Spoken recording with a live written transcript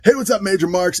Hey, what's up, Major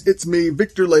Marks? It's me,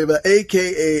 Victor Leyva,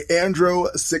 aka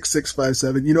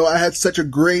Andro6657. You know, I had such a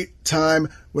great time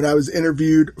when I was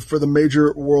interviewed for the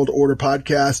Major World Order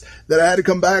podcast that I had to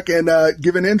come back and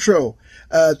give an intro.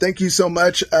 Thank you so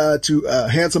much to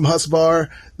Handsome Husvar,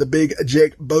 the Big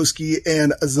Jake Boski,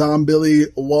 and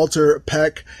Zombilly Walter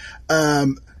Peck.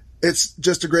 It's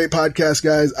just a great podcast,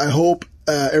 guys. I hope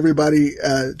everybody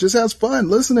just has fun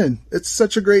listening. It's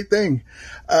such a great thing.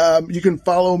 You can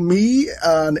follow me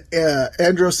on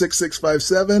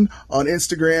Andro6657 on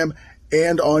Instagram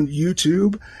and on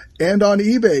YouTube and on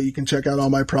eBay. You can check out all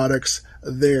my products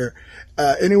there.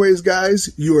 Anyways,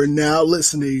 guys, you are now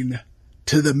listening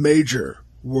to the Major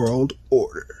World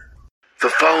Order. The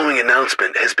following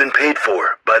announcement has been paid for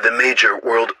by the Major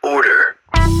World Order.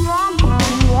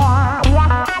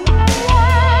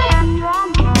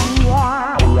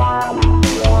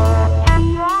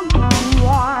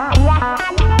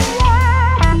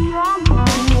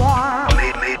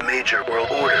 Major World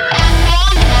Order.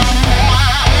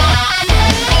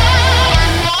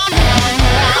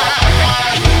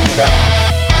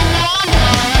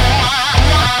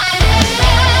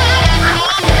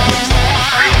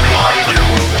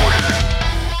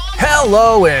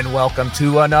 Hello and welcome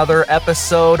to another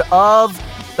episode of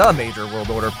the Major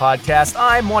World Order podcast.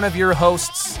 I'm one of your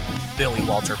hosts, Billy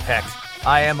Walter Peck.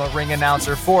 I am a ring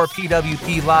announcer for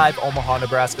PWP Live, Omaha,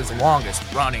 Nebraska's longest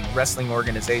running wrestling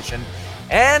organization.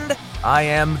 And I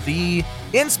am the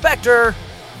inspector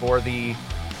for the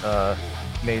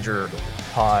Major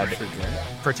Pod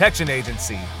Protection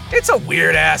Agency. It's a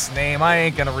weird-ass name. I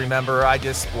ain't gonna remember. I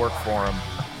just work for him.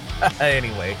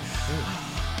 Anyway,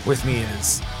 with me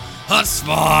is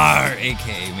Husvar,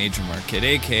 a.k.a. Major Market,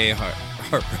 a.k.a.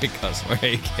 Heartbreak Husvar,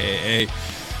 a.k.a.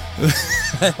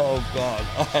 Oh, God.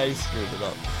 I screwed it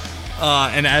up.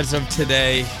 And as of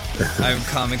today, I'm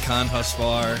Comic-Con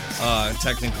Husvar.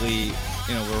 Technically,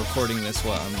 you know, we're recording this,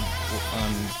 on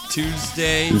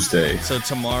Tuesday? Tuesday. So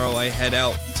tomorrow I head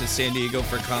out to San Diego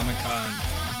for Comic-Con.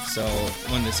 So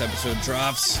when this episode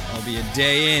drops, I'll be a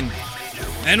day in.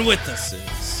 And with us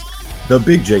is the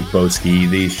Big Jake Boski,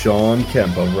 the Sean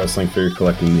Kemp of Wrestling Figure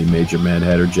Collecting, the Major Mad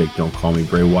Hatter. Jake, don't call me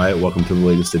Bray Wyatt. Welcome to the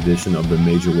latest edition of the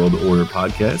Major World Order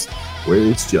podcast, where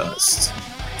it's just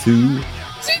too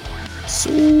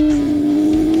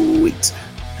sweet.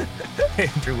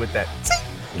 Andrew with that.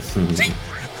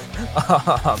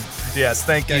 Yes,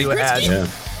 thank you. Yeah.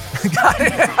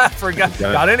 I forgot.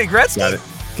 Got any Gretzky?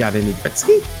 Got any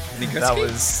Gretzky?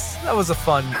 That was a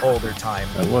fun older time.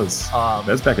 That was.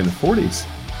 That's back in the 40s,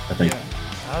 I think.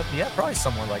 Yeah, probably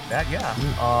somewhere like that. Yeah.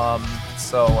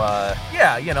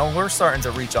 Yeah, you know, we're starting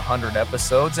to reach 100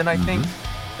 episodes, and I think,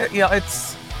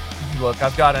 it's. Look,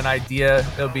 I've got an idea.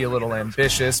 It'll be a little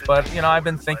ambitious, but you know, I've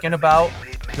been thinking about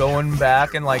going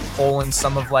back and like pulling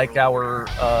some of like our,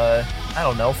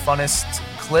 funnest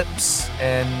clips,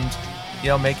 and you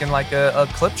know, making like a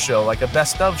clip show, like a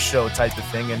best of show type of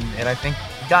thing. And I think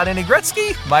Got Any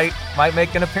Gretzky might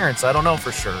make an appearance. I don't know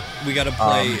for sure. We got to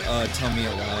play Tell Me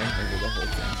a Lie over the whole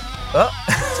thing.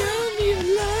 Tell me a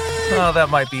lie. Oh, that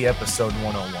might be episode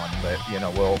 101, but you know,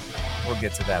 we'll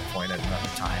get to that point at another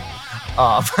time.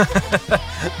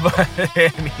 But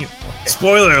anyway.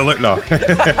 Spoiler alert! No.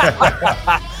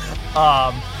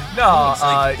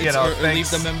 You know, or leave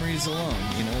the memories alone.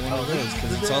 You know, one of those,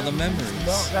 because it's all the memories.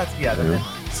 Well, that's the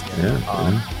memories.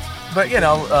 Yeah. But you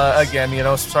know, again, you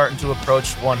know, starting to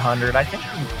approach 100. I think,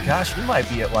 gosh, we might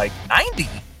be at like 90,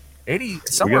 80,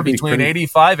 somewhere between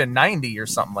 85 and 90 or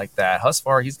something like that.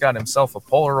 Husvar, he's got himself a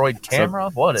Polaroid camera.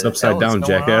 It's upside down,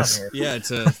 jackass. Yeah,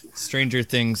 it's a Stranger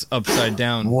Things upside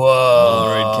down. Whoa,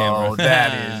 Polaroid camera.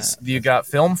 That is. You got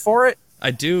film for it?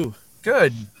 I do.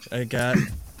 Good. I got.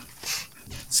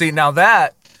 See, now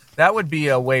that would be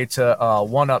a way to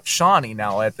one-up Shawnee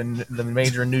now at the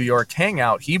Major New York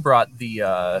Hangout. He brought the,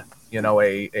 a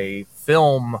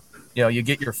film, you know, you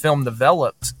get your film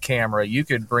developed camera. You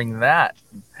could bring that,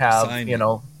 have, Sign you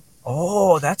know.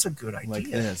 Oh, that's a good idea. Like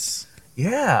this.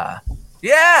 Yeah.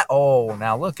 Yeah. Oh,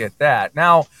 now look at that.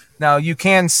 Now you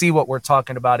can see what we're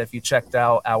talking about if you checked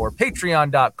out our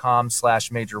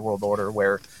patreon.com/Major World Order,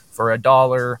 where for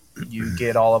 $1, you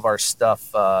get all of our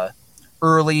stuff,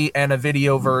 early and a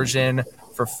video version.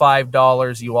 For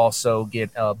 $5, you also get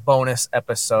a bonus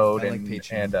episode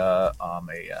and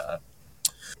a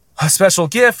special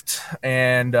gift.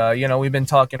 And you know, we've been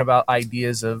talking about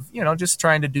ideas of, you know, just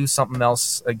trying to do something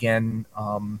else again.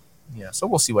 So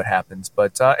we'll see what happens.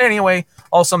 But anyway,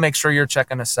 also make sure you're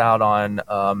checking us out on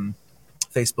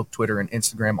Facebook, Twitter, and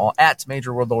Instagram, all at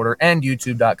Major World Order, and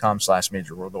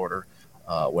youtube.com/Major World Order,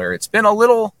 where it's been a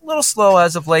little slow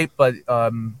as of late, but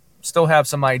still have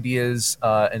some ideas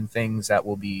and things that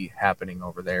will be happening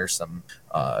over there. Some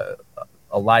a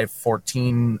live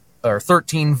 14 or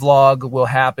 13 vlog will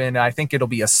happen. I think it'll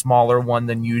be a smaller one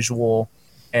than usual,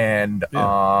 and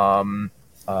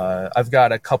I've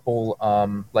got a couple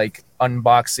like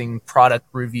unboxing product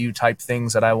review type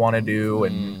things that I want to do,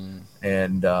 and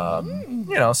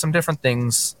you know, some different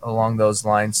things along those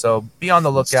lines. So be on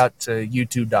the lookout to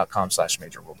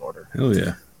youtube.com/MajorWorldOrder. Hell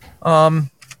yeah.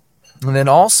 And then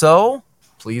also,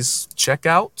 please check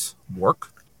out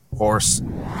Workhorse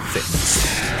Fitness.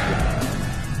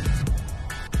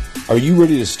 Are you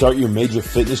ready to start your major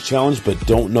fitness challenge but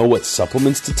don't know what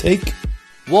supplements to take?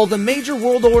 Well, the Major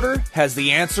World Order has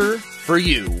the answer for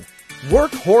you.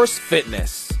 Workhorse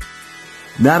Fitness.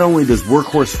 Not only does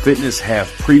Workhorse Fitness have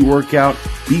pre-workout,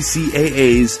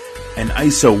 BCAAs, and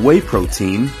ISO whey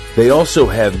protein, they also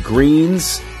have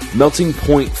greens, melting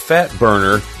point fat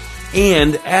burner,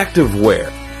 and activewear,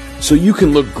 so you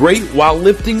can look great while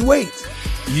lifting weight.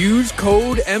 Use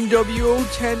code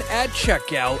MWO10 at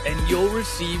checkout and you'll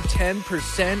receive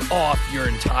 10% off your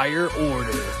entire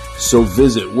order. So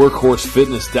visit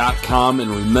workhorsefitness.com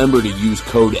and remember to use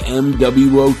code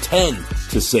MWO10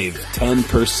 to save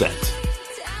 10%.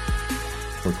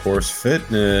 Workhorse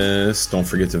Fitness. Don't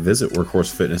forget to visit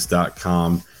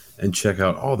workhorsefitness.com and check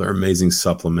out all their amazing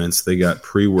supplements. They got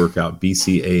pre-workout,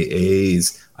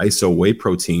 BCAAs, ISO whey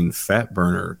protein, fat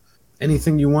burner.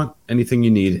 Anything you want, anything you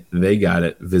need, they got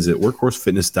it. Visit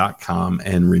workhorsefitness.com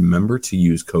and remember to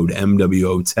use code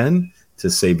MWO10 to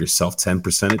save yourself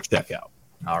 10% at checkout.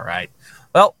 All right.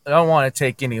 Well, I don't want to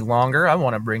take any longer. I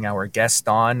want to bring our guest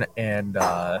on. And,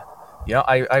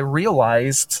 I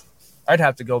realized I'd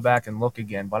have to go back and look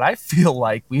again, but I feel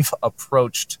like we've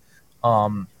approached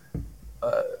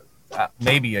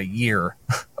maybe a year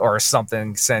or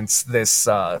something since this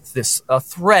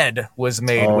thread was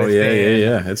made. Oh,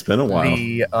 yeah. It's been a while.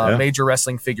 The Major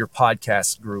Wrestling Figure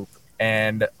Podcast group.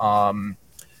 And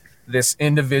this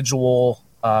individual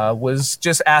was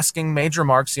just asking Major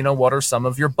Marks, what are some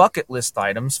of your bucket list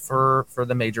items for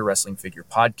the Major Wrestling Figure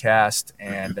Podcast?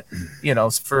 And,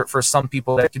 for some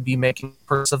people that could be making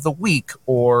purchase of the week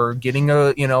or getting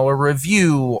a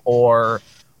review or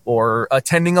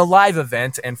attending a live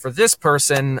event. And for this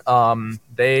person,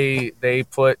 they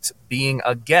put being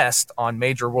a guest on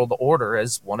Major World Order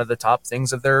as one of the top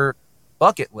things of their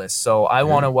bucket list. So I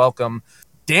want to welcome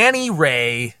Danny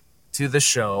Ray to the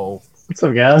show. What's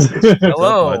up, guys?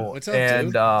 Hello. What's up,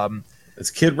 and dude?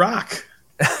 It's Kid Rock.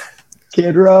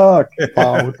 Kid Rock.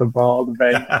 Ball with the ball, the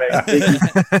bang.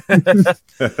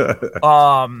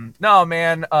 No,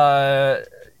 man.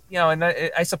 And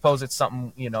I suppose it's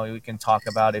something, we can talk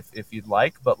about if you'd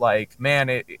like, but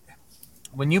man,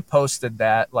 when you posted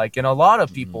that, and a lot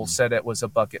of people said it was a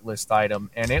bucket list item,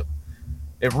 and it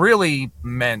really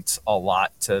meant a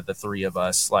lot to the three of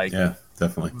us. Yeah,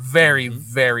 definitely. Very,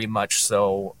 very much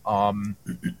so.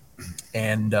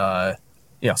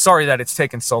 Sorry that it's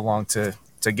taken so long to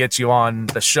get you on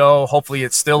the show. Hopefully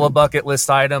it's still a bucket list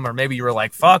item, or maybe you were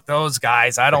like, fuck those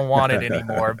guys, I don't want it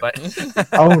anymore. But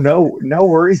oh, no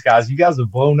worries, guys. You guys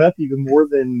have blown up even more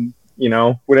than,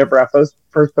 whenever I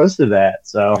first posted that.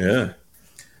 So yeah.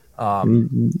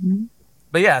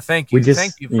 But yeah, thank you.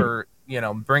 Thank you for,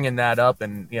 bringing that up.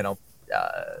 And,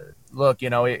 look,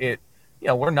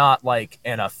 we're not like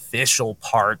an official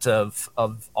part of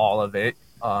all of it.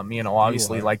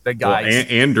 Obviously, like the guys.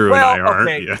 Well, Andrew and I aren't.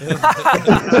 Okay.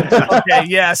 Yeah. Okay,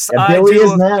 yes. Billy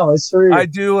is now. It's true. I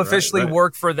do officially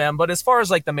work for them, but as far as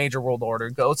like the Major World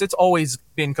Order goes, it's always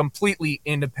been completely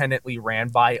independently ran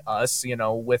by us.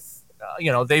 With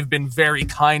they've been very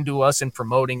kind to us in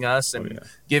promoting us and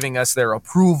giving us their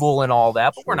approval and all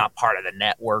that, but we're not part of the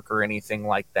network or anything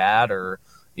like that, or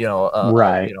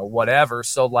whatever.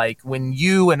 So like when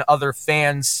you and other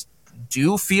fans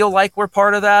do feel like we're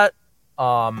part of that,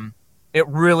 it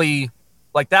really,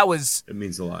 that was, it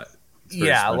means a lot.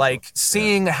 Yeah. Special.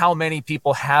 Seeing how many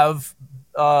people have,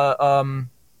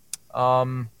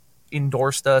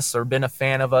 endorsed us or been a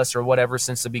fan of us or whatever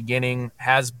since the beginning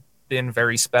has been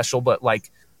very special. But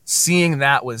seeing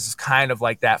that was kind of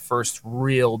like that first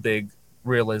real big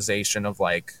realization of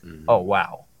oh,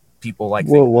 wow. People think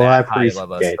that high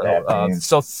of us.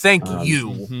 So thank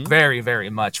you very, very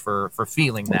much for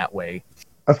feeling that way.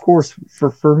 Of course,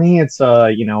 for me, it's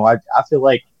I feel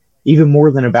like even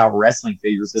more than about wrestling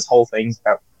figures, this whole thing's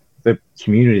about the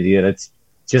community that's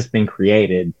just been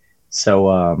created.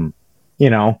 So, you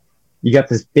got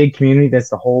this big community that's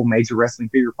the whole Major Wrestling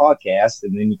Figure Podcast,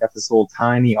 and then you got this little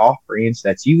tiny off branch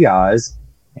that's you guys,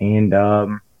 and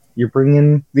you're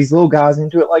bringing these little guys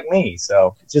into it like me.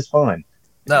 So it's just fun.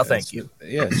 No, thank you.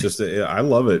 Yeah, it's just I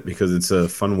love it because it's a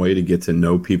fun way to get to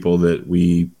know people that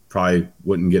we probably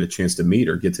wouldn't get a chance to meet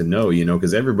or get to know,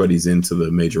 because everybody's into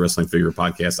the Major Wrestling Figure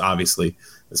podcast, obviously,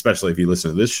 especially if you listen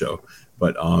to this show.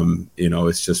 But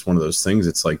it's just one of those things.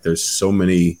 It's like there's so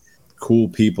many cool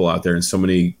people out there and so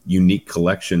many unique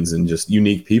collections and just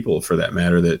unique people for that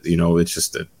matter that it's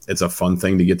just it's a fun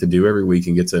thing to get to do every week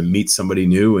and get to meet somebody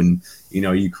new, and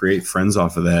you create friends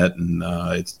off of that, and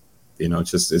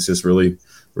it's just really,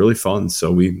 really fun.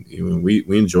 So we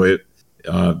enjoy it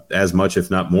as much, if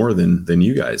not more, than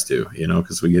you guys do,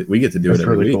 because we get to do it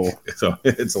every week. Cool. So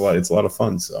it's a lot of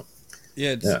fun. So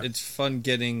yeah, it's fun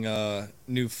getting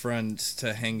new friends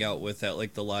to hang out with at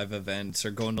like the live events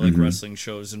or going to like wrestling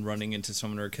shows and running into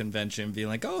someone at a convention, being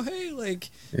like, oh hey, like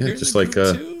just like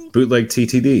bootleg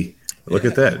TTD. Look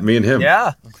at that, me and him.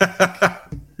 Yeah.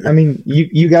 I mean,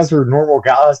 you guys are normal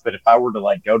guys, but if I were to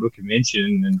like go to a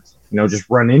convention and just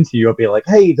run into you, I'll be like,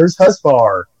 hey, there's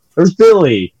Husbar, there's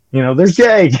Billy, there's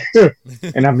Jake,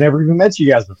 and I've never even met you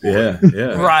guys before.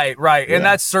 Yeah. Right, yeah. And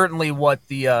that's certainly what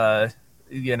the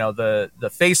the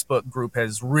Facebook group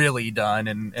has really done,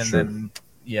 and sure. Then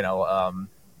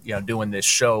doing this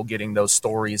show, getting those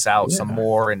stories out some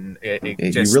more, and it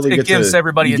gives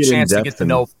everybody a chance to get to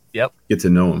know. Yep, get to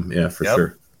know them. Yeah, for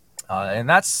sure. And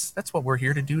that's what we're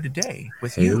here to do today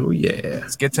with you. Oh yeah,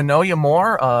 let's get to know you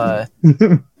more.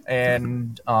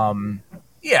 And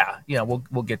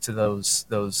we'll get to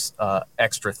those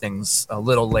extra things a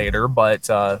little later, but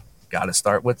got to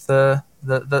start with the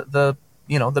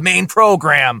main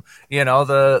program.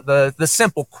 The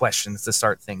simple questions to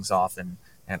start things off, and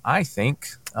I think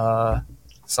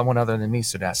someone other than me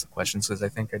should ask the questions because I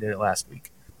think I did it last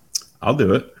week. I'll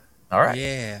do it. All right.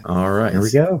 Yeah. All right. Here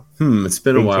we go. It's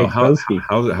been a while.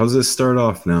 How's this start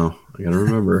off now? I gotta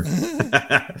remember.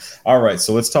 All right.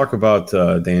 So let's talk about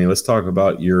Danny. Let's talk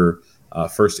about your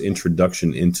first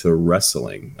introduction into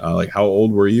wrestling. Like, how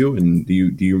old were you, and do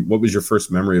you? What was your first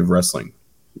memory of wrestling?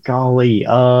 Golly,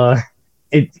 I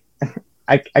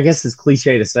guess it's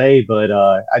cliche to say, but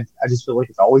I just feel like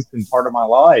it's always been part of my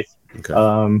life. Okay.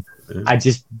 I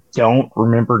just don't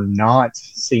remember not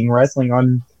seeing wrestling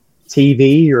on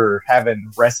TV or having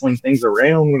wrestling things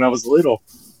around when I was little.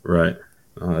 Right.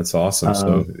 Oh, that's awesome.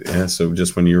 So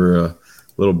just when you were a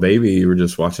little baby, you were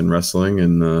just watching wrestling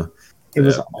and it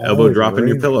was elbow dropping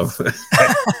your pillow.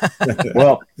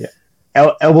 Well, yeah.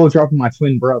 Elbow dropping my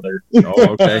twin brother.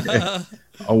 Oh, okay.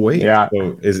 Oh, wait. Yeah.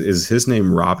 So is his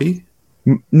name Robbie?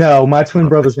 No, my twin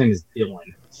brother's name is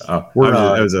Dylan. Oh,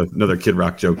 that was another Kid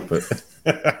Rock joke, but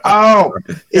oh,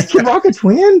 is Kid Rock a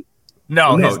twin?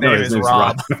 No, his name is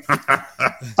Rob.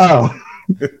 Oh.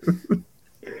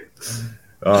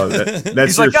 That's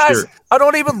he's like, guys, I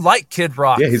don't even like Kid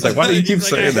Rock. Yeah, he's like, why do you keep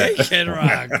saying that? Kid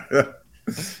Rock.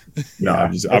 No,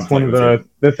 that's one of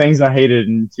the things I hated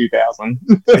in 2000.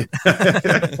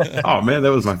 Oh man,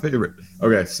 that was my favorite.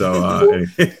 Okay, so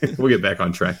we'll get back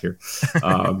on track here.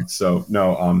 Obviously,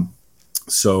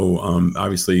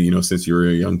 since you were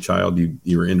a young child,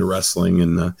 you were into wrestling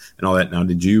and all that. Now,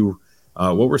 did you?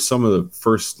 What were some of the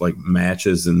first like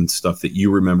matches and stuff that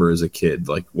you remember as a kid,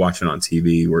 like watching on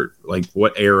TV? Or like,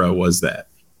 what era was that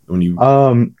when you?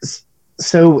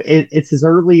 So it's as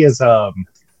early as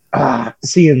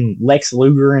seeing Lex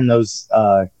Luger in those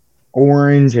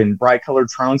orange and bright colored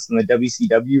trunks in the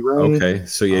WCW room. Okay,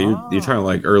 so yeah, you're talking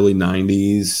like early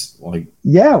 90s, like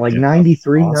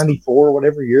 93, awesome. 94,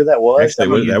 whatever year that was.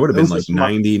 Actually, that would have been like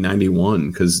 90, 91,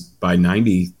 because by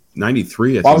 93,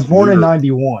 I was born in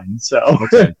 91, so.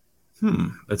 Okay.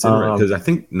 That's interesting, because I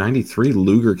think 93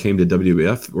 Luger came to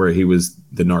WWF where he was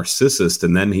the narcissist,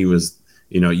 and then he was,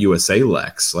 USA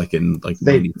Lex, like in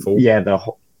 94. Yeah,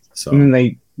 and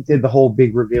they did the whole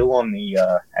big reveal on the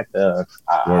at the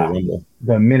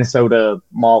the Minnesota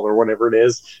Mall or whatever it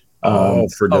is.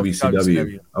 For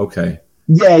WCW. Okay.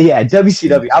 Yeah,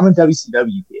 WCW. I'm a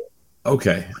WCW kid.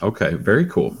 Okay, very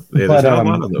cool. Yeah, but, there's not a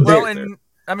lot of those. Well, and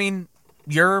I mean,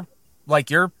 you're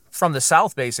from the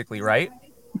South, basically, right?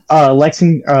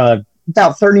 Lexington,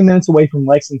 about 30 minutes away from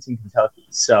Lexington, Kentucky.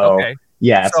 So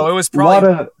yeah, so it was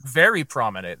probably very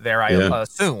prominent there, I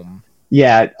assume.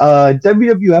 Yeah,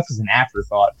 WWF is an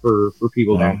afterthought for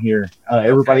people down here.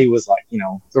 Everybody was like,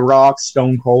 The Rock,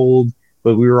 Stone Cold,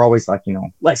 but we were always like,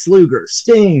 Lex Luger,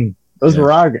 Sting. Those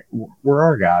were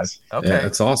our guys. Okay, yeah,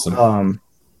 that's awesome.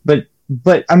 But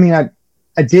I mean, I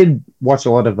did watch a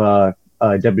lot of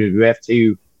WWF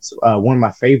too. So, one of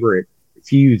my favorite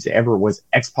feuds ever was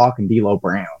X-Pac and D'Lo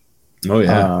Brown. Oh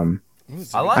yeah,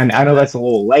 I know that's a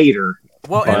little later.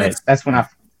 Well, and that's when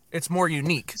it's more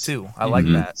unique too. I like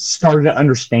that. Started to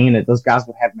understand that those guys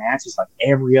would have matches like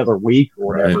every other week or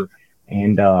whatever. Right.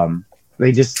 And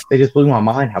they just blew my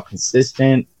mind how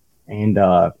consistent and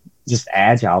just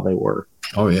agile they were.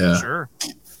 Oh yeah. Sure.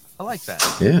 I like that.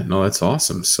 Yeah, no, that's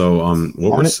awesome. So,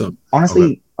 what were some?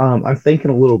 Honestly, I'm thinking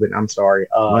a little bit. I'm sorry.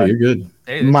 Oh, you're good.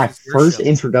 Hey, My this is your first show.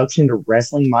 introduction to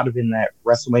wrestling might have been that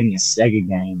WrestleMania Sega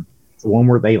game, the one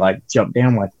where they like jump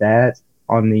down like that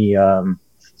on the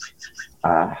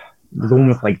one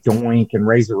with like Doink and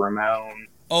Razor Ramon.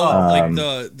 Oh, like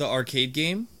the arcade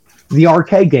game? The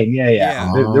arcade game, yeah.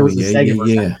 Yeah. There was a yeah, Sega yeah,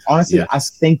 version. yeah. Honestly, Yeah. I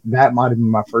think that might have been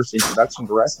my first introduction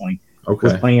to wrestling. Was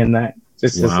Okay, playing that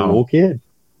just as a Wow. little kid.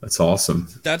 that's awesome.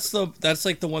 That's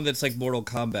like the one that's like Mortal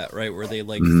Kombat, right? Where they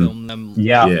like Mhm. film them.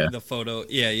 Yeah. Yeah. The photo.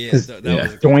 Yeah. 'Cause- That Yeah.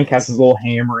 was a Doink has his little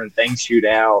hammer and things shoot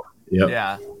out. Yep.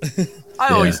 Yeah.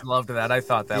 I always loved that. I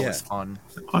thought that Yeah. was fun.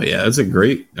 Oh yeah, that's a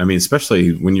great. I mean,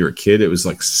 especially when you were a kid, it was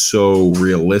like so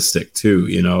realistic too.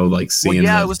 You know, like Well, seeing.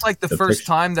 yeah, it was like the first picture.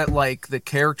 time that like the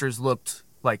characters looked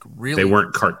like really. They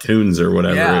weren't cartoons or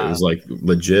whatever. Yeah. It was like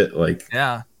legit. Like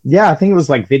Yeah. Yeah, I think it was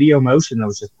like video motion that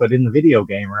was just put in the video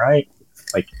game, right?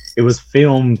 Like it was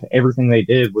filmed. Everything they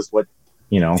did was what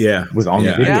yeah, was on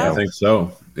yeah, the video. I think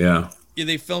so. Yeah. Yeah,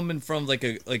 they film in from like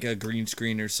a green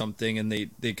screen or something, and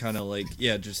they kind of like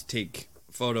just take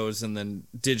photos and then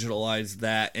digitalize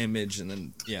that image and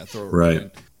then throw it Right.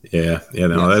 in. Yeah. Yeah.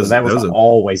 No, So that was a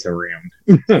always around.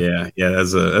 yeah.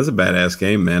 That's a badass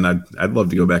game, man. I'd love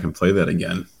to go back and play that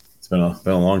again. It's been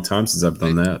a long time since I've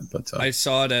done that, but I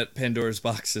saw it at Pandora's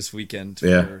Box this weekend.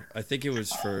 Yeah. I think it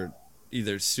was for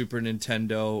either Super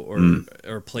Nintendo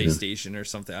or PlayStation or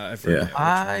something. I forget. which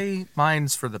one.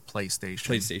 Mine's for the PlayStation.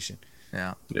 PlayStation.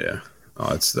 Yeah. yeah. Oh,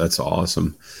 that's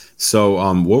awesome. So,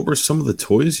 what were some of the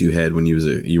toys you had when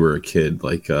you were a kid?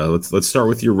 Like, let's start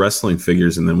with your wrestling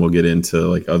figures, and then we'll get into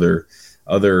like other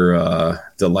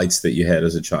delights that you had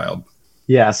as a child.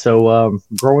 Yeah, so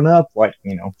growing up, like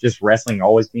just wrestling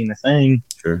always being a thing.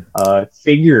 Sure.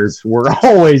 Figures were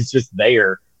always just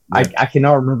there. Yeah. I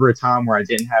cannot remember a time where I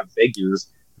didn't have figures,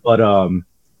 but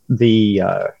the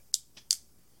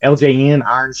LJN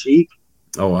Iron Sheik.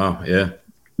 Oh wow, yeah.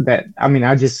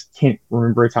 I just can't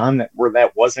remember a time where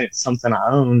that wasn't something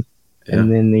I owned. Yeah.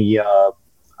 And then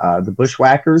the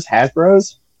Bushwhackers,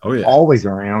 Hasbro's, Oh yeah. always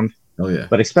around, Oh yeah.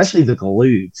 but especially the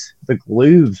Gloobs. The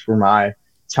Gloobs were my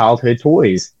childhood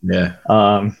toys. Yeah.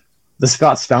 The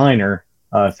Scott Steiner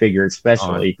figure,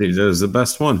 especially. Oh, dude, that was the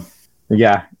best one.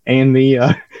 Yeah, and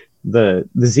the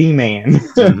Z-Man.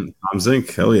 Tom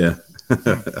Zink, hell yeah.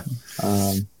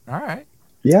 All right.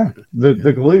 Yeah, the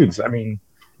Gloobs. I mean,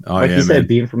 Oh like yeah, you said, man.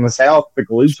 being from the South, the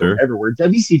Gloobs Sure. were everywhere.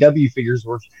 WCW figures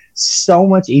were so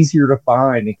much easier to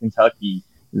find in Kentucky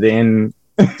than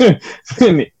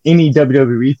than any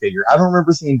WWE figure. I don't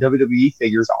remember seeing WWE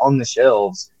figures on the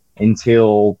shelves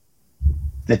until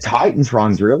the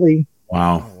Titantrons, really.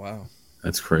 Wow, Oh wow.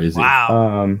 that's crazy.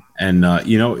 Wow.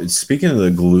 And speaking of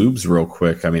the Gloobs, real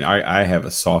quick, I mean, I have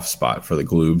a soft spot for the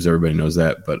Gloobs. Everybody knows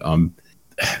that, but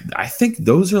I think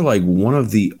those are like one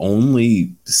of the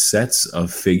only sets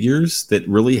of figures that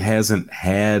really hasn't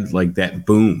had like that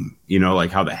boom.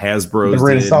 Like how the Hasbro's The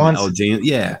Renaissance? did, LJ,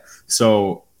 yeah.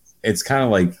 So it's kind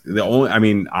of like the only. I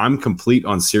mean, I'm complete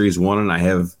on Series 1, and I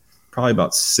have probably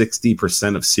about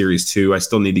 60% of Series 2. I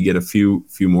still need to get a few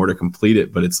more to complete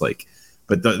it, but it's like.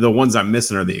 But the ones I'm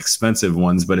missing are the expensive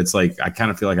ones. But it's like I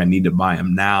kind of feel like I need to buy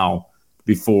them now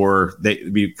because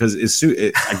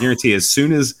I guarantee as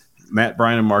soon as Matt,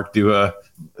 Brian, and Mark do a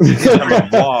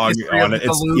vlog on it,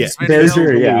 There's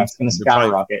your video. it's going to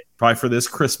skyrocket. probably for this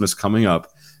Christmas coming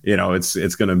up.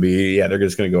 It's going to be they're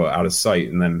just going to go out of sight,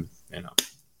 and then here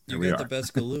You we got are. the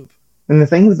best Galoob. And the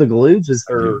thing with the Gloobs is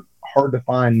they're hard to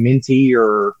find minty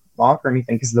or mock or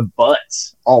anything because the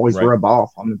butts always Right. rub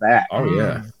off on the back. Oh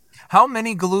yeah. How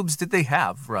many Gloobs did they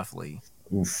have, roughly?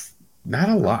 Oof. Not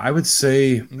a lot. I would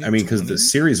say. I mean, because the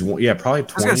Series 1, probably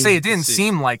 20. I was going to say, it didn't Let's see.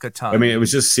 seem like a ton. I mean, it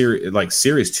was just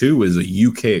Series 2 was a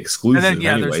UK exclusive and then,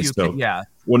 anyway. there's UK, So, yeah.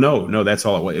 well, no, that's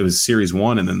all it was. It was Series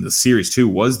 1, and then the Series 2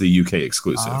 was the UK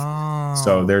exclusive. Oh.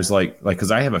 So there's because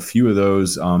I have a few of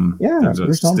those. Yeah, there's a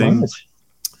there's not Sting. much.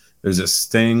 There's a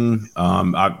Sting.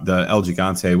 The El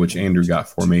Gigante, which Andrew got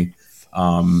for me.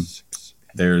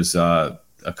 There's a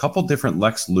couple different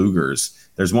Lex Lugers.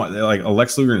 There's one like a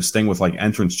Lex Luger and a Sting with like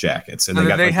entrance jackets, and So they did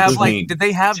got they have chain. did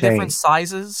they have chain. different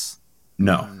sizes?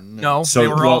 No. No, So they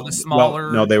were all the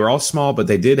smaller. no, they were all small, but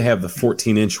they did have the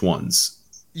 14-inch ones.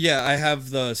 Yeah, I have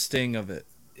the Sting of it.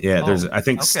 Yeah, there's Oh, I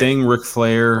think okay. Sting, Ric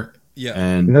Flair, Yeah.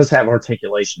 And and those have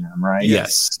articulation in them, right?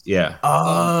 yes, yeah.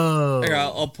 Oh, Here,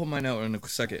 I'll pull mine out in a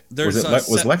second. Was There's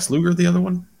it was Lex Luger the other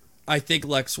one? I think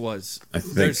Lex was. I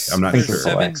think There's, I'm not there's sure. so.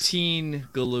 17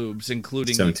 Galoobs,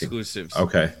 including 17. exclusives.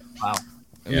 Okay, wow.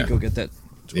 Let me Yeah. go get that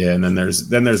Yeah, and then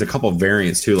there's a couple of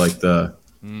variants too, like the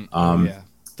The not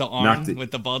arm the-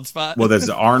 with the bald spot. well, there's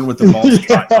the Arn with the bald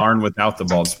spot, Arn without the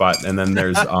bald spot, and then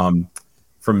there's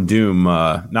from Doom,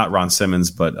 not Ron Simmons,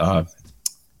 but I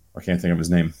can't think of his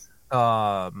name.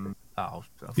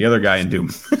 The other guy in Doom.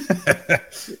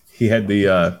 He had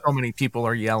the so many people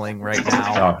are yelling right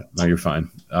now. oh, no, you're fine.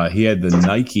 He had the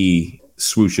Nike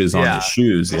swooshes on Yeah. his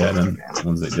shoes. Yeah, then the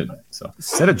ones they didn't. So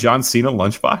is that a John Cena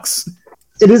lunchbox?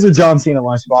 It is a John Cena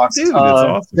lunchbox. Dude, that's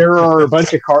awesome. There are a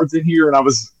bunch of cards in here, and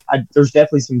there's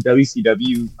definitely some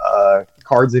WCW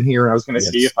cards in here, and I was going to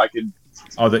see if I could.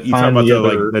 Oh, you talking Find about the the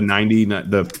other- like the 90?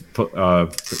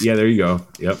 Yeah, there you go.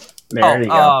 Yep, There you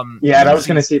go. Yeah, and I was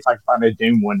going to see if I could find a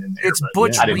Doom one in there. It's but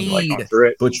Butch I didn't feel like Reed. going through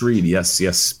it. Butch Reed.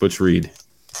 Yes, Butch Reed.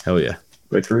 Hell yeah.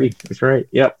 Butch Reed. That's right.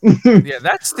 Yep. Yeah,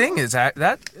 that Sting is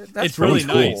that's It's really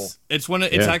cool. nice. It's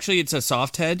it's a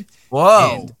soft head.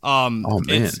 Whoa. And, Oh,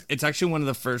 man. it's actually one of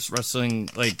the first wrestling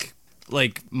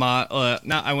not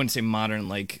I wouldn't say modern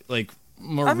like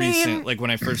more I mean- recent, like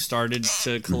when I first started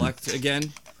to collect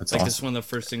again. That's This is awesome. one of the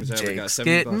first things I ever got. Jake's $70.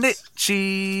 getting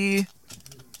itchy.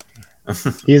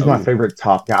 He is my favorite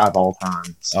top guy of all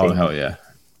time. Oh hell yeah,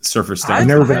 Surfer I, Sting.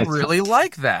 never been I a- really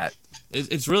like that.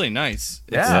 It's really nice.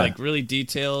 It's Yeah. like really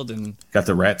detailed and Got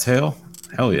the rat tail.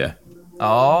 Hell yeah,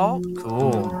 Oh,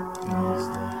 cool.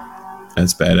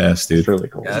 that's badass, dude. It's really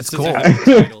cool. Yeah, that's it's cool. a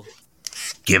title.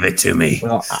 Give it to me.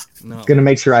 Well, No. I'm going to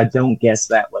make sure I don't guess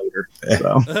that later.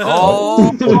 So.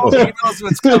 Oh, he knows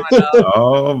what's coming up.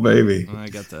 Oh baby. I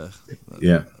got the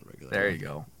Yeah, regular. There you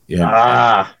go.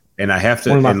 yeah. And I have to.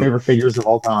 One of my and- favorite figures of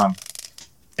all time.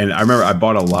 And I remember I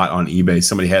bought a lot on eBay.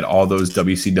 Somebody had all those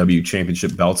WCW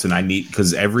championship belts, and I need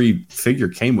because every figure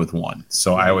came with one.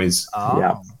 So I always,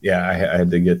 Oh. Yeah. I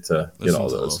had to get This all one's a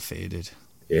little those. faded.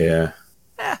 Yeah.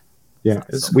 Yeah.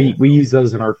 It's We cool. use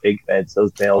those in our fig beds,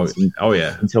 those belts, Oh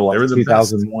yeah. until They were like the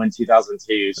best. 2001,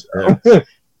 2002. So.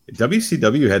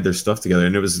 WCW had their stuff together,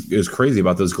 and it was crazy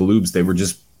about those Galoobs. They were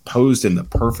just posed in the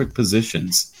perfect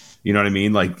positions. You know what I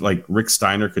mean? Like Rick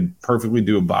Steiner could perfectly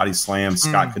do a body slam.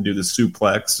 Scott could do the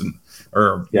suplex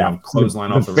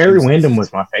clothesline off the Barry ring. Windham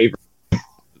was my favorite.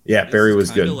 Yeah, Barry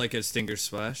was Kinda good. like a Stinger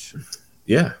Splash.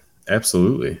 Yeah,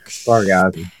 absolutely. Sorry,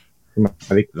 guys.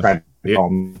 Somebody tried to Yeah. call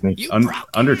me.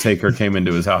 Undertaker came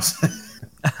into his house.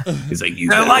 He's like, "You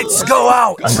The better lights go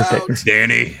out. Undertaker.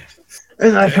 Danny.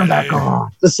 And I come back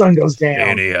on. The sun goes down.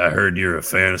 Danny, I heard you're a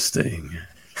fan of Sting.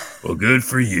 Well, good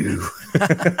for you.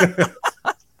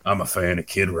 I'm a fan of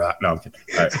Kid Rock. No, I'm kidding.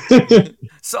 All right.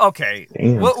 So okay,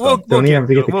 Damn, we'll don't even have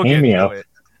to get the we'll cameo. into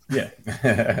Yeah.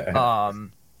 it.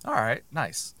 All right,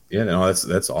 nice. Yeah, no,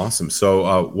 that's awesome.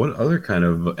 So, what other kind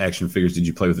of action figures did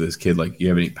you play with as a kid? Like, you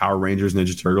have any Power Rangers,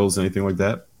 Ninja Turtles, anything like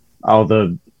that? Oh,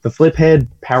 the flip head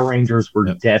Power Rangers were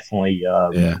Yep. definitely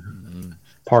Yeah,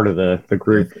 part of the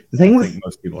group. The thing I with think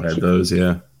most people had those.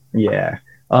 Yeah.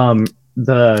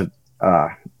 the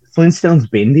Flintstones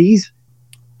Bendies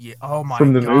Yeah. Oh my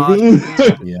from the god.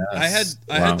 movie. Yeah. I had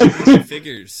Wow. the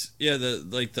figures. Yeah,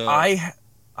 the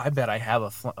I bet I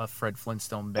have a Fred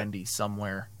Flintstone Bendy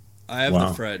somewhere. I have Wow.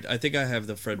 the Fred. I think I have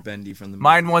the Fred Bendy from the movie.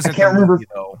 Mine wasn't I can't the remember. movie,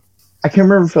 though. I can't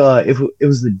remember if it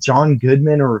was the John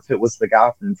Goodman or if it was the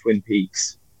guy from Twin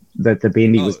Peaks that the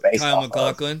Bendy was based Kyle off of.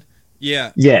 MacLachlan.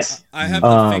 Yeah. Yes. I have the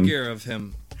Um, figure of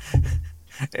him.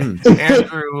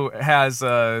 Andrew has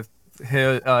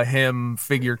him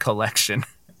figure collection.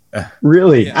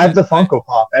 Really? Yeah, I have the Funko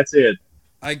Pop. That's it.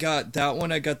 I got that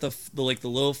one. I got the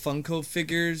little Funko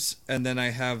figures, and then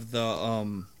I have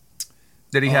the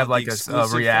Did he have the like a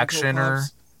exclusive reaction Funko or?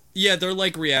 Pops. Yeah, they're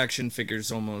like reaction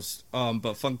figures almost. But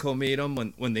Funko made them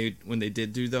when they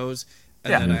did do those,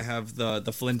 and Yeah. then I have the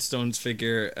Flintstones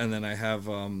figure, and then I have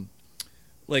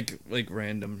like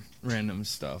random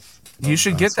stuff. You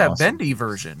should get that's that awesome. Bendy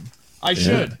version. I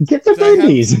should. Get the I have-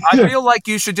 Bendies. I feel like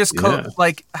you should just Yeah.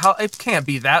 like how it can't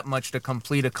be that much to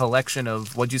complete a collection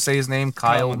of what'd you say his name?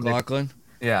 Kyle Mc- MacLachlan.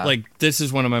 Yeah. Like this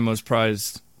is one of my most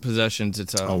prized possessions.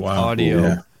 It's a Oh, wow. audio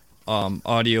Yeah.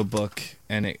 audio book,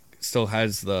 and it still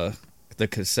has the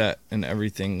cassette and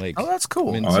everything. Like oh, that's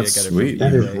cool. Minzy, Oh, that's I got it from sweet.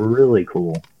 That is eBay. really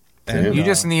cool. And, You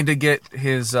just need to get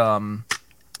his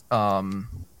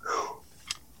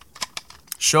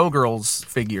Showgirls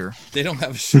figure. they don't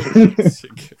have a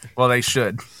figure. Well, they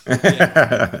should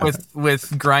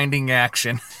with grinding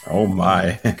action. Oh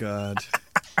my. God.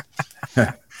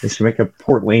 They should make a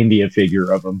Portlandia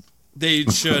figure of him. They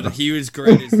should. He was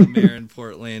great as the mayor in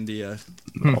Portlandia.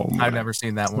 I've never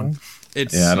seen that one.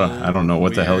 It's I don't know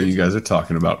what the hell you guys are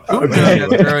talking about. There would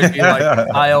be like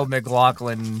Kyle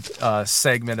McLaughlin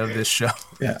segment of this show.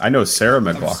 Yeah, I know Sarah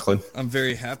McLaughlin. I'm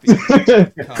very happy.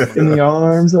 In the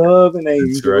arms of an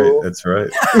angel. That's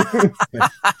right.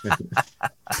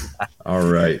 All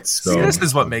right. So See, this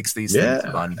is what makes these things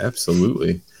fun.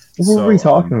 Absolutely. What were we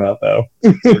talking about, though?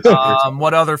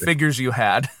 What other figures you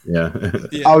had? Yeah.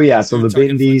 Oh, yeah. So the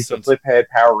Bendies, the Fliphead,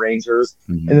 Power Rangers.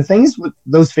 And the things with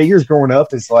those figures growing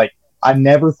up is like, I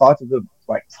never thought to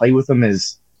play with them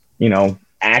as,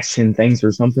 action things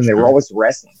or something. They were always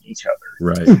wrestling each other.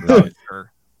 Right.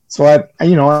 So I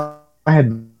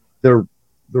had the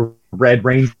Red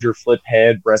Ranger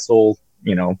Fliphead wrestle,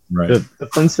 the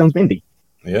Flintstone Bendy.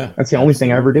 Yeah. That's the only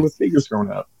thing I ever did with figures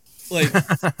growing up.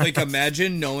 Like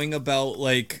imagine knowing about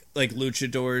like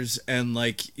luchadors and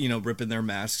ripping their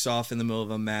masks off in the middle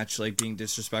of a match, like being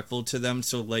disrespectful to them.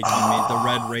 So like you made the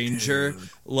Red Ranger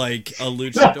like a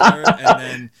luchador, and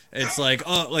then it's like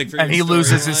and he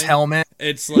loses his helmet.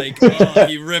 It's like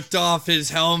he ripped off his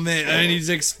helmet and he's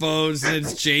exposed. And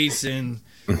it's Jason.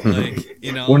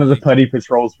 One of the Putty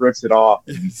Patrols rips it off.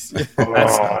 That's kind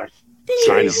of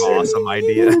an awesome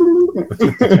idea.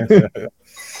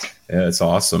 Yeah, it's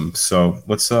awesome. So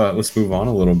let's move on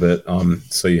a little bit.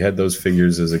 So you had those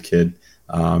figures as a kid,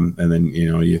 and then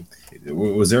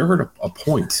was there ever a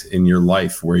point in your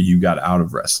life where you got out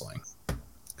of wrestling?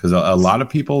 Because a lot of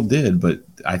people did, but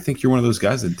I think you're one of those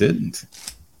guys that didn't.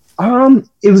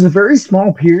 It was a very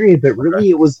small period, but really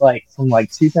it was from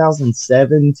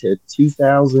 2007 to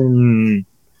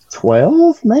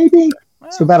 2012, maybe.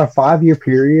 So about a 5-year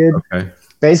period. Okay.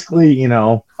 Basically,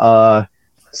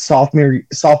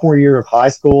 sophomore year of high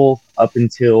school up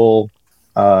until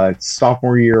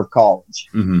sophomore year of college.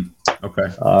 Mm-hmm. Okay.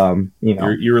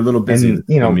 You were a little busy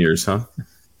in years, huh?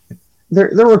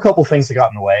 There were a couple things that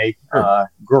got in the way.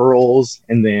 Sure. Girls,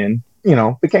 and then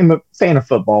became a fan of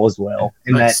football as well,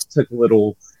 and that took a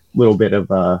little bit of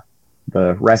the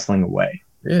wrestling away.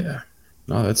 Yeah.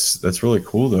 No, that's really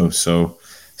cool though. So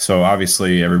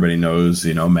obviously everybody knows,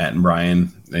 Matt and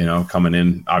Brian, coming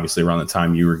in obviously around the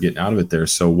time you were getting out of it there.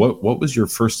 So what was your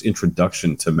first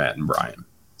introduction to Matt and Brian?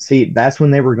 See, that's when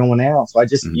they were going out. So I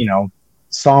just,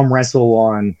 saw them wrestle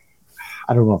on,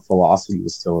 I don't know if Velocity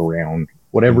was still around,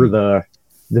 whatever the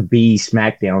B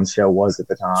SmackDown show was at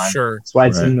the time. Sure. So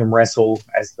I'd seen them wrestle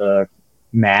as the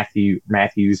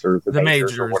Matthews or the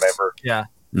Majors or whatever. Yeah.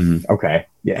 Mm-hmm. Okay.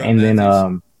 Yeah. And then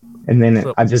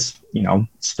I just,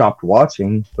 stopped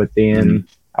watching, but then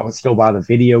I would still buy the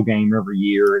video game every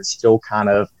year and still kind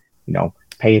of,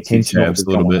 pay attention to what's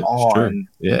going on. Sure.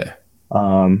 Yeah.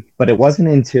 But it wasn't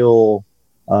until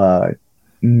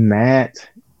Matt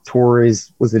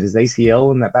Torres, was it his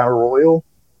ACL in that Battle Royal?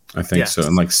 I think so.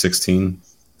 In 16.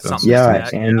 Yeah.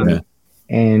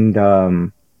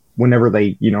 And whenever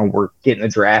they, were getting the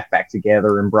draft back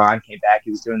together and Brian came back,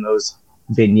 he was doing those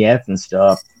vignettes and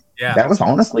stuff. Yeah. That was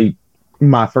honestly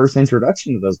my first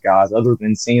introduction to those guys, other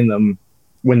than seeing them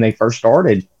when they first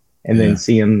started and then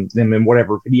seeing them in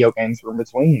whatever video games were in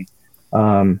between.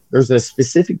 There's a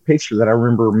specific picture that I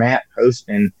remember Matt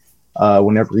posting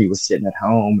whenever he was sitting at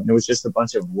home, and it was just a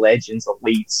bunch of Legends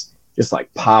Elites just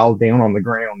piled down on the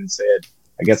ground and said,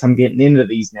 I guess I'm getting into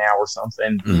these now or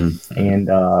something. Mm-hmm.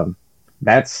 And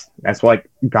that's what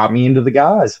got me into the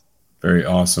guys. Very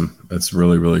awesome. That's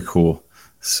really, really cool.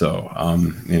 So,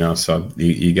 so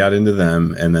you got into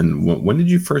them, and then when did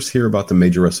you first hear about the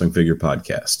Major Wrestling Figure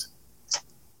Podcast?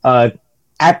 After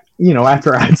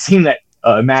I'd seen that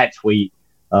Matt tweet,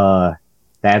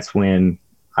 that's when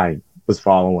I was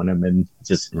following him and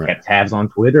just kept tabs on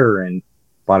Twitter, and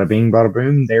bada bing, bada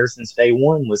boom, there since day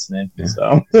one listening. Yeah.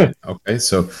 So okay,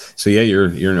 so yeah,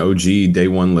 you're an OG day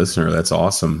one listener. That's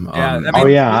awesome.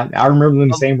 Yeah, I remember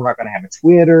them saying we're not going to have a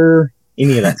Twitter.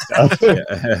 Any of that stuff.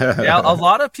 Yeah, a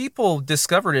lot of people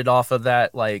discovered it off of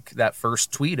that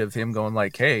first tweet of him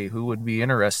going hey, who would be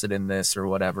interested in this or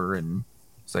whatever. And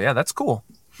so, yeah, that's cool.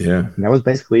 Yeah. And that was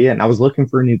basically it. And I was looking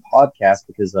for a new podcast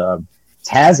because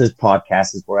Taz's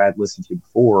podcast is what I'd listened to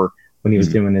before when he was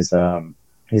doing his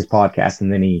podcast.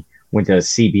 And then he went to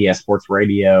CBS Sports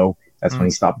Radio. That's when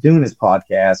he stopped doing his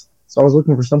podcast. So I was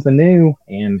looking for something new.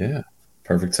 And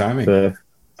perfect timing. The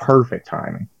perfect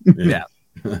timing. Yeah.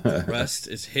 The rest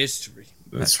is history.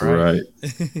 That's right.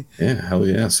 Yeah, hell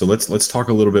yeah. So let's talk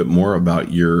a little bit more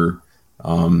about your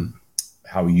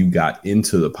how you got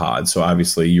into the pod. So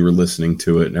obviously you were listening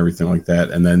to it and everything like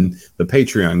that, and then the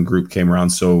Patreon group came around.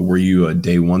 So were you a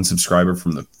day one subscriber for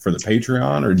the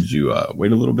Patreon, or did you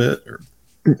wait a little bit? Or?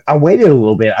 I waited a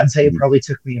little bit. I'd say it probably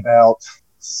took me about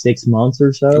 6 months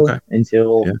or so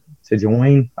until to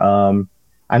join.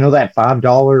 I know that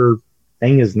 $5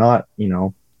 thing is not,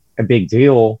 a big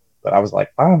deal, but I was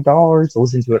like, $5 to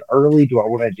listen to it early. Do I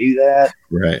want to do that?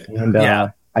 Right. And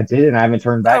I did, and I haven't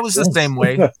turned back. That was the same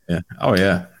way. Yeah. Oh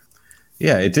yeah.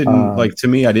 Yeah. It didn't like, to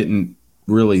me, I didn't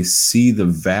really see the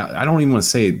value. I don't even want to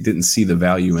say it didn't see the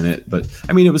value in it, but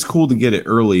I mean, it was cool to get it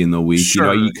early in the week,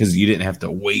 because you didn't have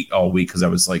to wait all week. Cause I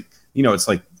was like, it's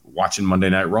like watching Monday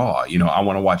Night Raw, I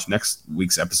want to watch next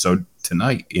week's episode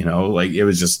tonight, like it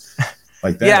was just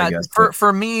like that. Yeah. I guess.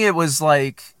 For me, it was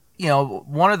like, so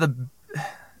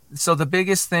the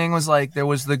biggest thing was like, there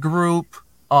was the group,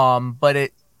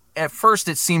 but at first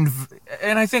it seemed,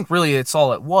 and I think really it's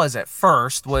all it was at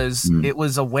first was it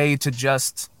was a way to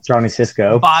just Johnny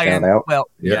Cisco buy in. Out. Well,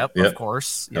 yep. Of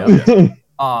course. Yep.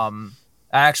 I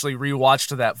actually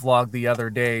rewatched that vlog the other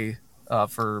day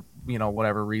for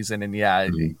whatever reason,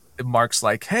 and Mark's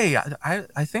like, "Hey,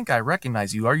 I think I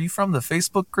recognize you. Are you from the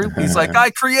Facebook group?" He's like,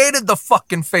 "I created the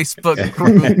fucking Facebook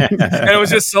group," and it was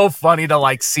just so funny to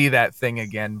like see that thing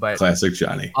again. But classic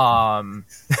Johnny.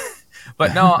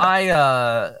 But no,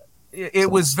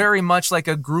 it was very much like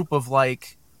a group of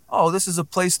like, oh, this is a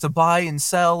place to buy and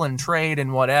sell and trade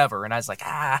and whatever. And I was like,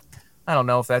 I don't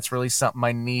know if that's really something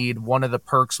I need. One of the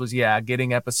perks was,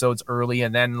 getting episodes early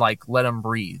and then like let them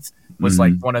breathe was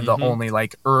like one of the only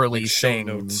like early things.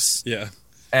 Notes. Yeah.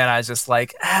 And I was just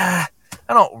like, I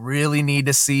don't really need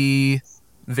to see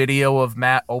video of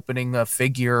Matt opening a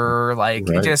figure. Like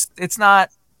it's not,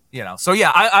 so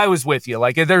yeah, I was with you.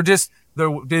 Like there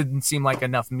didn't seem like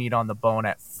enough meat on the bone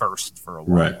at first for a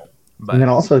while. Right. But, and then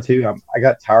also too, I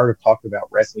got tired of talking about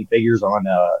wrestling figures on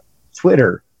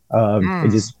Twitter.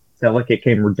 It just felt like it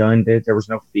came redundant. There was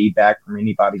no feedback from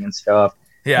anybody and stuff.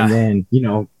 Yeah. And then,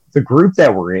 the group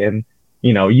that we're in,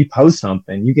 you post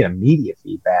something, you get immediate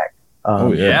feedback.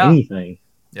 Anything.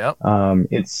 Yep.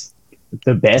 It's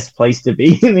the best place to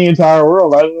be in the entire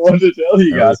world. I don't know what to tell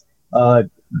you guys.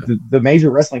 The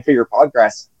Major Wrestling Figure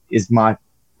Podcast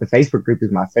the Facebook group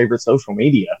is my favorite social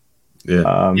media.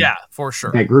 Yeah. For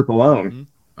sure. That group alone.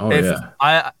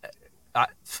 I've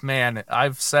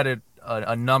said it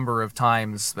a number of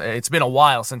times. It's been a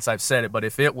while since I've said it, but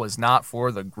if it was not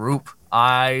for the group,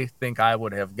 I think I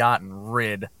would have gotten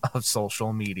rid of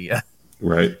social media.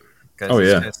 Right.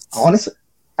 Honestly,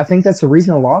 I think that's the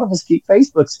reason a lot of us keep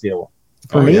Facebook still.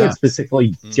 For me, it's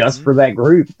specifically just for that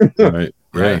group.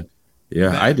 Right.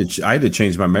 Yeah, I had to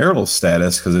change my marital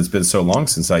status because it's been so long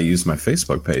since I used my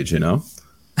Facebook page. I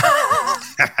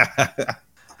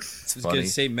was gonna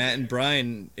say, Matt and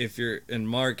Brian,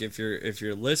 Mark, if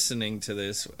you're listening to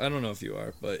this, I don't know if you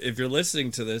are, but if you're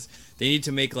listening to this, they need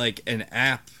to make like an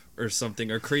app or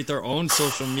something, or create their own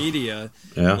social media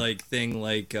like thing.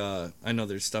 Like I know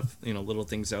there's stuff, little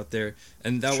things out there,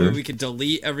 and that way we could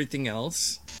delete everything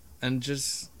else and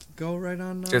just go right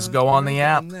on. Just go on the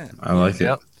app. I like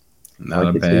it.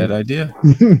 Not a bad idea.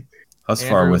 Thus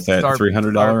far with that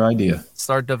 $300 idea.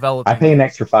 Start developing. I pay an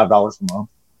extra $5 a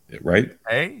month. Right?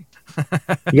 Hey.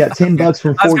 You got $10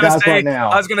 from four guys right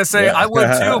now. I was gonna say I would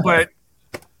too, but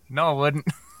no, I wouldn't.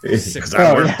 Because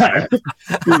I work for him.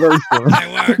 I work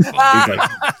for him.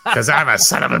 Because I'm a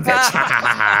son of a bitch.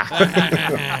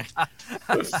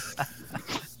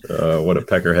 What a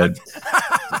peckerhead.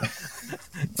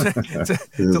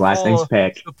 His last name's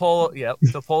Peck. To pull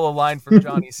a line from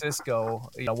Johnny Cisco,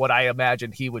 what I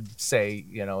imagined he would say,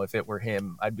 if it were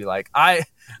him, I'd be like, I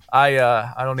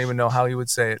don't even know how he would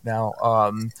say it now.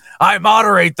 I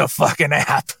moderate the fucking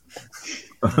app.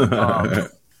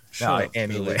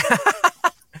 Anyway.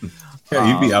 Yeah,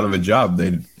 you'd be out of a job.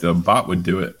 The bot would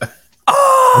do it.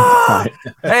 Oh!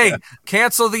 Hey,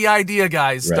 cancel the idea,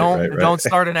 guys. Right. Don't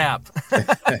start an app.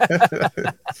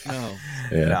 No.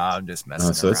 Yeah. No, I'm just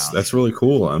messing So around. that's really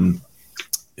cool.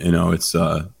 It's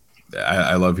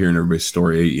I love hearing everybody's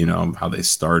story. How they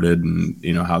started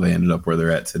and how they ended up where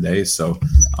they're at today. So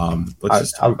let's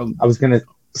just talk. I was gonna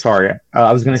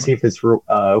see if it's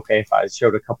okay if I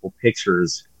showed a couple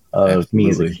pictures of me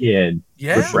as a kid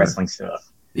with wrestling stuff.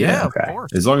 Yeah, okay. Of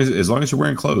course. As long as you're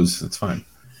wearing clothes, that's fine.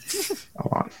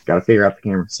 Hold on, gotta figure out the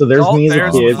camera. So there's me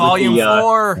as a kid. Volume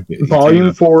 4.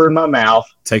 Volume 4 in my mouth.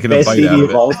 Taking a best bite CD out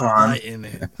of of all time.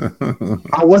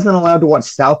 I wasn't allowed to watch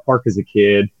South Park as a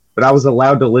kid, but I was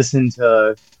allowed to listen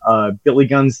to Billy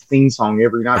Gunn's theme song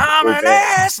every night. I'm an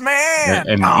ass man.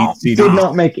 And it did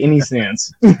not make any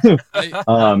sense.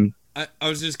 I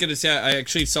was just gonna say I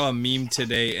actually saw a meme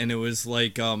today, and it was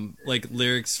like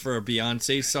lyrics for a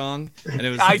Beyonce song, and it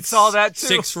was I saw that too.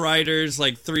 6 writers,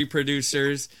 3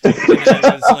 producers, and it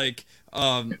was like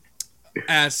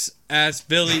ask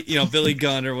Billy, Billy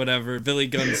Gunn or whatever, Billy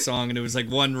Gunn's song, and it was like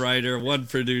one writer, one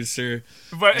producer.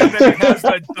 But and then it has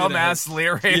the dumbass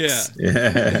lyrics.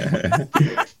 Yeah.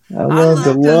 I love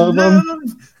to love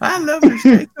them. I love to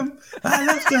shake them. I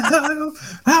love to hug them.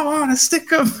 I want to stick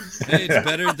them. Hey, it's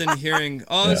better than hearing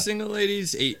Single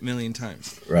Ladies 8 million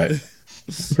times. Right.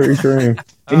 Very true.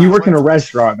 And you work in a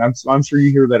restaurant. I'm sure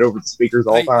you hear that over the speakers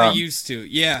all the time. I used to.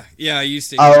 Yeah, I used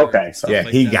to. Oh, okay. Yeah,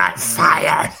 like he that. got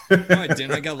fired. No, I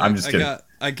didn't. I got. I'm just kidding.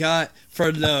 I got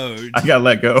furloughed. I got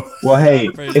let go. Well, hey,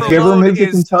 if you ever move to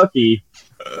Kentucky,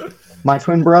 my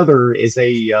twin brother is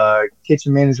a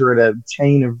kitchen manager at a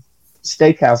chain of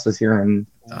steakhouses here in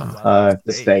the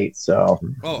state. So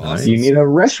Nice. if you need a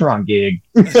restaurant gig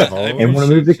Oh, and want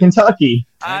to move to Kentucky,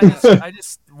 I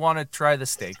just want to try the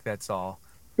steak. That's all.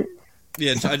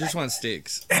 Yeah, I just want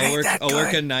steaks. It ain't that I'll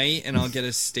work good. a night and I'll get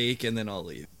a steak and then I'll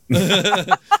leave.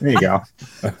 there you go.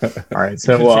 All right.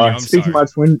 So Continue, I'm speaking of my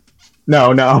twin,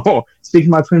 speaking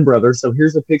of my twin brother. So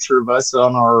here's a picture of us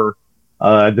on our.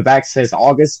 The back says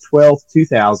August 12th,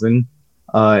 2000.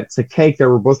 It's a cake that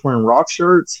we're both wearing rock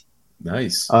shirts.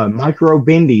 Nice. Micro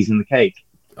bendies in the cake.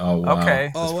 Oh, wow.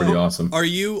 Okay. That's pretty awesome. Are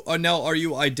you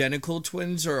identical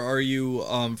twins or are you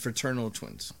fraternal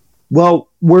twins? Well,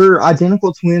 we're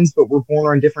identical twins, but we're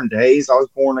born on different days. I was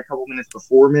born a couple minutes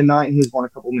before midnight, and he was born a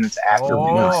couple minutes after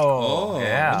midnight. Oh,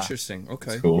 yeah. Interesting. Okay.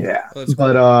 That's cool. Yeah, Oh, that's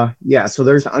but so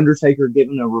there's Undertaker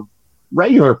giving a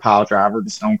regular pile driver to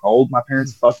Stone Cold. My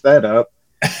parents fucked that up.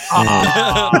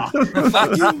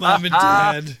 Fuck you, mom and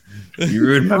dad. You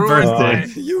ruined my birthday.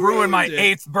 Ruined my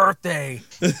it. 8th birthday.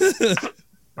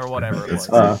 Or whatever it was.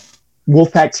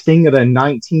 Wolfpack Sting at a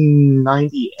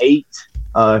 1998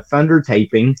 Thunder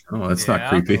taping. Oh, that's Yeah. not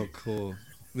creepy. Oh, cool.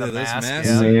 The Yeah, those mask,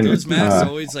 masks, yeah. those masks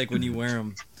always like when you wear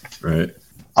them. Right.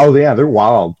 Oh yeah, they're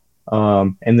wild.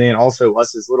 And then also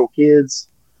us as little kids,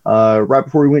 right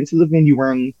before we went to the venue,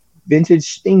 wearing vintage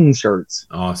Sting shirts.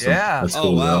 Awesome. Yeah. That's Oh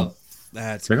cool. wow, Though.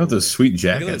 That's Check out those sweet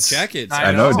Look at those jackets. jackets. I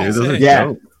I know, know. dude. Those are Yeah.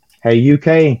 dope. Hey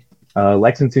UK,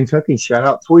 Lexington, Kentucky. Shout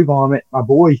out Toy Vomit, my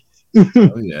boy.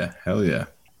 Hell yeah. Hell yeah.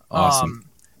 Awesome.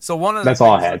 So one of the That's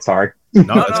all I things- had. Sorry. no,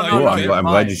 that's no, cool. no, I'm, you're I'm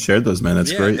glad fine. you shared those, man.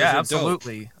 That's Yeah, great. Yeah, Those are dope.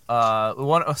 absolutely.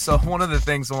 One of the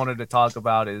things I wanted to talk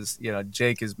about is,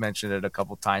 Jake has mentioned it a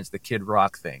couple times, the Kid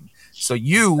Rock thing. So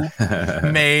you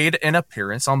made an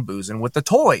appearance on Boozin' with the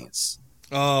Toys.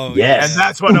 Oh Yes. And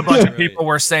that's what a bunch of Right. people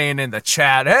were saying in the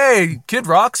chat. Hey, Kid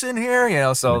Rock's in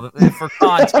here, so for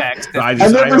context. I I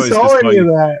just, I never always saw just call any of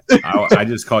you, that. I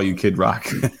just call you Kid Rock.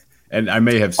 And I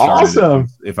may have started Awesome.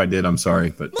 it. If I did, I'm sorry.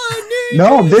 But My name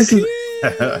No, this is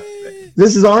Kid.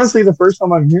 this is honestly the first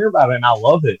time I'm hearing about it, and I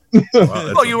love it.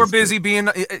 Well, you were busy being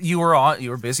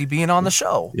busy being on the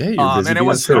show. Yeah, you were busy and being it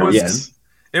was, on it the was show, Yes.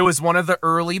 it was one of the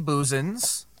early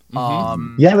Boozins.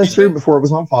 Yeah, that's true. Before it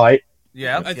was on Fight.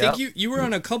 Yeah, I think you were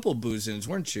on a couple Boozins,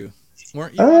 weren't you?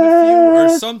 Weren't you on a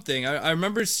few or something? I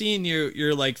remember seeing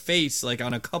your like face like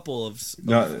on a couple of.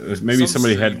 No, it was maybe some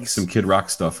somebody had streams. some Kid Rock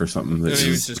stuff or something. No, That he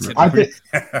you- was just kidding.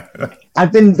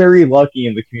 I've been very lucky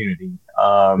in the community,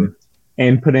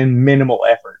 and put in minimal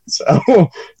effort. So,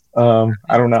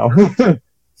 I don't know.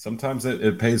 Sometimes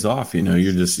it pays off.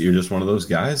 You're just one of those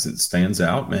guys that stands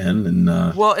out, man.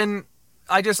 And Well, and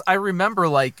I remember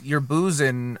like your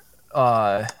Boozin'.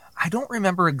 I don't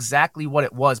remember exactly what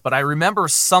it was, but I remember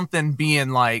something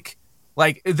being like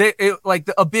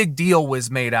a big deal was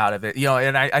made out of it,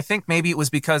 and I think maybe it was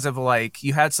because of like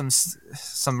you had some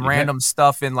random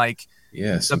stuff in like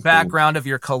the background of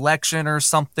your collection or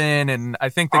something, and I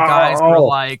think the guys were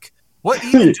like, what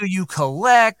even do you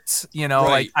collect?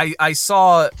 Right. Like I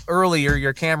saw earlier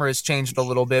your camera has changed a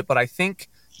little bit, but I think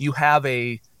you have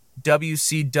a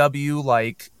WCW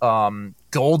like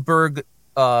Goldberg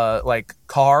like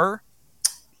car.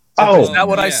 Oh, Is that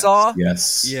what I yes. saw?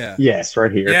 Yes. Yeah. yes,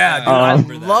 right here. Yeah, dude, I I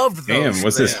remember that. loved those. Damn,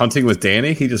 was this things. hunting with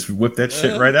Danny? He just whipped that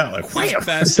shit right out. Like, wham!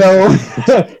 Fast. So,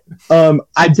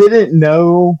 I didn't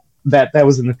know that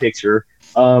was in the picture.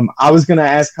 I was gonna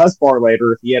ask Husbar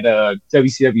later if he had a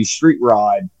WCW street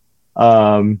rod,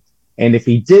 and if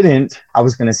he didn't, I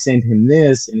was gonna send him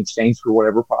this in exchange for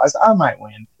whatever prize I might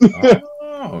win.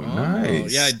 Oh,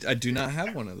 nice. Yeah, I do not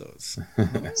have one of those.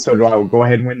 So, do I go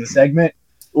ahead and win the segment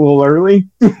a little early?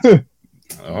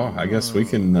 Oh, I guess we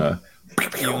can.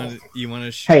 You want to?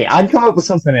 Oh. Hey, I'd come up with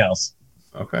something else.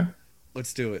 Okay.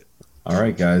 Let's do it. All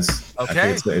right, guys. I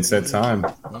Okay. think it's that time.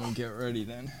 Let me get ready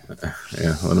then.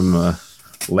 Yeah, let him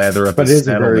lather up But his it is a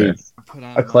saddle very there. Put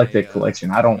on eclectic my,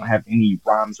 collection. I don't have any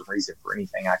rhymes or reason for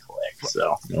anything I collect.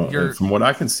 So, Well, You're- from what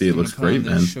I can see, it I'm gonna looks put on great, the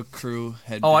man. Shook Crew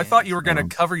headband. Oh, I thought you were gonna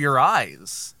cover your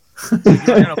eyes. You were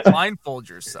gonna blindfold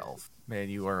yourself. Man,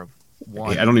 you are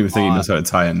One. I don't even think he Odd. knows how to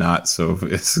tie a knot, so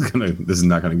this is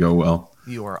not gonna go well.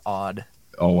 You are odd.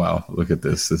 Oh wow, look at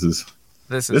this. This is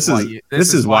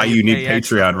why you need pay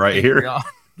extra Patreon for right here. Patreon.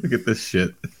 Look at this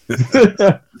shit.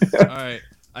 All right,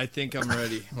 I think I'm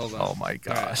ready. Hold on. Oh my All right,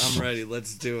 gosh. I'm ready.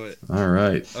 Let's do it. All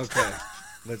right. Okay,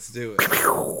 let's do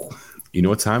it. You know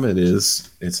what time it is?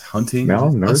 It's hunting No,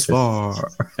 I'm thus nervous.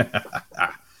 far.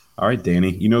 All right,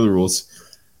 Danny, you know the rules.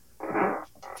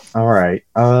 All right.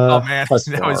 Oh man, plus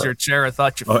that was four. your chair. I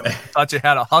thought you Oh,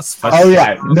 had a Husfar. Oh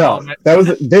yeah, no,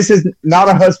 this is not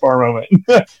a Husfar moment.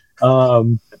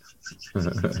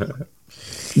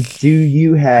 Do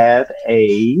you have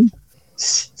a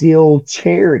steel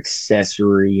chair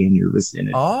accessory in your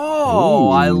vicinity? Oh,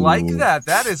 I like Ooh. that.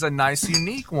 That is a nice,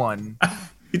 unique one.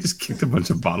 He just kicked a bunch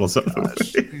of bottles out of the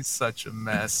Gosh, way. he's such a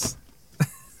mess.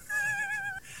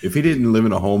 If he didn't live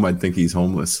in a home, I'd think he's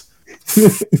homeless.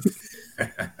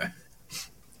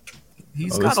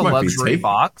 He's Oh, got this a might be luxury taken.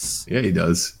 box. Yeah, he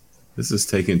does. This is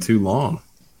taking too long.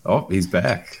 Oh, he's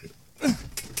back.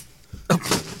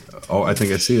 Oh, I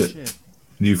think I see it. Shit.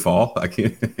 Did you fall? I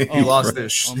can't. He lost right.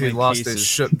 his Oh, he my lost his cases.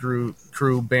 Shook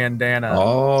Crew bandana.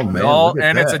 Oh man! Oh, look at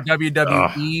and it's that. a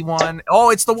WWE one.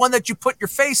 Oh, it's the one that you put your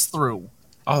face through.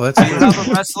 Oh, that's Do you have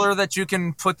a wrestler that you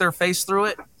can put their face through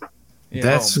it? Yeah.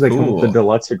 That's So they come with cool. the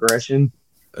deluxe aggression.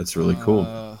 That's really cool.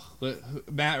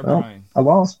 Matt or Oh. Brian? I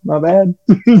lost. My bad.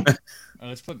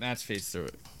 Let's put Matt's face through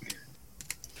it.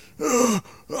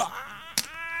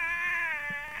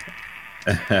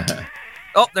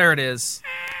 Oh, there it is.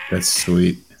 That's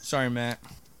sweet. Sorry, Matt.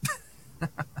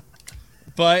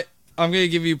 But I'm gonna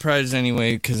give you a prize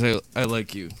anyway because I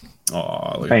like you.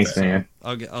 Oh, look Thanks, at that. man.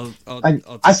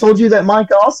 I'll I sold you that mic.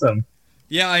 Awesome.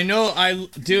 Yeah, I know.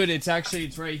 Dude, it's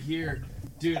right here.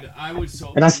 Dude, I was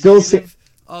so And I still see- appreciative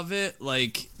of it.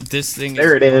 Like this thing.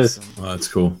 There it is. awesome. Oh, that's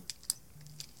cool.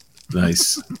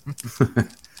 Nice.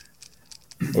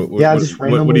 What, Yeah, I what- just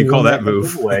what do you call that randomly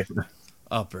move? won that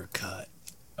Uppercut.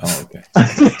 Oh, okay.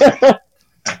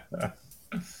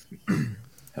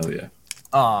 Hell yeah.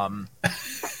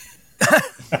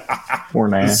 Poor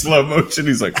In man. slow motion,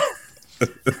 he's like,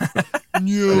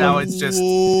 Now it's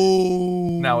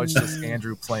just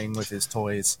Andrew playing with his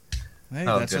toys. Hey,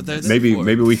 Oh, that's what they're goodness. there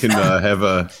maybe for. we can have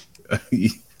a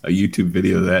YouTube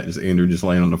video of that. Just Andrew just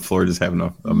laying on the floor, just having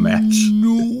a match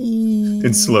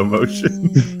in slow motion.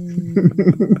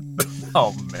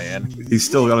 Oh man. He's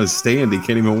still on his stand. He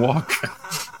can't even walk.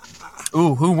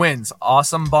 Ooh, who wins?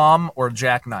 Awesome Bomb or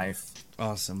Jackknife?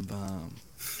 Awesome bomb.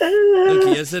 Look,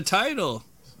 he has the title.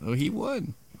 Oh, he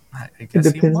won. I It guess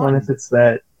he depends won. on if it's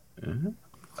that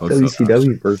Oh, so-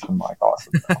 WCW version, like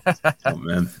awesome. oh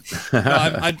man. No,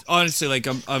 I honestly like.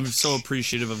 I'm so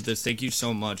appreciative of this. Thank you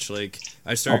so much. Like,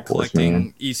 I started Of course, collecting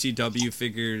man. ECW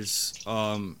figures.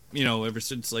 Ever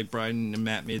since like Brian and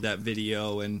Matt made that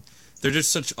video, and they're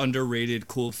just such underrated,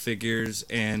 cool figures.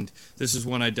 And this is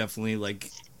one I definitely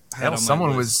like. Had Hell, on my someone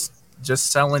list. was just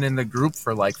selling in the group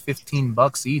for like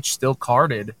 $15 each, still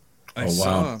carded. I Oh, saw.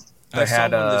 wow. I They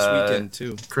had, saw one this weekend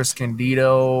too. Chris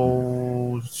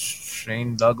Candido,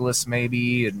 Shane Douglas,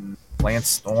 maybe, and Lance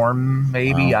Storm,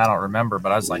 maybe. Wow. I don't remember,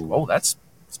 but I was like, "Whoa, that's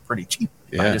pretty cheap."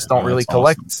 Yeah, I just don't oh, really that's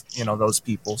collect, awesome. those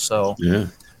people. So, Yeah.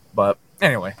 but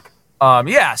anyway,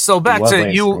 yeah. So back Love to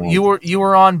Lance you. Storm. You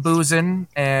were on boozing,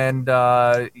 and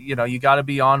you got to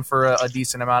be on for a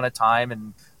decent amount of time.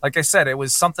 And like I said, it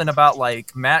was something about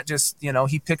like Matt just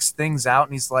he picks things out,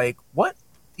 and he's like, "What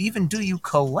even do you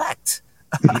collect?"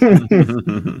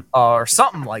 Or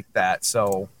something like that.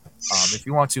 So, if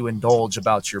you want to indulge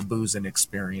about your boozing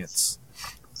experience,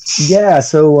 Yeah,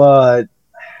 so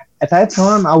at that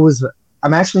time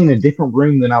I'm actually in a different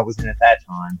room than I was in at that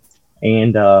time.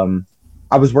 And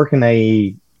I was working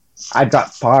I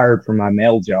got fired from my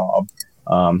mail job.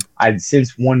 I'd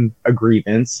since won a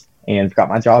grievance and got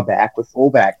my job back with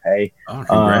full back pay. Oh,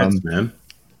 congrats, man.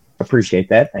 Appreciate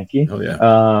that, thank you. Oh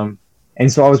yeah.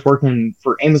 And so I was working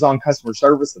for Amazon customer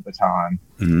service at the time.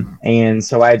 Mhm. And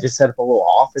so I just set up a little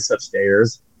office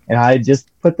upstairs, and I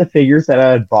just put the figures that I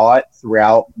had bought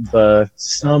throughout the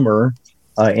summer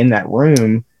in that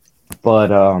room.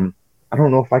 But I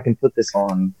don't know if I can put this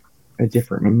on a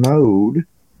different mode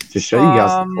to show you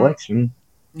guys the collection.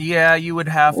 yeah, you would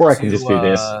have Or I to. can just do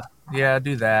this. Yeah,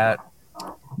 do that.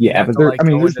 You Yeah, have but to, there, like, I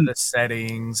mean, go there's, into the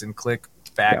settings and click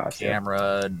back Gotcha.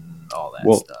 camera and all that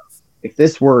Well, stuff. if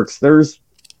this works, there's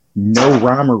no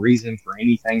rhyme or reason for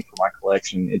anything for my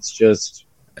collection. It's just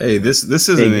Hey, this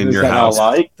isn't in figures your that house. I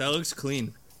like. That looks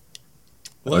clean.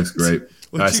 Looks great.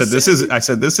 What'd I you said this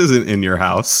say? isn't in your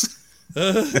house.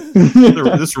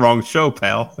 This wrong show,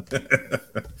 pal.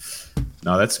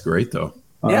 No, that's great though.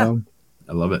 Yeah. Um,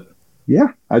 I love it. Yeah,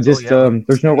 I just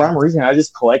there's no rhyme or reason. I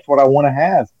just collect what I want to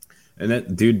have. And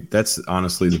that, dude, that's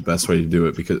honestly the best way to do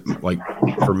it because, like,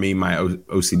 for me, my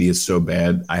OCD is so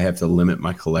bad. I have to limit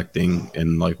my collecting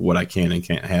and like what I can and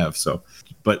can't have. So,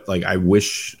 but like, I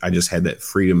wish I just had that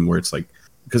freedom where it's like,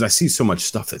 because I see so much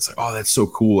stuff that's like, oh, that's so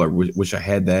cool. I wish I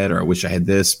had that, or I wish I had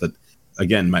this. But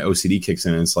again, my OCD kicks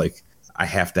in, and it's like I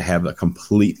have to have a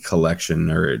complete collection,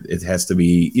 or it has to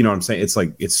be. You know what I'm saying? It's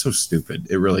like it's so stupid.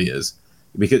 It really is.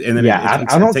 Because and then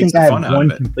I don't think I have one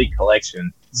complete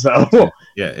collection. So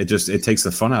it takes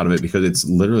the fun out of it because it's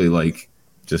literally like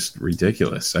just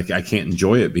ridiculous. I can't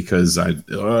enjoy it because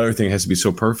everything has to be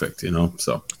so perfect, you know.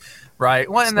 So right.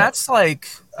 Well, and that's like,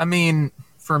 I mean,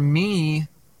 for me,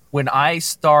 when I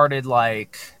started,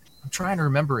 like, I'm trying to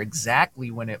remember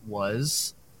exactly when it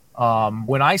was.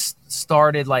 When I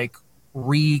started like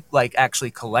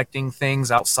actually collecting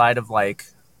things outside of like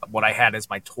what I had as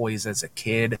my toys as a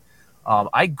kid.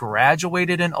 I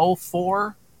graduated in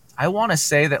 2004. I want to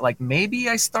say that like maybe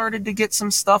I started to get some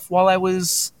stuff while I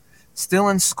was still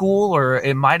in school, or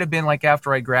it might have been like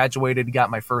after I graduated,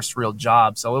 got my first real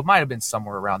job. So it might have been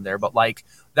somewhere around there. But like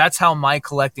that's how my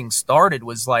collecting started,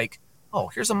 was like, oh,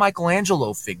 here's a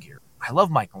Michelangelo figure. I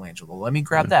love Michelangelo. Let me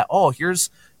grab that. Oh,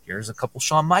 here's a couple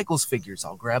Shawn Michaels figures.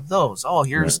 I'll grab those. Oh,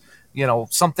 here's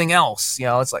something else.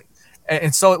 It's like,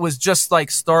 and so it was just like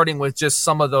starting with just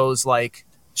some of those like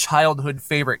childhood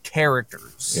favorite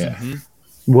characters. Yeah. Mm-hmm.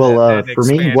 Well, for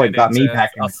me, what got me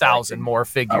back in 1,000 more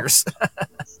figures.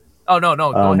 Oh no,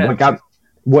 go ahead.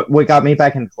 What got me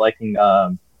back in collecting?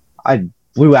 I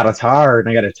blew out a tire and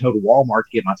I got to tow to Walmart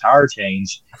to get my tire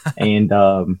changed, and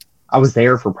I was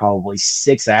there for probably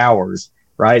 6 hours.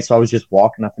 Right, so I was just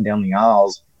walking up and down the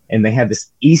aisles, and they had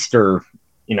this Easter,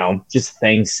 just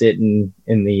thing sitting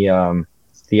in the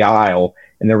aisle.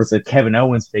 And there was a Kevin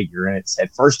Owens figure, and it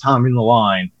said first time in the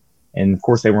line. And of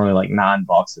course, they were only like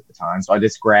 $9 at the time. So I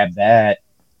just grabbed that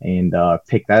and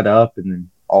picked that up. And then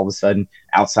all of a sudden,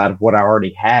 outside of what I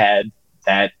already had,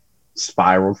 that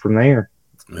spiraled from there.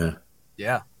 Yeah.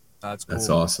 Yeah. That's cool. That's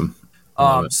awesome.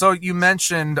 So you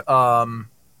mentioned,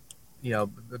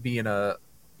 being a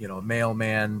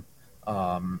mailman.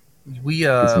 We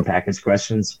some package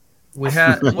questions. We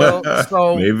had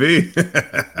maybe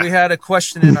we had a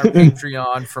question in our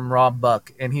Patreon from Rob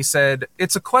Buck, and he said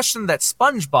it's a question that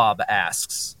SpongeBob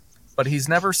asks, but he's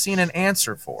never seen an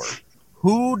answer for.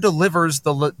 Who delivers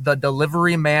the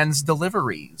delivery man's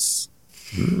deliveries?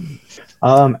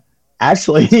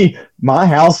 Actually, my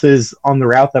house is on the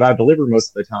route that I deliver most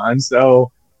of the time,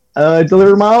 so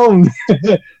deliver my own.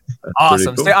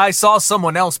 Awesome. Cool. I saw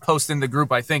someone else post in the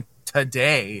group, I think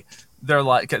today. They're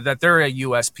like that. They're a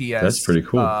USPS. That's pretty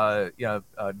cool.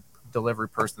 Delivery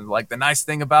person. Like the nice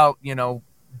thing about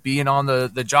being on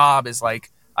the job is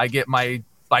like I get my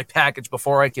package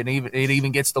before it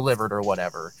even gets delivered or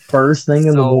whatever. First thing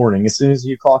in the morning, as soon as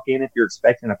you clock in, if you're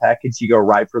expecting a package, you go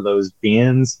right for those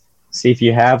bins. See if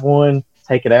you have one.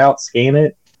 Take it out, scan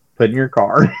it, put in your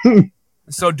car.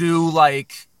 So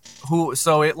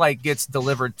so it like gets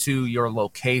delivered to your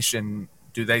location.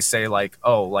 Do they say like,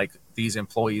 oh, like these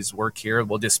employees work here,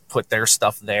 we'll just put their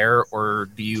stuff there? Or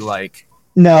do you like...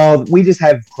 No, we just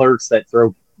have clerks that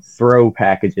throw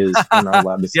packages. We're not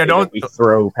allowed to say that we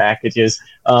throw packages.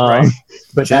 Right.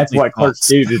 But that's what clerks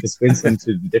do to dispense them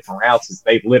to the different routes, is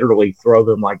they literally throw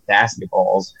them like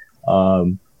basketballs.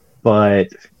 But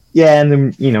yeah, and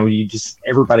then,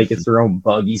 everybody gets their own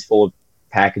buggies full of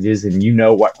packages, and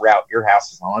what route your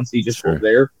house is on. So you just go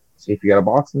there, see if you got a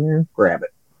box in there, grab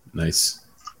it. Nice.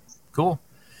 Cool.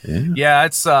 Yeah,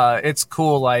 it's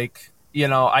cool. Like,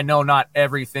 I know not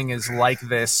everything is like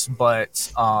this,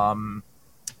 but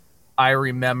I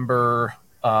remember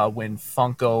when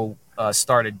Funko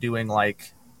started doing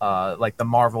like the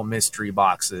Marvel mystery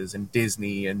boxes and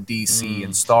Disney and DC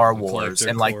and Star Wars,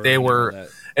 and like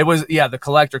the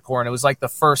collector core, and it was like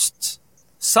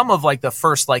some of the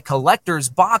first like collector's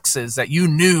boxes that you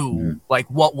knew like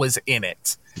what was in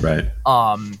it. Right.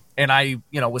 And I,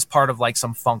 was part of like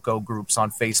some Funko groups on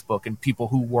Facebook, and people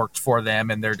who worked for them,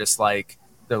 and they're like,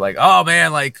 oh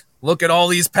man, like look at all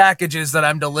these packages that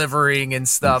I'm delivering and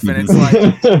stuff. And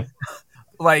it's like,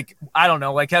 like, I don't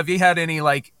know, like, have you had any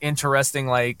like interesting,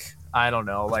 like, I don't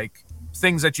know, like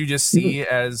things that you just see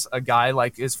as a guy,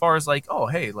 like, as far as like, oh,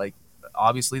 hey, like,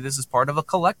 obviously this is part of a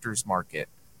collector's market.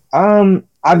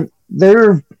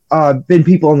 There have been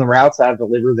people on the routes I've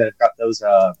delivered that have got those,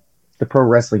 the pro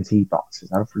wrestling tee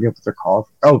boxes. I don't forget what they're called.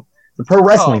 Oh, the pro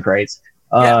wrestling crates.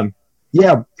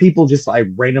 Yeah, people just like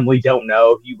randomly don't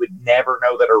know. You would never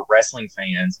know that are wrestling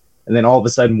fans. And then all of a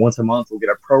sudden, once a month, we'll get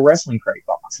a pro wrestling crate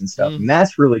box and stuff. And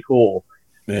that's really cool.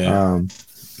 Yeah.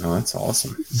 Oh, that's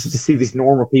awesome. Just to see these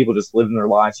normal people just living their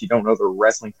lives. You don't know they're a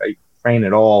wrestling fan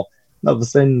at all. And all of a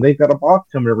sudden, they've got a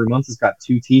box coming every month. It's got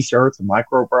 2 T-shirts, a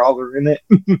micro brawler in it.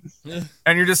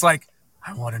 And you're just like,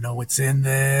 I want to know what's in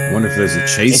there. I wonder if there's a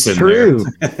chase in true.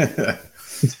 there.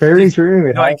 It's very true.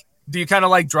 It Like, do you kind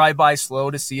of like drive by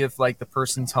slow to see if like the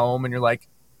person's home, and you're like,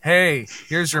 hey,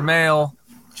 here's your mail.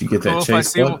 Did you get Cool that if I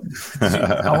chase see one?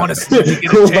 I want to see if you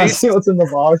get cool a if I taste. see what's in the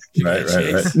box.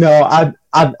 Right. No,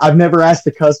 I've never asked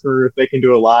the customer if they can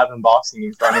do a live unboxing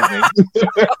in front of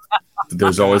me.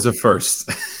 There's always a first.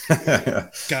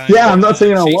 Yeah, I'm not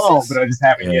saying I won't, but I just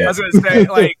haven't I yet. was gonna say,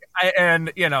 like,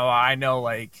 I know,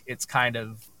 like, it's kind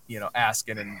of,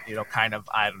 asking and, kind of,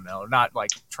 I don't know, not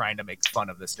like trying to make fun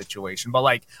of the situation, but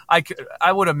like,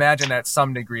 I would imagine at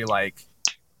some degree, like,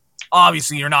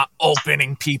 obviously you're not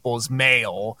opening people's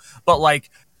mail, but like,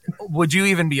 would you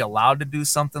even be allowed to do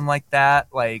something like that?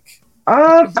 Like,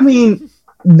 I mean,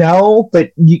 no,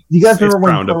 but you guys It's remember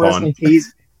when frowned Pro upon. Wrestling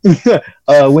Tees,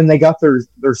 when they got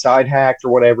their side hacked or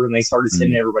whatever, and they started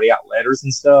sending everybody out letters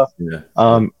and stuff. Yeah.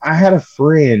 I had a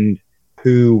friend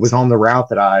who was on the route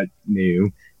that I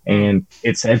knew, and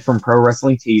it said from Pro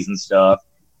Wrestling Tees and stuff,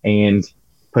 and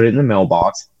put it in the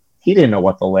mailbox. He didn't know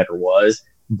what the letter was,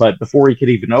 but before he could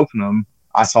even open them,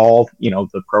 I saw,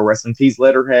 the Pro Wrestling Tees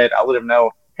letterhead. I let him know,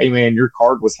 hey man, your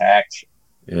card was hacked.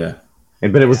 Yeah.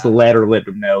 But it was the letter let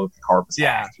him know the card was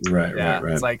hacked. Right.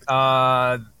 it's like,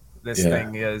 this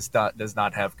thing does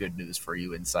not have good news for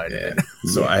you inside of it.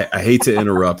 So I hate to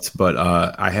interrupt, but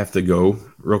I have to go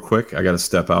real quick. I got to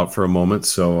step out for a moment.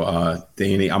 So,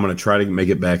 Danny, I'm going to try to make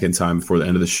it back in time before the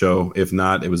end of the show. If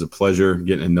not, it was a pleasure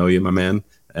getting to know you, my man.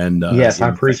 And yes, I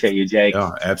appreciate you, Jake.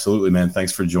 Oh, absolutely, man.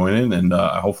 Thanks for joining, and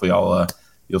hopefully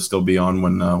you'll still be on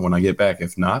when I get back.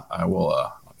 If not,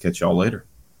 I'll catch y'all later.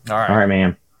 All All right,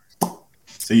 man.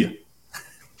 See you.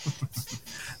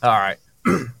 All right.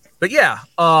 But yeah,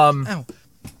 Ow.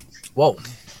 whoa,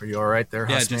 are you all right there,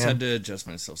 Yeah, I Huss just man? had to adjust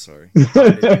myself. Sorry.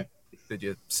 Did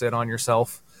you sit on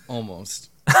yourself? Almost.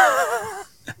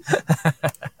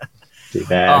 Too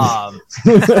bad.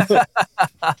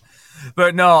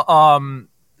 But no,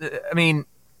 I mean,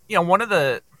 one of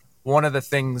the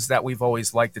things that we've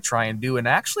always liked to try and do, and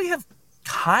actually have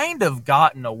kind of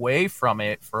gotten away from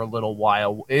it for a little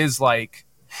while, is like,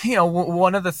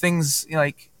 one of the things,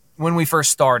 like, when we first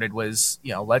started was,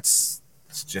 let's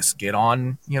just get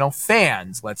on,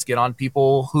 fans. Let's get on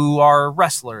people who are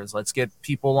wrestlers. Let's get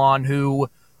people on who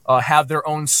have their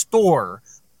own store.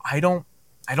 I don't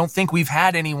think we've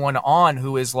had anyone on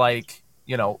who is like,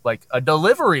 like a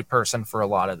delivery person for a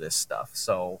lot of this stuff.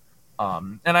 So,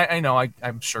 and I know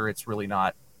I'm sure it's really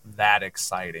not that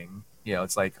exciting.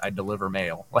 It's like I deliver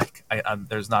mail. Like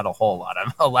there's not a whole lot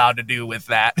I'm allowed to do with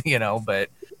that, but,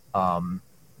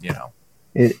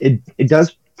 It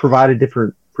does provide a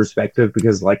different perspective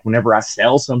because, like, whenever I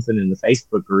sell something in the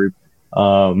Facebook group,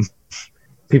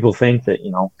 people think that,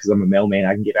 because I'm a mailman,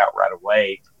 I can get out right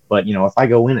away. But, if I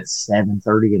go in at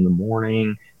 7:30 in the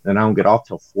morning, then I don't get off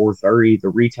till 4:30, the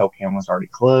retail counter's already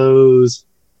closed.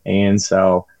 And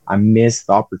so I missed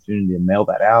the opportunity to mail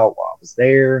that out while I was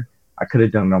there. I could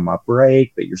have done it on my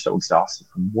break, but you're so exhausted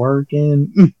from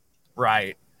working.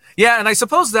 Right. Yeah, and I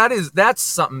suppose that's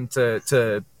something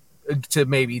to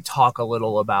maybe talk a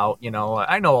little about.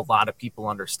 I know a lot of people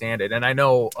understand it, and I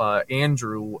know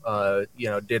Andrew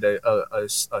did a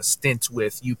stint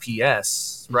with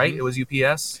UPS, right? Mhm. It was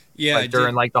UPS, Yeah, like,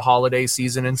 during like the holiday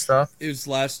season and stuff. It was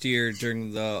last year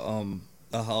during the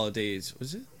holidays.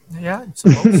 Was it? Yeah, I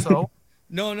suppose so.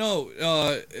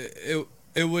 No.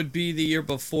 It would be the year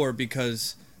before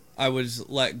because I was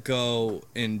let go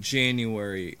in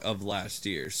January of last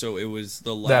year. So it was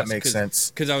the last. That makes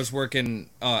sense. Because I was working.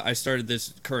 I started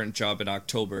this current job in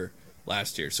October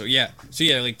last year. So yeah,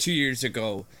 like 2 years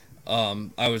ago,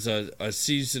 I was a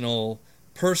seasonal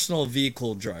personal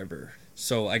vehicle driver.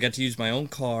 So I got to use my own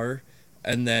car,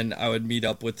 and then I would meet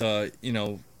up with a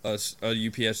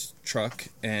UPS truck,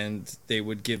 and they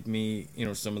would give me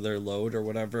some of their load or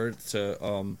whatever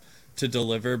to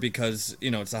deliver because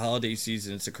it's the holiday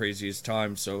season. It's the craziest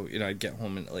time. So I'd get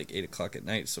home at like 8 o'clock at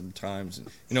night sometimes,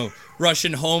 and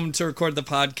rushing home to record the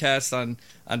podcast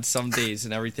on some days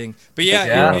and everything. But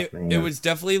it was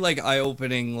definitely like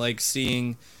eye-opening, like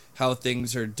seeing how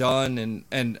things are done,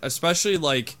 and especially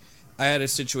like I had a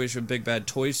situation with Big Bad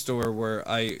Toy Store where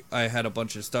I had a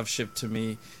bunch of stuff shipped to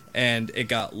me and it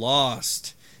got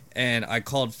lost, and I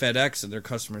called FedEx and their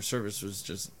customer service was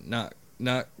just not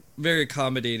very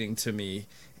accommodating to me.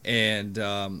 And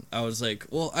I was like,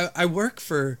 well, I work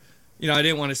for, I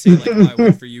didn't want to say like, oh, I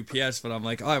work for UPS, but I'm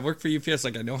like, oh, I work for UPS,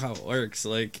 like I know how it works,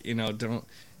 like, don't,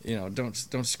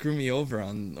 don't screw me over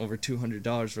on over $200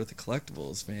 worth of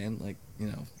collectibles, man. Like,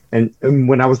 And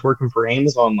when I was working for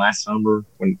Amazon last summer,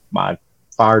 when my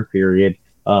fired period,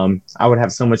 I would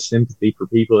have so much sympathy for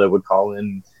people that would call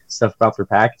in stuff about their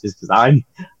packages because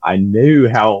I knew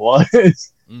how it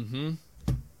was. Mm-hmm.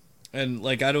 And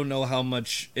like, I don't know how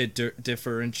much it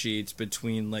differentiates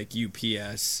between like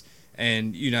UPS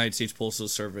and United States Postal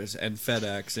Service and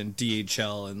FedEx and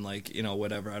DHL and like,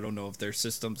 whatever. I don't know if their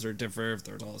systems are different, if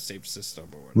they're all the same system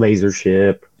or whatever. Laser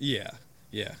ship. Yeah.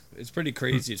 It's pretty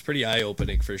crazy. It's pretty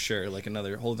eye-opening for sure. Like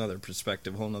whole nother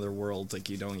perspective, whole nother world like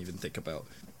you don't even think about.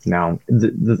 Now,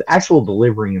 the actual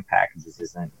delivering of packages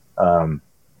isn't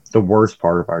the worst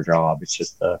part of our job. It's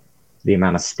just the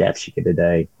amount of steps you get a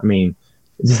day. I mean,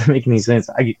 it doesn't make any sense.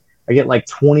 I get like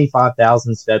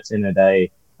 25,000 steps in a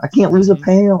day. I can't lose a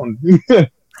pound.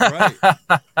 Right.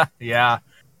 Yeah.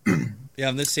 Yeah,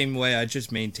 I'm the same way. I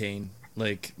just maintain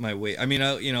like my weight. I mean,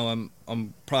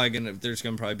 I'm probably there's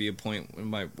gonna be a point in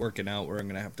my working out where I'm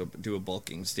gonna have to do a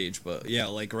bulking stage. But yeah,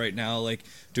 like right now, like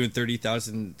doing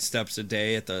 30,000 steps a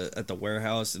day at the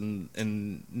warehouse in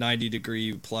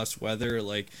 90-degree plus weather,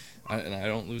 like, and I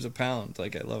don't lose a pound.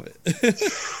 Like, I love it.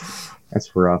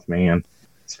 That's rough, man.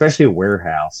 Especially a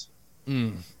warehouse.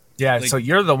 Yeah, Like, so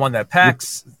you're the one that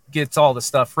packs, gets all the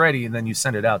stuff ready, and then you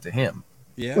send it out to him.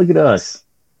 Yeah. Look at us.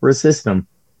 We're a system.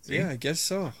 Yeah, I guess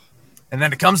so. And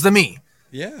then it comes to me.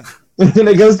 Yeah. And then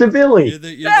it goes to Billy. You're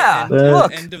Yeah,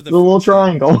 look, the end of the little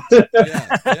triangle.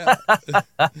 Yeah.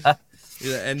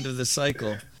 You're the end of the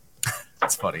cycle.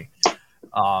 That's funny.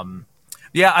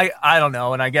 Yeah, I don't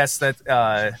know, and I guess that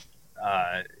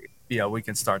we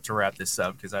can start to wrap this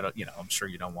up because I don't, I'm sure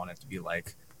you don't want it to be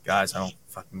like, guys, I don't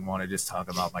fucking want to just talk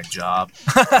about my job.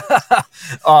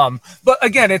 But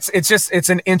again, it's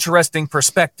an interesting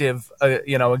perspective,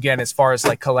 again, as far as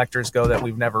like collectors go that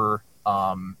we've never,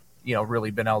 really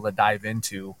been able to dive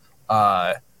into.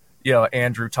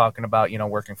 Andrew talking about,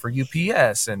 working for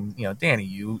UPS and, Danny,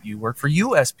 you work for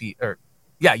USPS.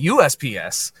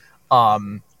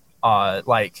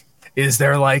 Like, is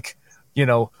there like,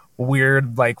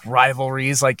 weird like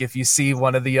rivalries? Like if you see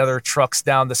one of the other trucks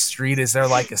down the street, is there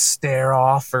like a stare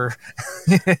off or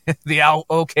the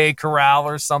OK Corral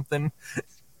or something?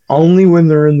 Only when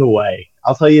they're in the way.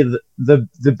 I'll tell you the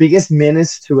biggest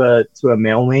menace to a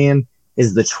mailman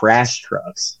is the trash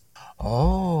trucks.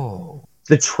 Oh,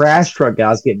 the trash truck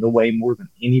guys get in the way more than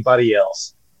anybody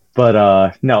else.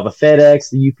 But no, the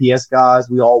FedEx, the UPS guys,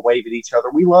 we all wave at each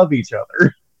other. We love each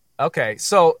other. Okay,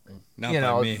 so Not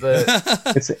by me.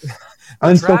 It's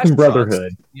unspoken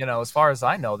brotherhood. Trucks, as far as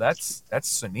I know, that's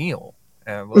Sunil.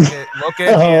 And look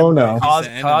at Oh, him no.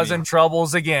 causing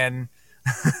troubles again.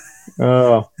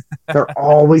 Oh, they're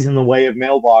always in the way of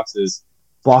mailboxes,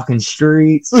 blocking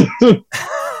streets.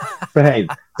 But hey,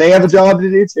 they have a job to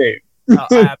do too.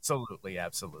 Absolutely.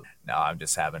 No, I'm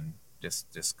just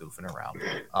just goofing around.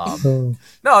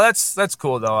 No, that's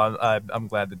cool though. I'm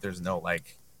glad that there's no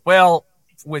like. Well,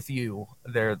 with you,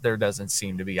 there doesn't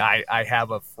seem to be. I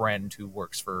have a friend who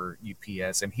works for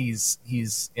UPS, and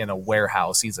he's in a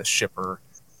warehouse. He's a shipper,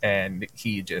 and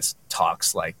he just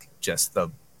talks like just the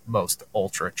most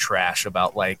ultra trash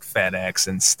about like FedEx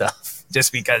and stuff,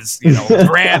 just because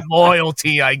brand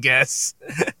loyalty, I guess.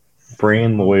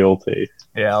 Brand loyalty.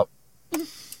 Yeah.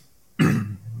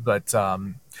 But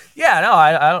I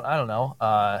don't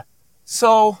know.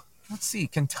 So let's see,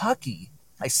 Kentucky.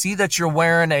 I see that you're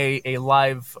wearing a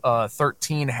Live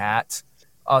 13 hat.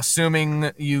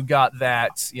 Assuming you got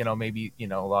that, maybe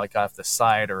like off the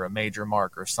side or a Major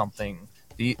Mark or something.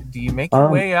 Do you make your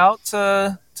way out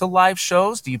to live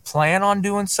shows? Do you plan on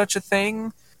doing such a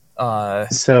thing?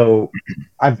 So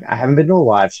I haven't been to a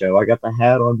live show. I got the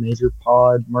hat on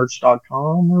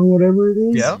MajorPodMerch.com or whatever it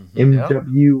is. Yeah.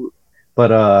 MW.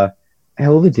 But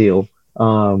hell of a deal.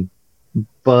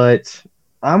 But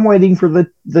I'm waiting for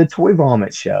the Toy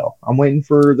Vomit show. I'm waiting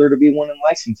for there to be one in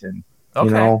Lexington.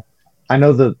 Okay. I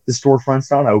know the storefront's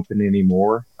not open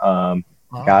anymore.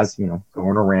 Guys,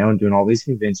 going around doing all these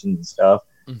conventions and stuff.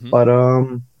 Mm-hmm. But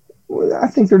I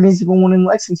think there needs to be one in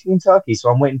Lexington, Kentucky. So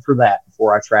I'm waiting for that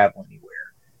before I travel anywhere.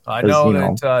 I know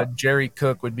that Jerry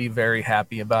Cook would be very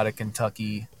happy about a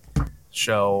Kentucky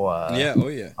show. Yeah. Oh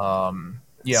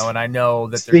yeah. And I know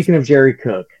that. Speaking of Jerry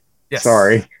Cook, yes.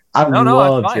 Sorry, I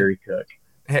love Jerry Cook.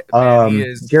 Man, he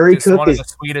is Jerry Cook one is of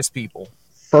the sweetest people.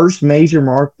 First Major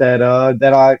Mark that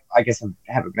I guess I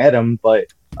haven't met him, but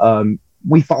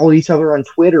we followed each other on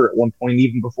Twitter at one point,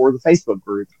 even before the Facebook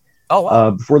group. Oh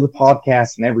wow. Before the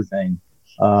podcast and everything.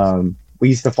 We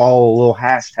used to follow a little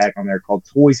hashtag on there called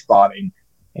Toy Spotting,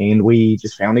 and we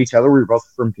just found each other. We were both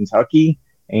from Kentucky,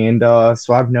 and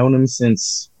so I've known him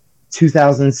since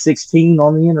 2016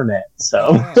 on the internet.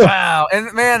 So wow,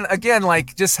 and man, again,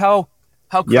 like just how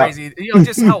crazy,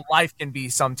 just how life can be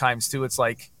sometimes too. It's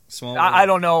like I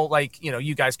don't know, like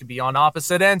you guys could be on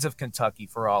opposite ends of Kentucky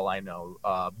for all I know,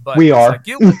 but we are like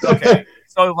okay.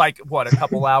 So like what, a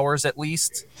couple hours at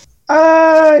least?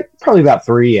 Probably about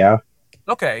 3. Yeah.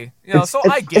 Okay, so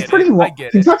I get pretty it. long. I get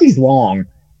it. Kentucky's long.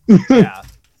 Yeah.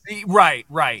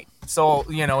 Right. So,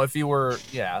 if you were,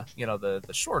 the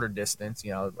shorter distance,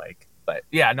 but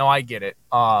yeah, no, I get it.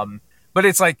 But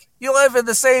it's like, you live in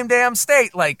the same damn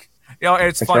state. Like,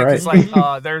 it's That's funny because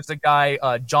right. there's a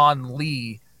guy, John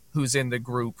Lee, who's in the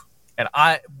group, and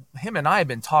him and I have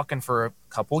been talking for a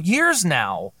couple years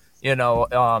now,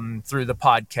 through the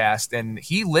podcast, and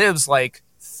he lives like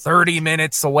 30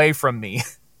 minutes away from me.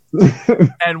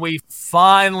 And we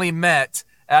finally met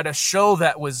at a show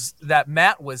that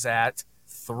Matt was at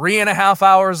 3.5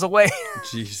 hours away.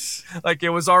 Jeez. Like it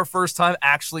was our first time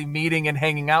actually meeting and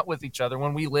hanging out with each other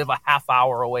when we live a half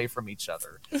hour away from each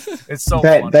other. It's so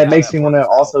funny that makes me want to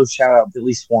also shout out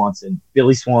Billy Swanson.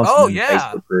 Billy Swanson Oh, in the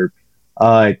yeah. Facebook group.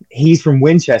 He's from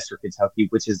Winchester, Kentucky,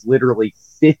 which is literally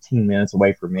 15 minutes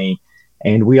away from me.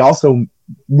 And we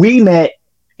met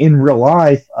in real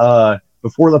life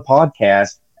before the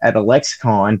podcast at a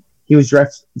Lexicon. He was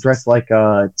dressed like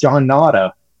John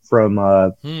Nada from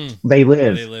They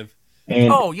Live.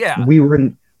 And oh yeah, we were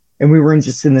in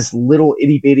just in this little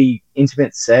itty bitty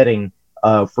intimate setting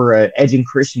for a Edge and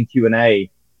Christian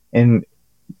Q&A, and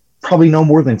probably no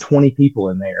more than 20 people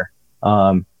in there.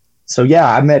 So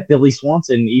yeah, I met Billy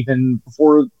Swanson even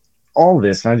before all of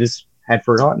this, and I just had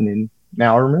forgotten, and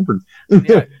now I remembered.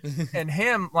 Yeah. And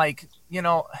him, like,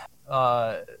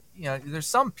 there's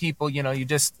some people, you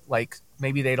just like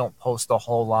maybe they don't post a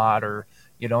whole lot or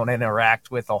you don't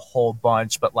interact with a whole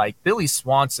bunch, but like Billy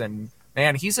Swanson,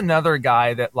 man, he's another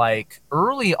guy that like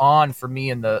early on for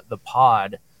me in the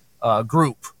pod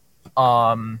group,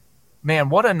 man,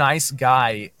 what a nice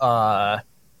guy.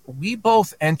 We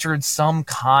both entered some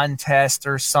contest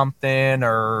or something,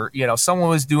 or someone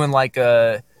was doing like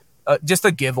just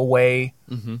a giveaway,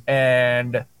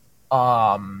 and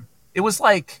it was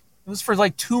for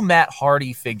like 2 Matt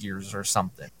Hardy figures or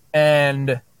something,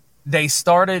 and they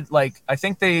started like, I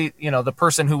think they, the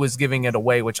person who was giving it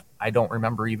away, which I don't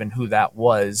remember even who that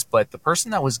was, but the person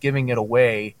that was giving it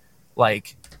away,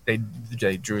 like they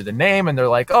drew the name and they're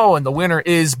like, oh, and the winner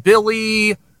is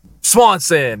Billy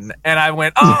Swanson, and I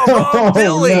went, oh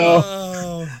Billy.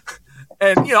 No.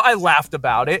 And I laughed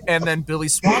about it, and then Billy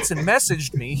Swanson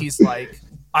messaged me. He's like,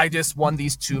 I just won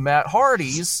these 2 Matt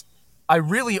Hardys. I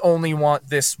really only want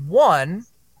this one.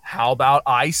 How about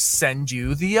I send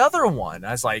you the other one?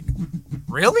 I was like,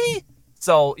 really?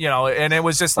 So, and it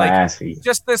was just like, Classy.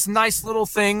 just this nice little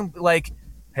thing, like,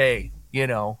 hey,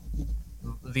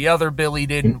 the other Billy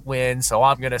didn't win, so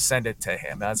I'm going to send it to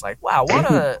him. And I was like, wow, what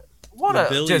a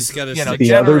Billy's just, gotta The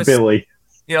generous, other Billy.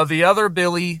 the other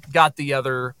Billy got the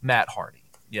other Matt Hardy.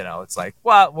 It's like,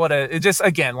 wow, it just,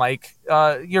 again, like,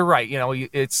 you're right.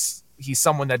 He's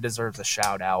someone that deserves a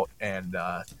shout out, and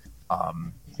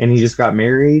And he just got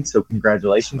married, so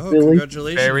congratulations, Billy.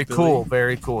 Congratulations, very Billy.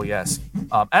 very cool. Yes.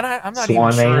 And I'm not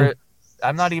Swan even sure. man.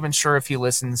 I'm not even sure if he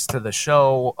listens to the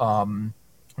show.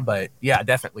 But yeah,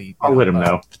 definitely. I'll let him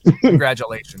know.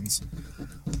 Congratulations.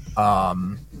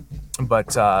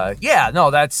 But yeah,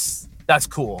 no, that's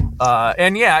cool.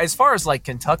 And yeah, as far as like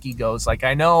Kentucky goes, like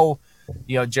I know,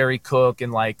 Jerry Cook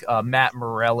and like Matt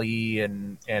Morelli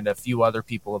and a few other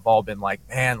people have all been like,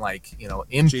 man, like,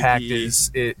 Impact JPE.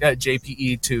 is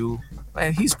JPE too.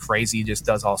 Man, he's crazy. He just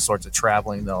does all sorts of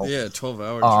traveling though. Yeah,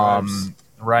 12-hour drives.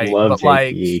 Right. Love but JPE.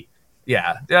 like,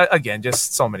 yeah, again,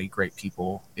 just so many great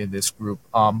people in this group.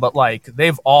 But like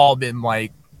they've all been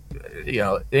like,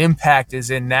 Impact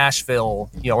is in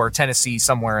Nashville, or Tennessee,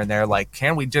 somewhere in there. Like,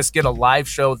 can we just get a live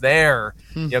show there?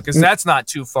 Because that's not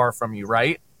too far from you,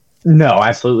 right? No,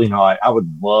 absolutely not. I would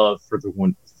love for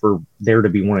there to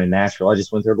be one in Nashville. I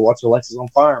just went there to watch Alexis on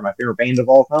Fire, my favorite band of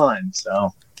all time.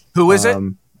 So, Who is it?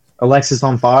 Alexis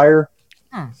on Fire.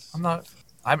 I'm not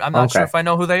sure if I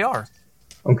know who they are.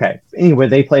 Okay. Anyway,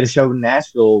 they played a show in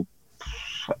Nashville,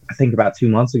 I think about 2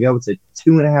 months ago. It's a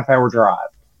 2.5 hour drive.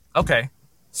 Okay,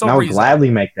 so and I would reasonable.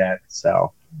 gladly make that.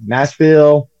 So,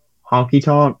 Nashville, honky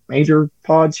tonk major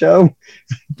pod show.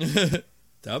 That'd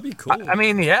be cool. I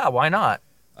mean, yeah, why not?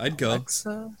 I'd go.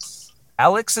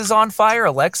 Alex is on fire.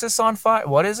 Alexis on fire.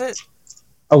 What is it?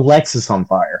 Alexis on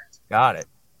Fire. Got it.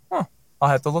 Huh. I'll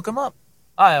have to look them up.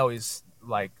 I always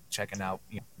like checking out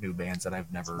new bands that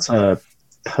I've never. It's a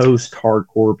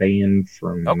post-hardcore band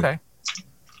from Okay.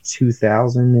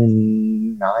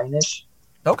 2009-ish.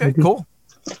 Okay. Maybe. Cool.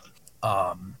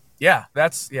 Yeah,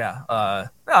 I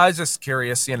was just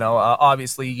curious,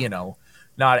 obviously,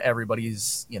 not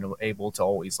everybody's, able to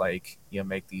always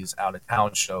make these out of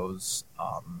town shows,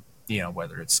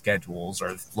 whether it's schedules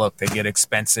or look, they get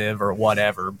expensive or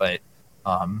whatever, but,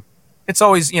 it's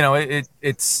always,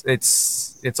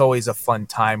 it's always a fun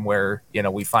time where,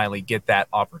 we finally get that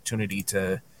opportunity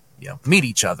to, meet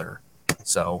each other.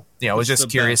 So, I was just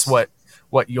curious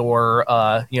what your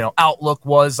outlook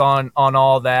was on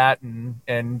all that, and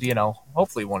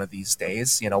hopefully one of these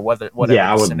days, whatever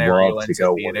I would scenario love to ends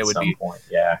go up being, it would some be point.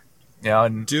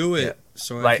 and Do it. Yeah.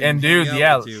 So I can dude, hang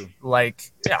out with you.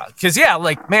 because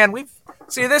man,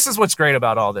 this is what's great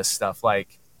about all this stuff.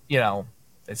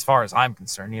 As far as I'm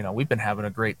concerned, we've been having a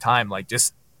great time,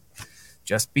 just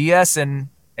BSing,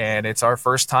 and it's our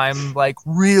first time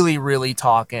really, really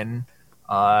talking.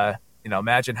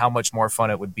 Imagine how much more fun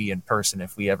it would be in person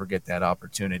if we ever get that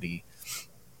opportunity.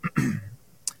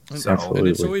 So, and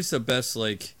it's always the best,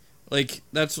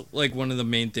 that's one of the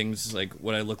main things,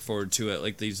 what I look forward to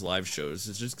at these live shows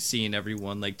is just seeing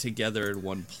everyone together in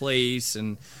one place,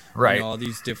 and all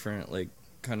these different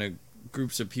kind of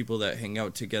groups of people that hang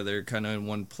out together kind of in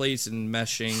one place and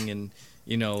meshing, and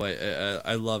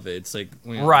I love it. It's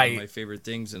one of my favorite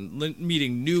things, and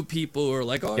meeting new people who are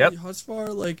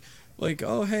Husvar,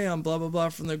 oh, hey, I'm blah blah blah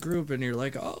from the group, and you're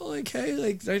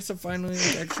hey, nice to finally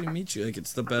actually meet you.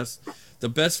 It's the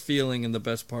best feeling and the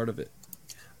best part of it.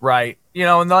 Right.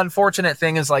 And the unfortunate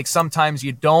thing is sometimes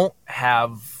you don't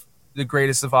have the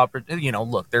greatest of opportunity.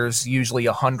 Look, there's usually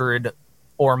 100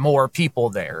 or more people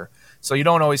there, so you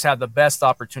don't always have the best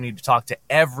opportunity to talk to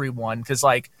everyone. Because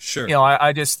sure,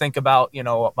 I just think about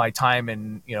my time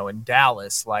in in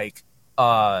Dallas,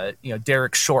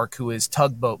 Derek Shork, who is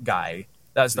Tugboat Guy.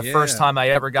 That was the first time I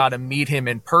ever got to meet him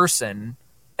in person.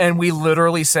 And we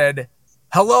literally said,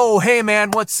 hello, hey,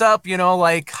 man, what's up?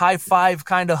 High five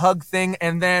kind of hug thing.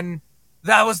 And then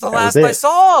that was the last I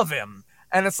saw of him.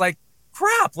 And it's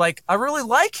crap, I really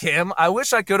like him. I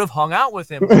wish I could have hung out with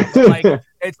him. But,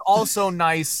 it's also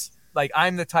nice.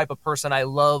 I'm the type of person, I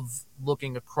love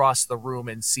looking across the room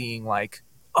and seeing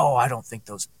oh, I don't think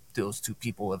those two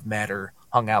people have met or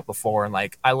hung out before. And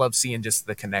I love seeing just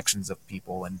the connections of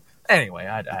people. And anyway,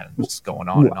 I'm just going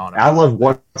on and on. I love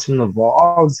watching the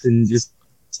vlogs and just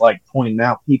pointing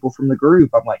out people from the group.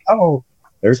 I'm oh,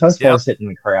 there's Husvar sitting in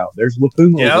the crowd. There's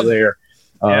Lapuma over there.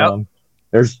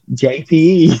 There's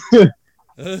JPE.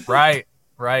 Right.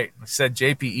 I said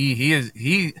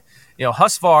JPE.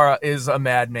 Husvar is a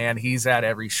madman. He's at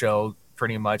every show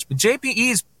pretty much. But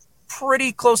JPE is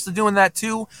pretty close to doing that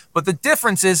too. But the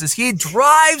difference is he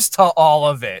drives to all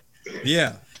of it.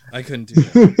 Yeah, I couldn't do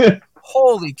that.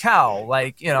 Holy cow.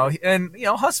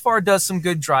 Husvar does some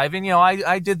good driving.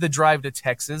 I did the drive to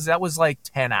Texas. That was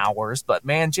 10 hours. But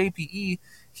man, JPE,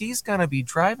 he's going to be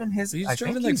driving his... He's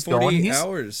driving 40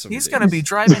 hours. He's going to be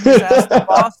driving his ass to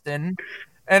Boston.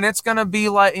 And it's going to be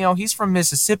he's from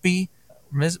Mississippi.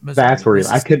 That's where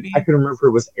I could remember if it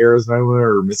was Arizona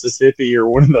or Mississippi or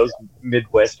one of those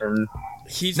Midwestern.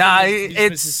 He's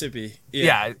it's Mississippi.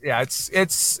 Yeah.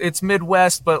 It's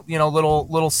Midwest, but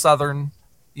little southern,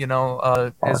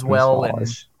 as well.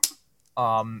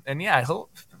 And I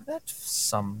hope that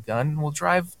some gun will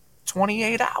drive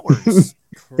 28 hours.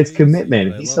 It's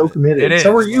commitment. He's so committed.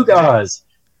 So are you guys.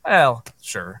 Well,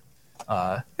 sure.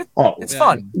 It's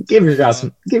fun. Give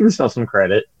yourself some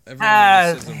credit.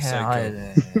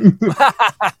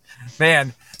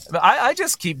 Man, I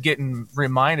just keep getting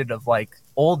reminded of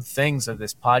old things of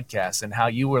this podcast and how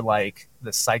you were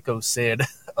the Psycho Sid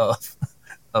of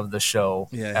the show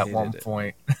at one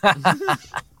point.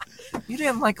 You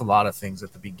didn't like a lot of things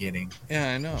at the beginning.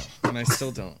 Yeah, I know, and I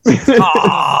still don't.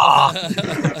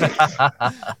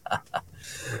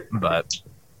 But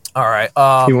all right,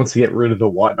 he wants to get rid of the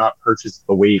whatnot purchase of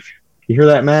the week. You hear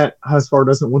that, Matt? Husvar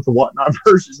doesn't want the whatnot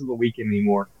purchase of the week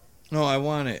anymore. No, I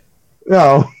want it.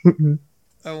 No,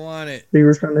 I want it. He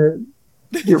was trying to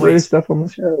get rid of stuff on the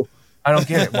show. I don't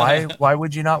get it. Why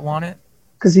would you not want it?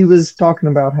 Because he was talking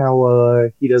about how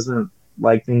he doesn't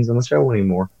like things on the show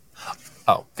anymore.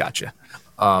 Oh, gotcha.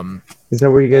 Is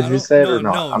that what you guys just said, or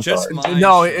not? No, I'm just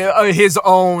sorry. His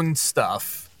own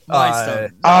stuff. My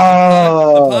stuff.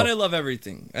 Oh, the pod, I love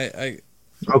everything. I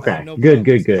okay. No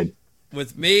Good.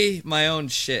 With me, my own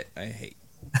shit, I hate.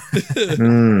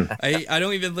 I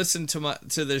don't even listen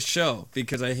to this show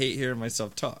because I hate hearing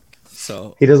myself talk.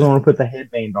 So he doesn't want to put the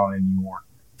headband on anymore.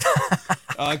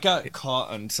 I got caught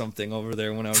on something over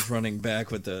there when I was running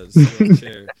back with the steel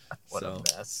chair. What a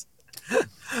mess.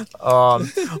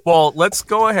 Well, let's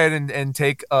go ahead and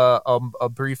take a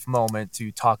brief moment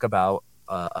to talk about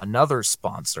another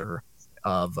sponsor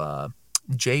of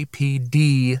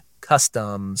JPD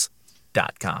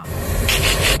JPDcustoms.com.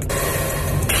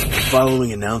 The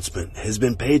following announcement has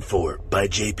been paid for by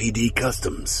JPD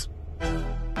Customs.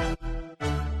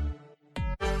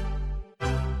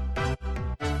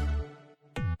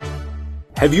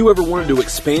 Have you ever wanted to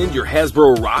expand your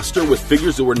Hasbro roster with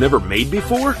figures that were never made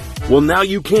before? Well, now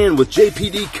you can with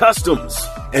JPD Customs.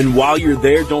 And while you're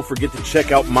there, don't forget to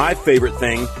check out my favorite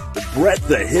thing, the Bret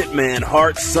the Hitman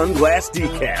Hart sunglass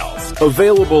decals.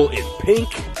 Available in pink,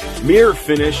 mirror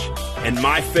finish, and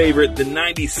my favorite, the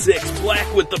 96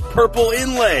 black with the purple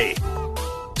inlay.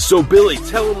 So Billy,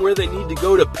 tell them where they need to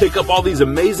go to pick up all these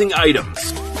amazing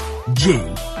items.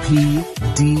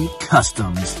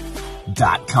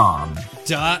 JPDcustoms.com.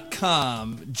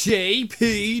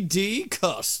 JPD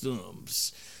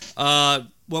Customs.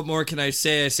 What more can I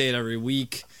say? I say it every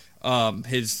week.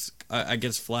 His, I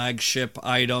guess, flagship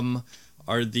item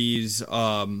are these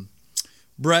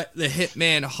Bret the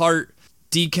Hitman Hart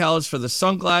decals for the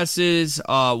sunglasses.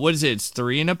 What is it? It's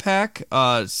 3 in a pack.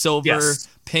 Silver, Yes.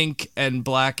 pink, and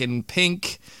black and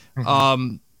pink.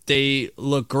 They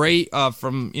look great.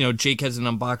 From Jake has an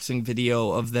unboxing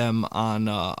video of them on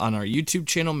our YouTube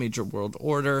channel, Major World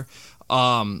Order.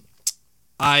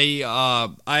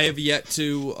 I have yet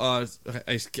to. I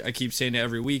keep saying it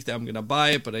every week that I'm gonna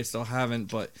buy it, but I still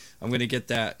haven't. But I'm gonna get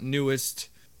that newest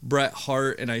Bret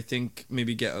Hart, and I think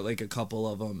maybe get like a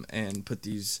couple of them and put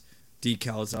these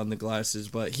decals on the glasses.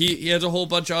 But he has a whole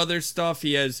bunch of other stuff.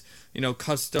 He has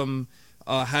custom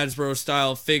Hasbro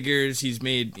style figures. He's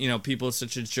made people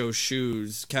such as Joe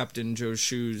Shoes, Captain Joe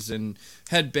Shoes, and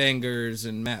Headbangers,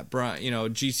 and Matt Bryant,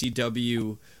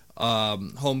 GCW,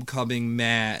 Homecoming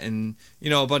Matt, and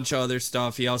a bunch of other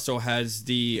stuff. He also has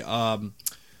the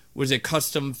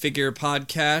Custom Figure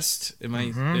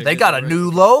Podcast. They got a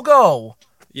new logo.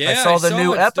 Yeah, I saw the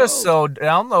new it's episode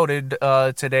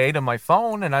downloaded today to my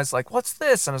phone, and I was like, "What's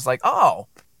this?" And I was like, "Oh,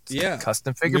 it's Yeah. a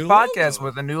Custom Figure New Podcast logo.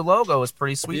 with a new logo. It's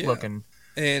pretty sweet Yeah. looking."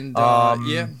 And Oh, and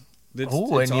you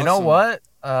know awesome. what?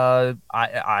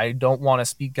 I don't want to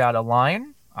speak out of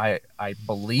line. I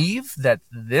believe that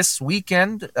this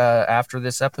weekend, after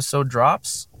this episode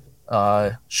drops,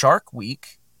 Shark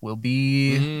Week will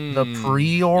be the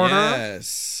pre-order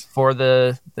Yes. for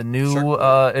the new Shark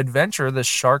Boy. adventure, the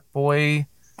Shark Boy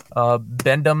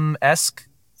Bendham-esque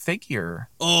figure.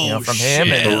 Oh, from him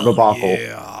shit. and Debacle.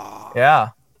 Yeah.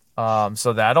 yeah.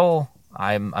 So that'll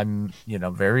I'm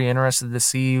very interested to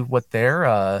see what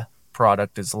their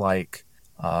product is like.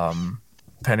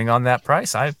 Depending on that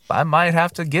price, I might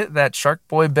have to get that Shark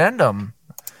Boy Bendham.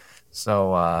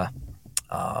 So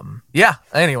yeah.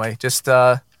 Anyway, just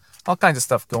all kinds of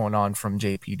stuff going on from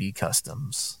JPD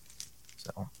Customs.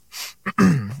 So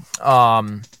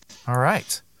all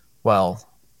right. Well,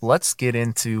 let's get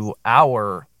into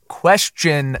our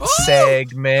question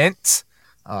segment.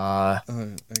 I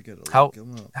gotta How- look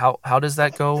him up. How does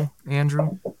that go,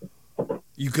 Andrew?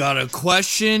 You got a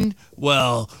question?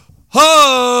 Well,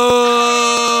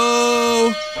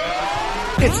 ho!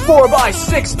 It's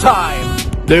 4x6 time.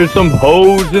 There's some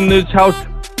hoes in this house.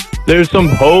 There's some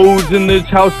hoes in this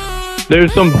house.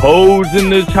 There's some hoes in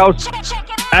this house.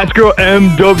 Ask Girl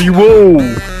MWO.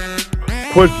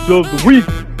 Question of the week.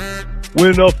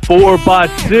 Win a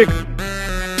 4x6.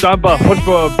 Signed by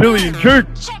Hunter Billy and Jake.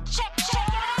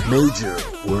 Major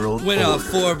World Win a Order.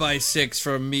 4x6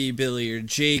 from me, Billy, or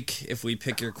Jake, if we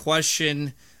pick your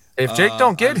question. If Jake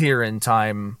don't get here in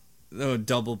time,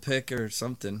 Double pick or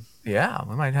something. yeah,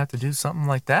 we might have to do something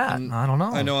like that. I don't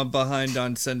know. I know I'm behind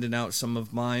on sending out some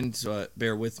of mine, so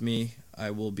bear with me.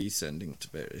 I will be sending it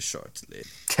very shortly.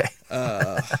 Okay.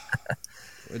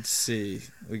 Let's see.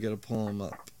 We gotta pull them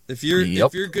up. If you're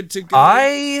good to go,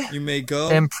 I you may go.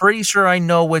 am pretty sure I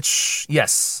know which.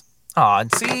 Yes.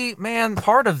 And see, man,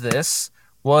 part of this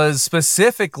was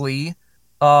specifically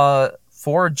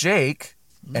for Jake,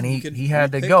 and he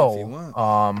had to repick go. if you want.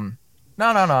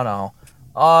 No.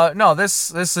 No,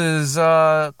 this is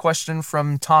a question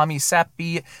from Tommy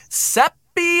Sapienza.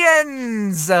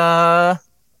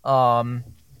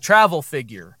 Travel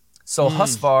figure. So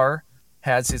Husvar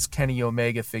has his Kenny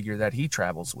Omega figure that he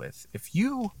travels with. If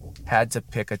you had to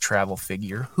pick a travel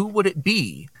figure, who would it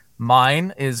be?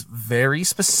 Mine is very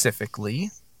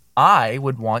specifically, I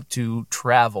would want to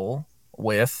travel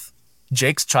with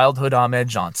Jake's childhood Ahmed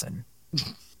Johnson.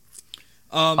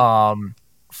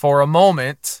 For a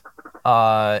moment,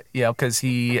 because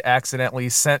he accidentally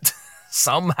sent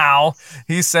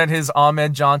he sent his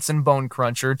Ahmed Johnson Bone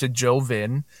Cruncher to Joe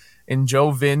Vin, and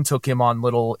Joe Vin took him on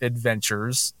little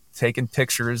adventures, taking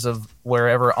pictures of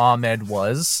wherever Ahmed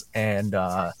was, and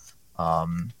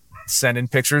sending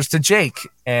pictures to Jake.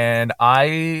 And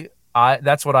I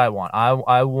That's what I want.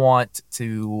 I want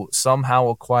to somehow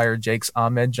acquire Jake's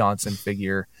Ahmed Johnson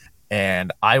figure,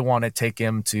 and I want to take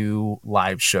him to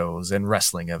live shows and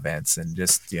wrestling events and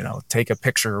just, take a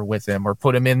picture with him or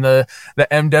put him in the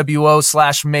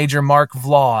MWO / Major Mark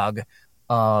vlog.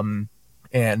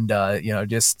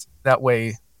 Just that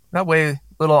way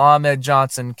little Ahmed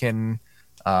Johnson can,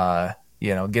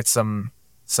 get some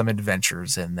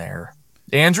adventures in there.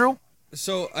 Andrew?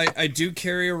 So I do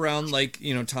carry around, like,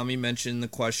 Tommy mentioned the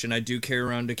question. I do carry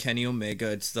around a Kenny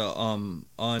Omega. It's the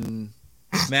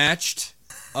unmatched.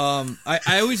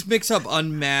 I always mix up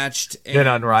unmatched and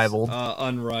unrivaled.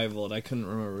 Unrivaled. I couldn't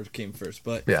remember what came first,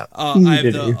 but yeah. I have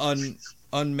the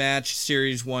unmatched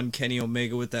Series 1 Kenny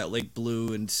Omega with that like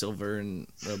blue and silver and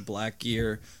black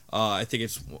gear. I think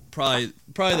it's probably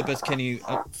the best Kenny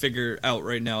figure out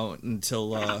right now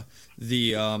until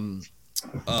the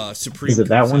Supreme. Is it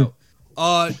that one?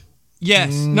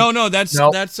 Yes. No, that's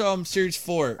Nope. that's Series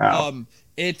 4. Oh.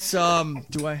 It's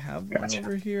do I have one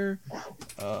over here?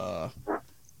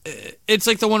 It's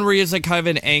like the one where he has like kind of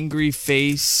an angry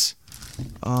face.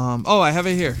 I have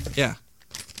it here. Yeah.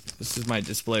 This is my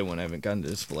display one. I haven't gotten to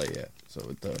display yet. So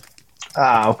with the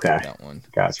okay. That one.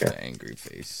 Gotcha. The angry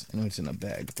face. I know it's in a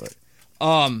bag, but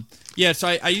yeah, so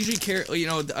I usually carry,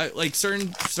 like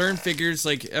certain figures,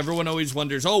 like everyone always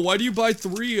wonders, why do you buy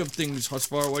 3 of things,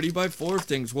 Husfar? Why do you buy 4 of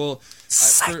things? Well,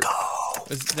 Psycho.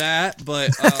 It's that,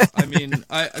 but I mean,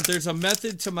 there's a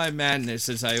method to my madness,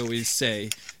 as I always say.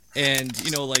 And, if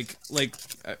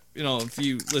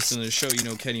you listen to the show,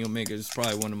 Kenny Omega is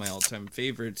probably one of my all-time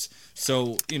favorites.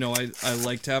 So, I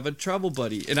like to have a travel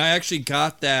buddy. And I actually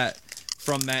got that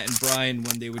from Matt and Brian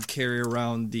when they would carry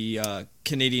around the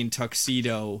Canadian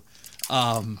tuxedo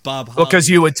Bob Holly. Well, because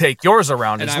you would take yours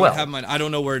around and as I well. would have mine. I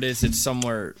don't know where it is. It's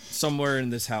somewhere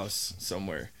in this house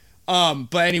somewhere.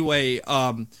 But anyway,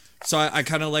 so I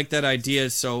kind of like that idea.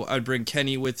 So I'd bring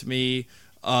Kenny with me.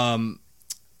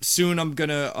 Soon I'm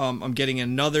getting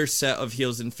another set of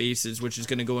Heels and Faces, which is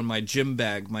gonna go in my gym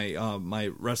bag, my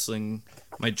wrestling,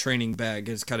 my training bag,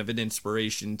 as kind of an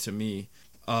inspiration to me.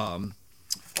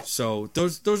 So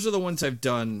those are the ones I've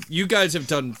done. You guys have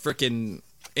done frickin'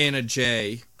 Anna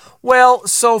J. Well,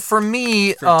 so for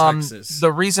me, Texas.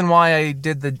 the reason why I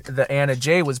did the Anna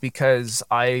J was because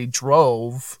I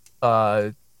drove,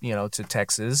 to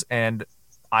Texas, and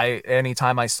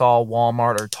anytime I saw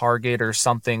Walmart or Target or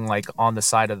something like on the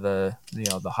side of the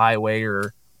highway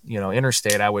or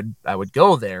interstate, I would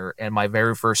go there. And my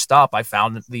very first stop, I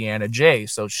found the Anna J.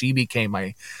 So she became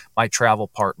my travel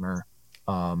partner,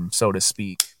 so to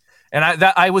speak. And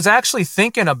I was actually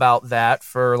thinking about that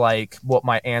for like what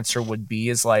my answer would be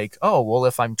is like,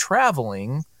 if I'm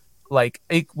traveling, like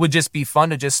it would just be fun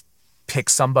to just pick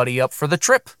somebody up for the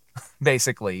trip,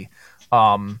 basically.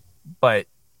 But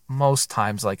most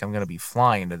times, like, I'm going to be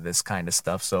flying to this kind of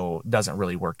stuff, so it doesn't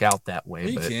really work out that way.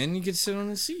 You can sit on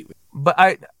a seat. But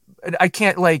I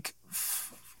can't, like,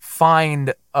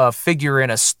 find a figure in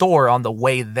a store on the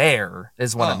way there,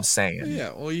 is what I'm saying.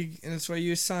 Yeah, well, and that's why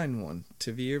you assign one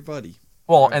to be your buddy.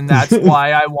 Well, and that's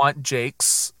why I want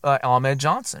Jake's Ahmed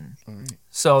Johnson. Right.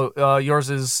 So yours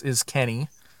is Kenny.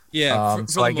 Yeah,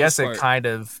 so I guess it kind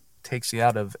of takes you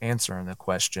out of answering the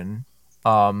question.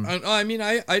 I mean,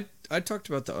 I talked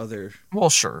about the other. Well,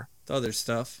 sure. The other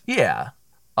stuff. Yeah.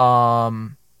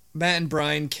 Matt and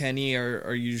Brian, Kenny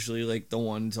are usually like the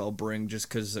ones I'll bring just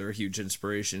because they're huge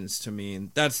inspirations to me,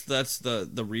 and that's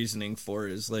the reasoning for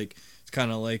it, is like it's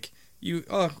kind of like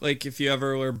like if you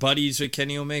ever were buddies with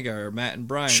Kenny Omega or Matt and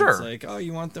Brian, sure. It's like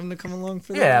you want them to come along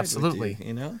for that. Yeah, absolutely. With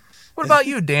you, What about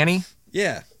you, Danny?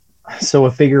 Yeah. So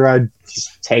a figure I'd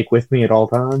just take with me at all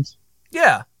times.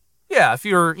 Yeah. Yeah, if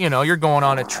you're going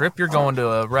on a trip, you're going to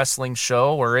a wrestling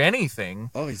show or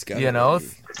anything. Oh, he's got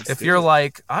if you're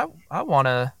like, I want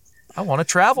a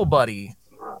travel buddy.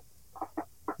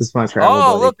 This is my travel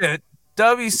buddy. Oh, look at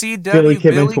WCW Billy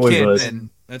Kidman.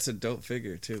 That's a dope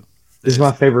figure too. This is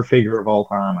my favorite figure of all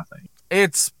time, I think.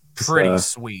 It's pretty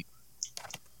sweet.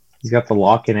 He's got the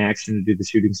lock-in action to do the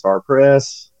shooting star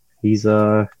press. He's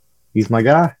my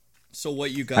guy. So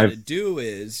what you got to do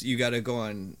is you got to go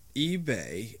on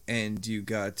eBay and you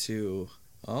got to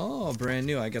brand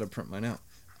new. I got to print mine out.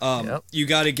 You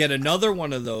got to get another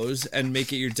one of those and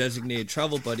make it your designated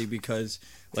travel buddy, because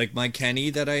like my Kenny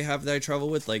that I have that I travel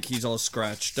with, like he's all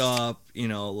scratched up,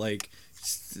 like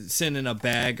sitting in a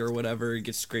bag or whatever, he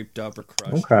gets scraped up or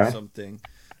crushed or something.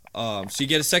 So you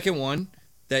get a second one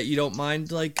that you don't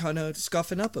mind like kind of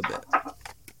scuffing up a bit.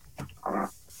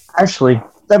 Actually,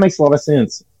 that makes a lot of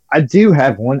sense. I do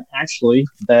have one, actually,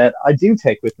 that I do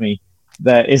take with me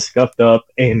that is scuffed up,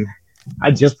 and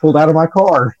I just pulled out of my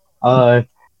car.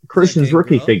 Christian's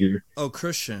rookie Gangrel? figure. Oh,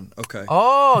 Christian. Okay.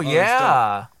 Oh, that's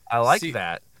yeah. I like See-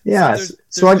 that. Yeah. there's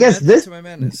So I a guess method to my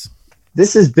madness.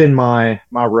 this has been my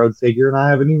road figure, and I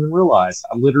haven't even realized.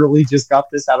 I literally just got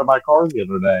this out of my car the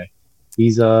other day.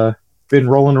 He's been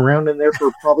rolling around in there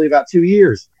for probably about 2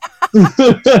 years.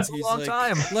 That's a He's long like,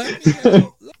 time. Let me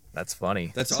out. That's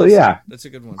funny. That's So awesome. yeah, That's a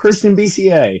good one. Christian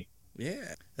BCA.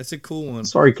 Yeah, that's a cool one.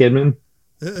 Sorry, Kidman.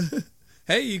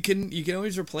 Hey, you can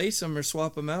always replace them or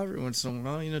swap them out every once in a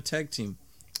while. You know, tag team.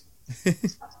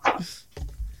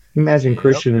 Imagine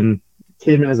Christian and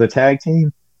Kidman as a tag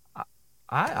team.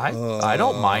 I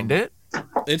don't mind it.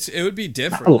 It would be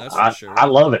different. That's for sure. I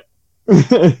love it.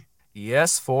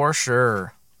 Yes, for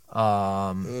sure.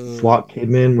 Swap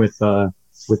Kidman with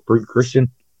Brute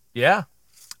Christian. Yeah.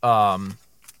 Now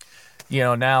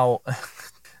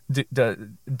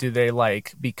do they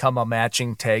like become a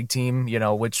matching tag team? You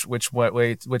know, which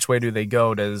way do they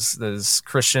go? Does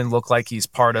Christian look like he's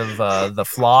part of the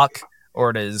flock,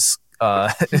 or does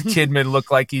Kidman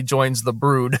look like he joins the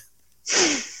Brood?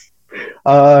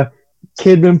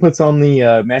 Kidman puts on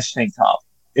the mesh tank top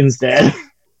instead.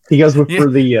 He goes for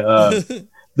the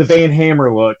Van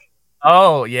Hammer look.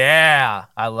 Oh yeah,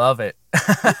 I love it.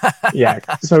 Yeah.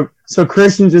 So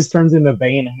Christian just turns into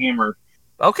Van Hammer.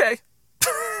 Okay.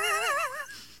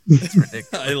 It's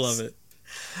ridiculous. I love it.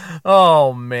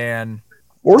 Oh man.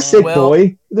 Or Sick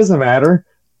Boy. It doesn't matter.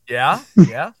 Yeah,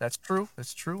 that's true.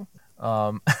 That's true.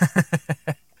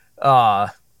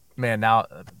 Man, now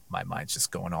my mind's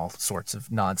just going all sorts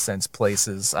of nonsense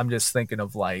places. I'm just thinking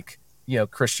of like,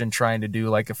 Christian trying to do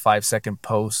like a 5-second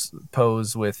pose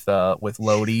with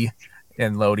Lodi,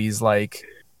 and Lodi's like,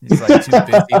 he's like too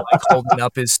busy like holding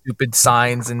up his stupid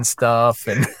signs and stuff,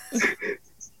 and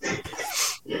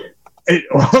it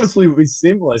honestly would be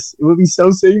seamless. It would be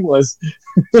so seamless.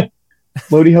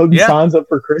 Lodi holding signs up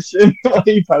for Christian while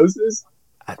he poses.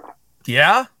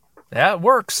 Yeah, that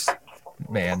works,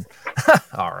 man.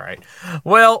 All right.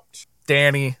 Well,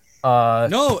 Danny.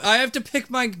 No, I have to pick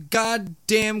my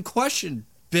goddamn question,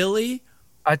 Billy.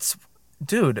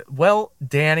 Dude. Well,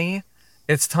 Danny,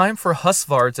 it's time for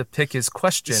Husvar to pick his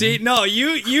question. See, no,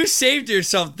 you saved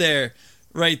yourself there,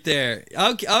 right there.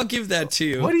 I'll give that to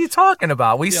you. What are you talking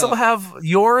about? We still have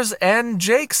yours and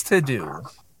Jake's to do.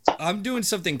 I'm doing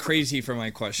something crazy for my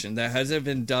question that hasn't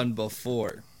been done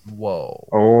before. Whoa.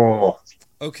 Oh.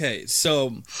 Okay,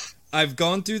 so I've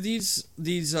gone through these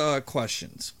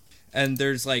questions, and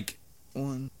there's like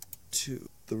 1, 2,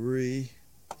 3,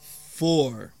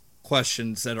 4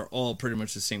 questions that are all pretty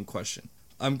much the same question.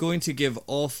 I'm going to give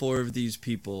all 4 of these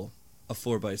people a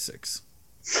 4x6.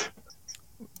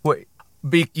 Wait.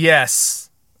 Yes.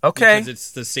 Okay. Because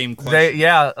it's the same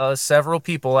question. Several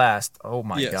people asked. Oh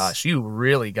my Yes. gosh, you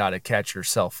really got to catch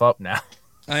yourself up now.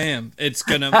 I am. It's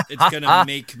gonna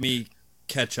make me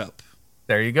catch up.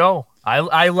 There you go.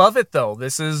 I love it though.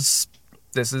 This is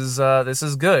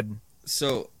good.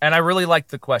 So, and I really like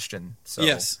the question. So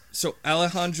yes. So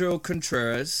Alejandro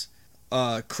Contreras,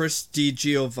 Chris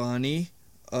DiGiovanni,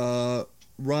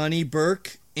 Ronnie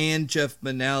Burke, and Jeff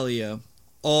Manalia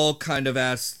all kind of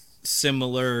asked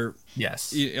similar.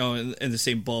 Yes. In the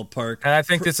same ballpark. And I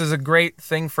think this is a great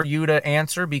thing for you to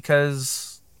answer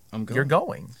because you're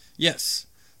going. Yes.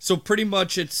 So pretty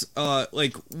much it's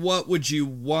like, what would you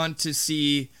want to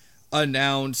see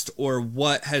announced, or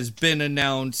what has been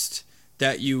announced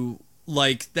that you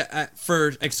like that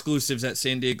for exclusives at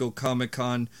San Diego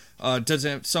Comic-Con?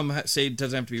 Some say it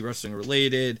doesn't have to be wrestling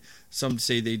related. Some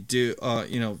say they do.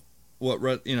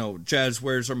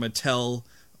 Jazzwares or Mattel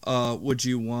would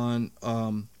you want?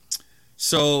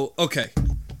 So okay.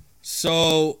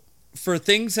 So for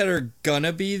things that are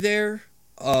gonna be there,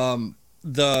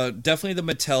 definitely the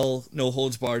Mattel No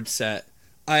Holds Barred set.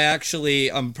 I'm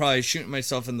probably shooting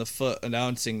myself in the foot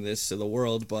announcing this to the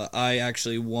world, but I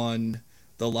actually won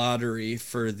the lottery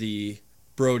for the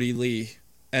Brody Lee,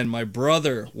 and my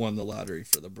brother won the lottery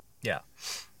for the Yeah.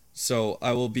 So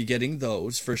I will be getting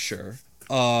those for sure.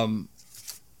 So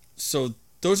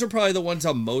those are probably the ones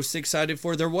I'm most excited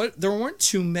for. There weren't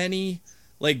too many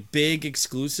like big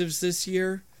exclusives this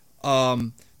year.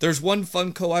 There's one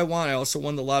Funko I want. I also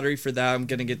won the lottery for that. I'm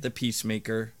gonna get the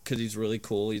Peacemaker because he's really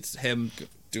cool. It's him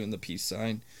doing the peace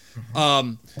sign.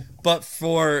 But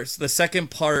for the second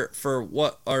part, for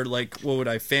what would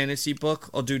I fantasy book?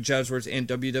 I'll do Jazzwares and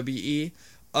WWE.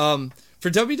 For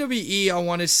WWE, I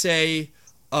want to say,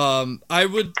 I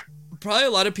would probably, a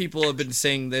lot of people have been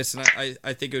saying this, and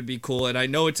I think it would be cool. And I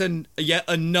know it's yet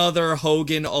another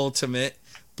Hogan Ultimate,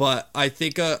 but I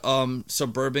think a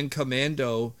Suburban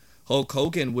Commando Hulk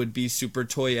Hogan would be super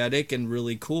toyetic and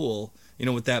really cool.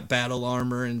 With that battle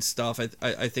armor and stuff.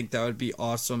 I think that would be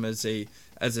awesome as a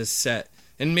as a set,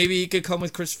 and maybe he could come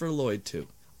with Christopher Lloyd too.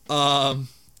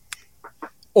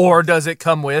 Or does it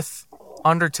come with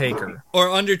Undertaker? Or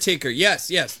Undertaker? Yes,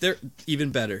 they're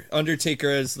even better. Undertaker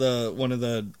as one of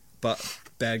the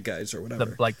bad guys or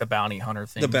whatever, Like the bounty hunter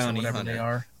thing. The bounty hunter. They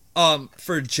are.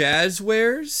 For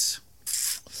Jazzwares,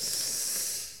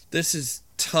 this is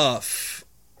tough.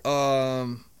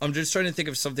 I'm just trying to think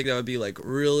of something that would be like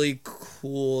really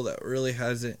cool that really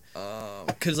hasn't.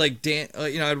 Because like Dan,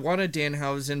 I'd want a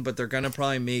Danhausen, but they're gonna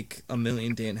probably make a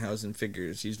million Danhausen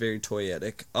figures. He's very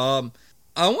toyetic.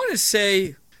 I want to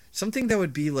say something that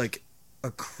would be like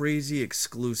a crazy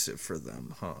exclusive for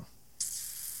them, huh?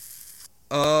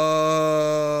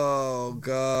 Oh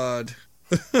God.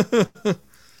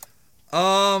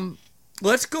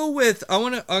 Let's go with.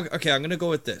 I'm gonna go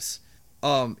with this.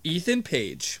 Ethan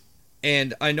Page,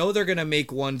 and I know they're gonna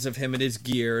make ones of him in his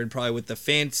gear and probably with the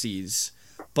fancies,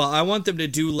 but I want them to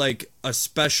do like a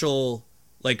special,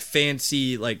 like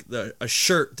fancy, like a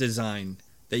shirt design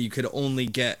that you could only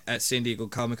get at San Diego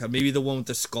Comic-Con. Maybe the one with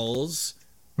the skulls.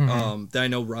 That I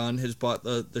know Ron has bought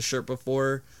the shirt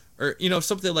before, or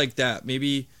something like that.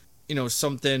 Maybe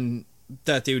something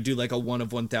that they would do like a 1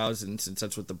 of 1,000, since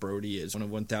that's what the Brody is, 1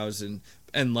 of 1,000,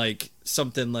 and like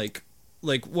something like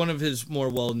one of his more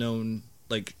well-known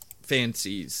like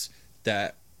fancies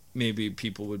that maybe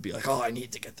people would be like, oh, I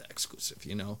need to get that exclusive.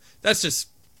 That's just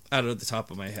out of the top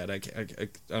of my head. I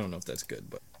don't know if that's good,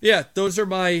 but yeah, those are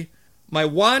my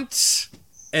wants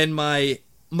and my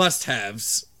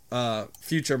must-haves,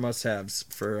 future must-haves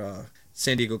for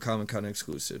San Diego Comic-Con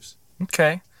exclusives.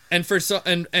 Okay. And for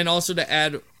and also to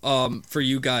add for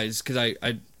you guys, because I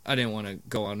didn't want to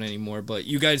go on anymore, but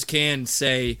you guys can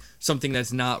say something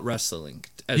that's not wrestling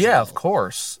as well. Of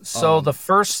course. So the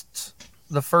first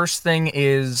thing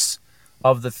is,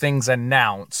 of the things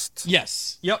announced.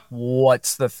 Yes. Yep.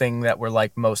 What's the thing that we're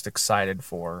like most excited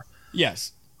for?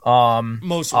 Yes.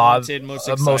 Most wanted, most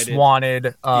excited. Most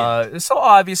wanted. So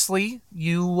obviously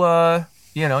you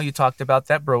talked about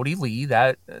that Brody Lee.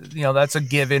 That that's a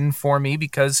given for me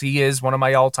because he is one of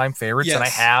my all-time favorites, and I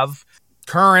have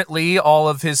currently all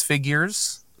of his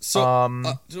figures. So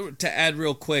to add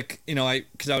real quick,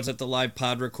 because I was at the live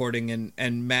pod recording,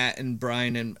 and Matt and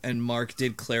Brian and Mark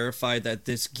did clarify that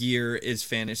this gear is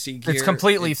fantasy gear. It's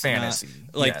completely fantasy.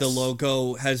 The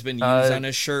logo has been used on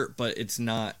a shirt, but it's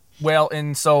not. Well,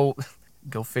 and so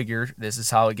go figure. This is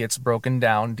how it gets broken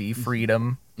down.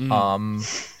 D-Freedom.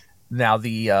 Now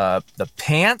the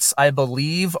pants, I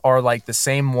believe, are like the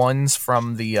same ones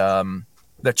from the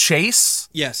Chase.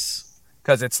 Yes.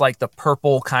 Because it's like the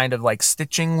purple kind of like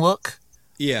stitching look.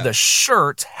 Yeah. The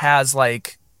shirt has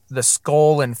like the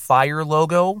skull and fire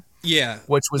logo. Yeah.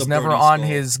 Which was never on skull.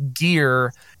 his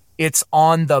gear. It's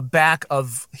on the back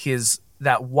of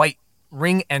that white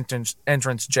ring entrance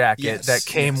jacket that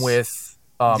came with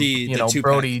the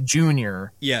Brody Jr.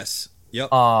 Yes. Yep.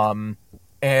 I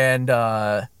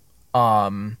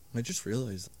just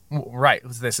realized. Right.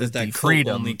 This is the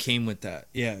Freedom. Only came with that.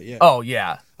 Yeah. Yeah. Oh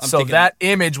yeah. So that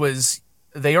image was.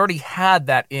 They already had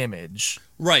that image.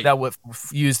 Right. That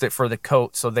used it for the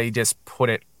coat, so they just put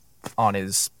it on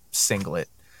his singlet.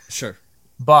 Sure.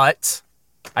 But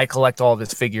I collect all of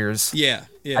his figures. Yeah.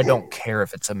 I don't care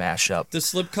if it's a mashup. The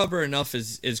slipcover enough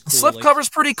is cool. The slipcover's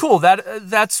pretty cool.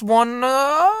 That's one.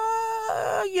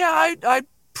 I'd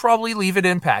probably leave it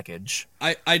in package.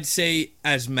 I'd say,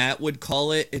 as Matt would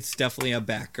call it, it's definitely a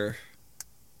backer.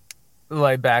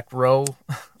 Like back row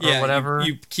or whatever.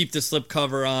 You keep the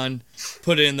slipcover on,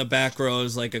 put it in the back row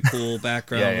as like a cool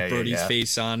background with Brody's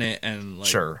face on it, and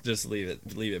just leave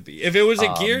it be. If it was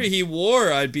a gear he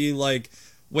wore, I'd be like,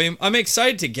 I'm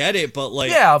excited to get it, but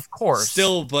like, yeah, of course,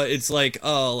 still, but it's like,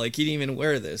 oh, like he didn't even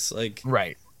wear this, like,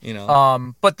 right.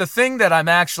 But the thing that I'm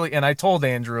actually, and I told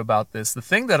Andrew about this, the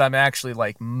thing that I'm actually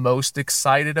like most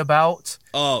excited about.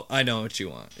 Oh, I know what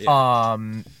you want.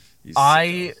 Yeah.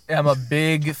 I am a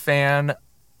big fan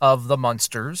of the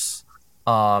Munsters.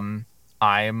 I'm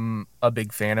a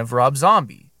big fan of Rob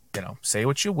Zombie. Say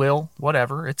what you will,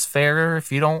 whatever. It's fair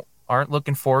if you aren't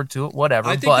looking forward to it, whatever.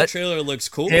 I think the trailer looks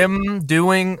cool.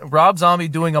 Rob Zombie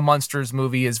doing a Munsters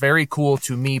movie is very cool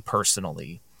to me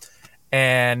personally.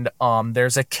 And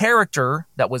there's a character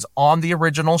that was on the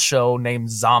original show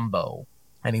named Zombo.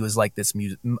 And he was like this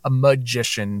a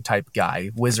magician type guy,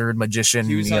 wizard, magician.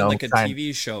 He was on like a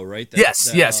TV show, right?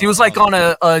 Yes. He was like on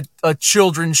a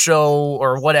children's show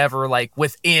or whatever, like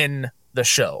within the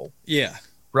show. Yeah.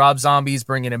 Rob Zombie's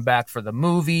bringing him back for the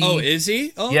movie. Oh, is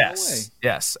he? Oh, yes. No way.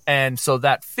 Yes. And so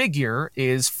that figure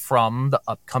is from the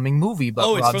upcoming movie. But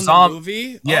it's Rob from the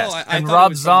movie? Yes. Oh, I thought it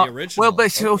was from the original. Well,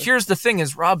 but so here's the thing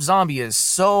is Rob Zombie is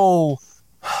so...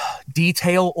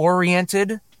 detail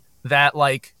oriented that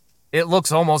like it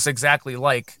looks almost exactly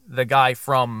like the guy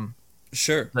from the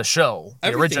show,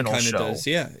 the original show. Does,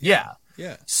 yeah.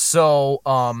 So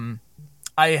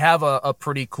I have a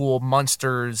pretty cool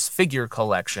Munsters figure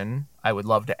collection. I would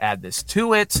love to add this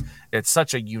to it. It's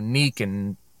such a unique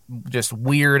and just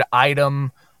weird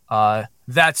item.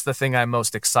 That's the thing I'm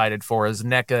most excited for, is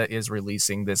NECA is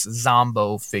releasing this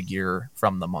Zombo figure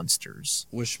from the Munsters.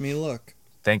 Wish me luck.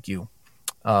 Thank you.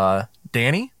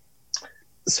 Danny?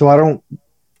 So I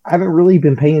haven't really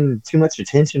been paying too much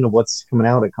attention to what's coming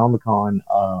out at Comic-Con,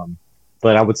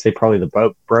 but I would say probably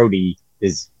the Brody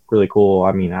is really cool.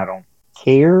 I mean, I don't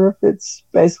care if it's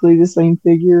basically the same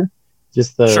figure.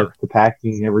 Just the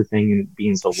packaging and everything, and it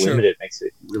being so limited makes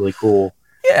it really cool.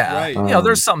 Yeah, right.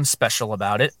 There's something special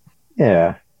about it.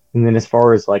 Yeah, and then as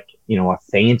far as like a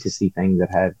fantasy thing that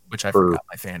had, which I forgot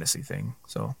my fantasy thing.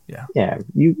 So yeah,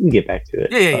 you can get back to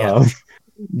it. Yeah.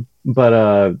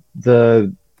 But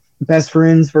the Best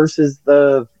Friends versus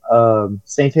the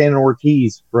Santana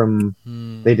Ortiz from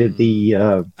they did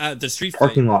the street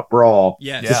parking lot brawl.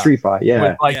 Yeah, the street fight. Yeah,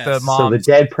 with like the mom, so the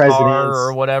dead president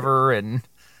or whatever, and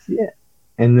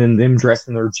and then them dressed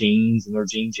in their jeans and their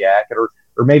jean jacket,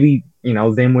 or maybe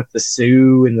them with the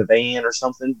Sue in the van or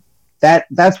something.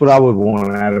 That's what I would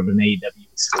want out of an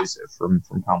AEW exclusive from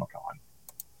Comic-Con.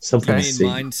 Something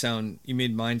You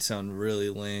made mine sound really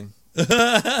lame.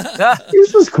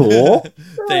 Yours was cool.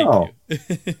 Thank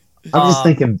you. I'm just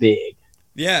thinking big.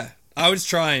 Yeah, I was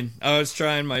trying.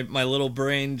 My little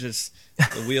brain just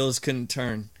the wheels couldn't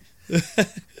turn.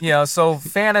 So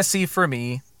fantasy for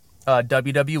me,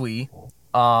 WWE.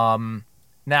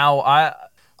 Now I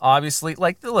obviously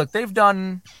look. They've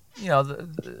done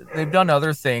they've done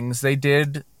other things. They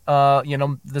did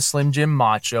the Slim Jim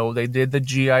Macho. They did the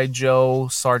G.I. Joe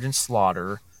Sergeant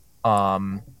Slaughter.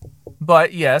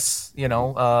 But yes,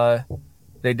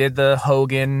 they did the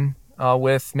Hogan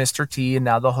with Mr. T, and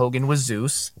now the Hogan with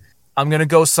Zeus. I'm going to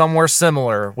go somewhere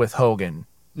similar with Hogan.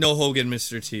 No Hogan,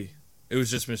 Mr. T. It was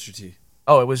just Mr. T.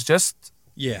 Oh, it was just?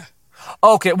 Yeah.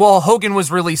 Okay, well, Hogan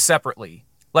was released separately.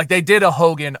 Like, they did a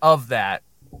Hogan of that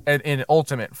in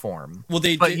Ultimate form. Well,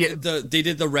 they did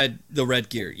the red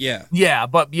gear, yeah. Yeah,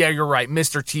 but you're right.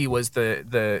 Mr. T was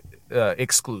the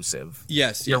exclusive.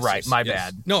 Yes, you're right. Yes, my yes.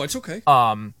 bad. No, it's okay.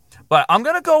 But I'm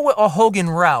gonna go with a Hogan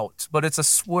route, but it's a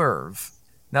swerve.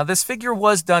 Now, this figure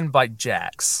was done by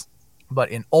Jax, but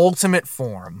in Ultimate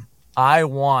form, I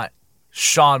want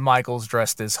Shawn Michaels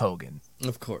dressed as Hogan.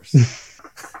 Of course.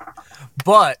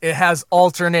 But it has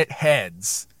alternate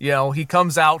heads. He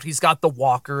comes out, he's got the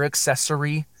walker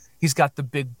accessory, he's got the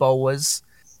big boas,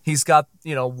 he's got,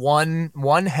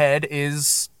 one head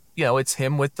is, it's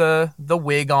him with the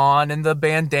wig on and the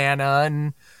bandana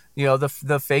and,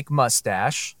 the fake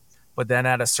mustache. But then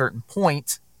at a certain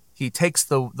point, he takes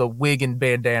the wig and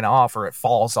bandana off, or it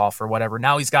falls off or whatever.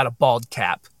 Now he's got a bald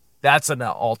cap. That's an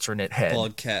alternate head.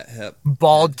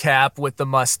 Bald cap with the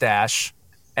mustache.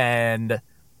 And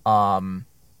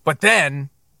but then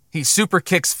he super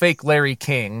kicks fake Larry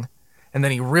King, and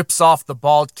then he rips off the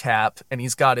bald cap, and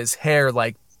he's got his hair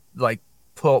like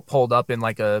pulled up in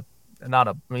like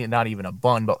not even a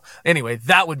bun, but anyway,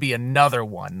 that would be another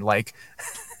one. Like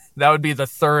that would be the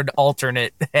third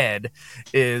alternate head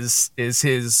is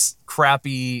his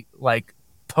crappy like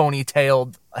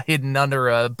ponytailed hidden under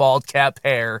a bald cap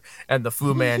hair and the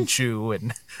Fu Manchu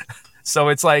and so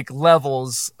it's like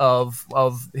levels of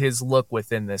his look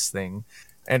within this thing,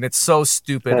 and it's so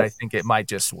stupid. I think it might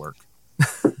just work.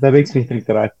 That makes me think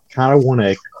that I kind of want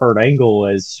a Kurt Angle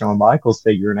as Shawn Michaels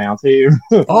figure now too.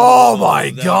 Oh my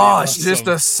gosh, awesome. Just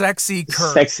a sexy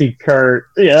Kurt. Sexy Kurt,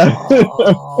 yeah.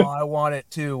 Oh, I want it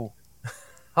too.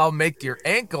 I'll make your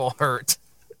ankle hurt.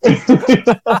 An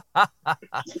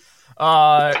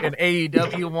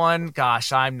AEW one,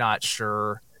 gosh, I'm not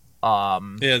sure. That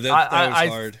was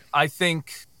hard. I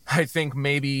think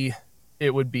maybe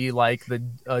it would be like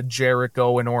the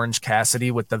Jericho and Orange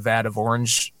Cassidy with the vat of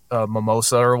orange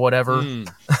mimosa or whatever.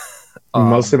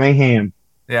 Mimosa Mayhem.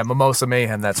 Yeah, Mimosa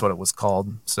Mayhem. That's what it was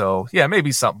called. So yeah,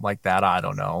 maybe something like that. I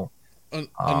don't know.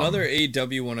 Another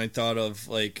AEW one I thought of,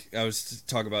 like I was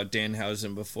talking about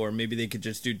Danhausen before. Maybe they could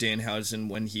just do Danhausen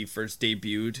when he first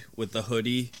debuted with the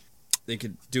hoodie. They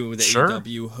could do it with the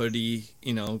AEW hoodie,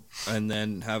 and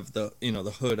then have the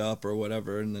the hood up or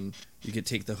whatever, and then you could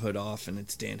take the hood off and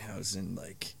it's Danhausen.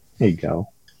 Like there you go.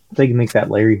 They can make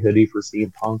that Larry hoodie for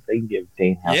CM Punk. They can give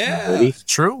Danhausen a hoodie.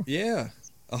 True. Yeah,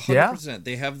 100%.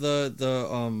 They have the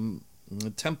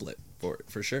template for it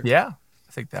for sure. Yeah,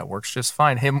 I think that works just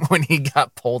fine. Him when he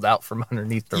got pulled out from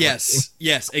underneath the ring.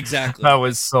 Yes, exactly. That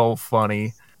was so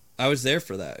funny. I was there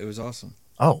for that. It was awesome.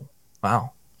 Oh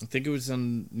wow. I think it was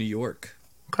in New York.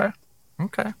 Okay.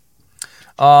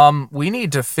 We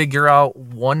need to figure out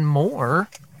one more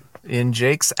in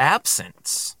Jake's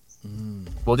absence.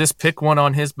 We'll just pick one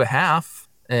on his behalf,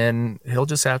 and he'll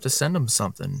just have to send him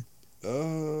something.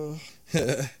 I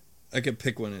could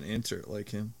pick one and answer it like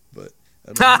him, but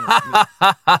I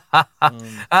don't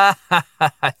know.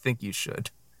 I think you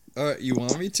should. You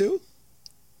want me to?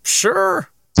 Sure.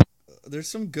 There's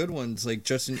some good ones, like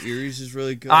Justin Eerie's is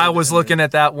really good. I was looking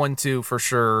at that one too, for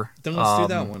sure. Then let's do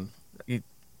that one.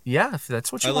 Yeah, if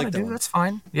that's what you want to do, one. that's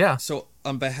fine. Yeah. So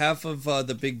on behalf of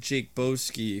the big Jake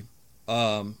Boski,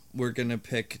 we're gonna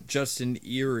pick Justin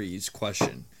Eerie's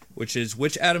question, which is,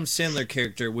 which Adam Sandler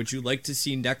character would you like to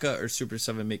see NECA or Super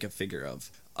 7 make a figure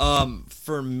of?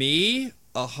 For me,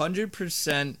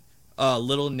 100%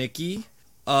 Little Nicky.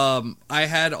 I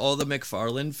had all the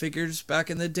McFarlane figures back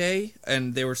in the day,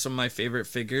 and they were some of my favorite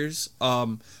figures.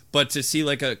 But to see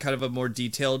like a kind of a more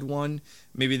detailed one,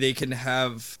 maybe they can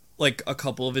have like a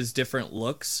couple of his different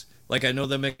looks. Like I know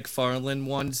the McFarlane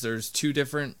ones, there's 2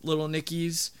 different Little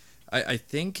Nickies, I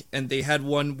think, and they had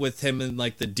one with him in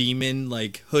like the demon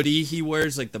like hoodie he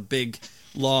wears, like the big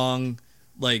long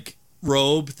like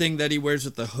robe thing that he wears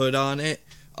with the hood on it.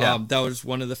 Yeah. That was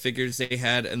one of the figures they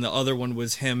had, and the other one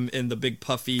was him in the big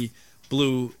puffy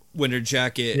blue winter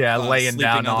jacket. Yeah, laying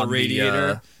down on the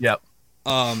radiator. Yep.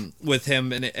 With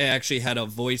him, and it actually had a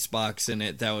voice box in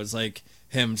it that was like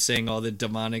him saying all the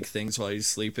demonic things while he's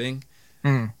sleeping.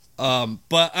 But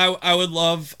I would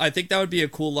love. I think that would be a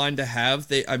cool line to have.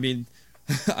 I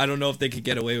don't know if they could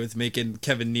get away with making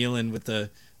Kevin Nealon with the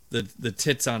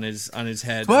tits on his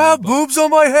head. Boobs on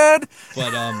my head.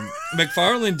 But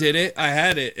McFarlane did it. I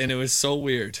had it, and it was so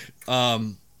weird.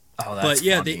 But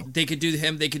yeah, funny. they could do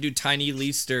him. They could do Tiny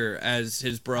Leister as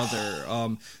his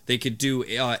brother. They could do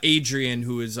Adrian,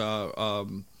 who is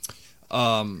Lizard.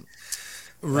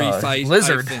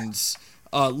 Ifans.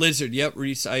 Lizard. Yep,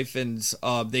 Reese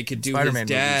Ifans. They could do Spider-Man his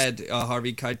dad,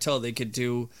 Harvey Keitel. They could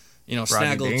do Rodney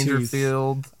Snaggletooth.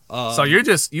 Dangerfield. So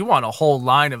you want a whole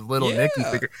line of Little Nicky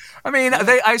figures. I mean,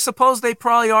 I suppose they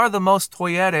probably are the most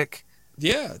toyetic.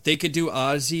 Yeah, they could do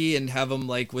Ozzy and have him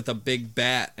like with a big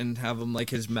bat and have him like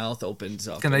his mouth opens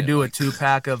up. Can they do a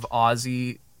 2-pack of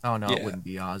Ozzy? Oh no, It wouldn't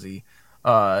be Ozzy.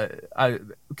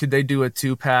 Could they do a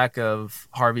 2-pack of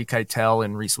Harvey Keitel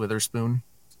and Reese Witherspoon?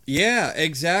 Yeah,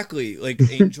 exactly. Like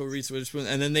Angel Reese Witherspoon,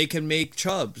 and then they can make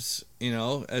Chubbs,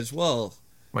 as well.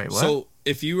 Wait, what? So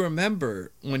if you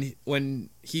remember when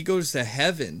he goes to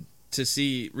heaven to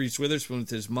see Reese Witherspoon with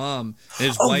his mom,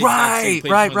 his wife,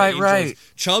 right.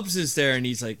 Chubbs is there, and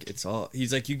he's like,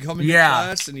 you come into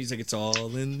class, and he's like, it's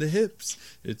all in the hips.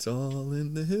 It's all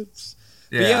in the hips.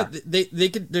 Yeah. But yeah, they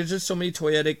could. There's just so many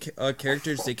toyetic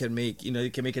characters they can make. They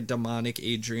can make a demonic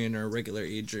Adrian or a regular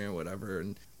Adrian or whatever.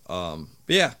 And but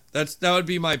yeah, that would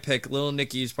be my pick. Little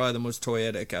Nicky is probably the most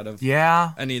toyetic out of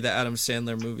any of the Adam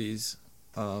Sandler movies.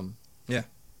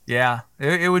 Yeah,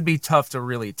 it would be tough to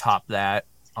really top that.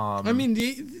 I thought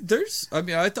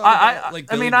about, like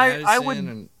Billy Madison I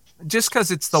would just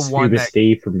because it's the Scuba one that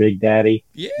Steve from Big Daddy.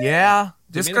 Yeah,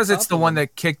 just because it's the one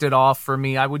that kicked it off for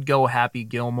me. I would go Happy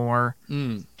Gilmore.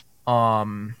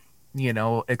 Accessor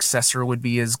would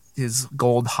be his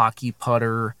gold hockey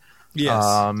putter.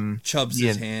 Yes.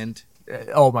 Chubbs' hand.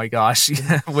 Oh my gosh,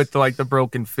 with like the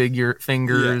broken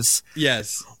fingers. Yeah.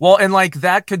 Yes. Well, and like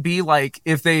that could be like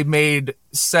if they made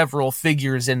several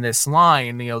figures in this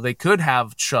line, they could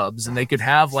have Chubbs, and they could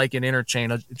have like an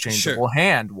interchangeable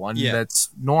hand, one that's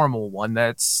normal, one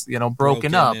that's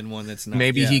broken up, and one that's not.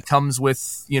 Maybe he comes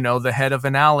with the head of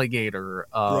an alligator.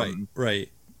 Right.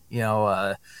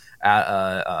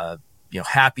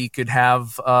 Happy could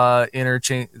have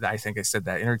interchange. I think I said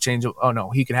that interchangeable. Oh no,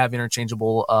 he could have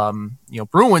interchangeable.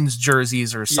 Bruins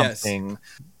jerseys or something.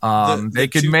 Yes. They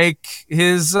could make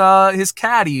his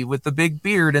caddy with the big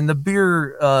beard and the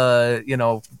beer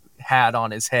hat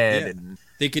on his head. Yeah. And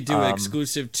they could do an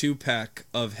exclusive 2-pack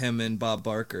of him and Bob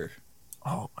Barker.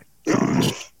 Oh my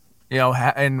gosh.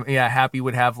 Happy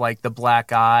would have like the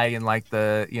black eye and like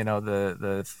the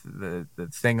the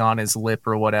thing on his lip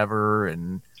or whatever,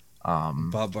 and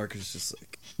Bob Barker's just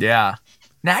like, now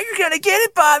you're gonna get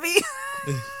it, Bobby.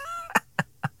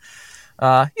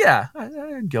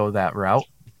 I'd go that route.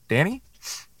 Danny?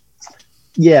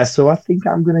 Yeah, so I think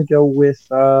I'm gonna go with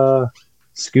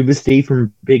Scuba Steve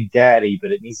from Big Daddy,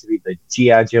 but it needs to be the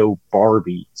G.I. Joe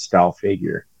Barbie style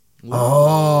figure.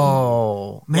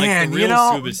 Oh man, like the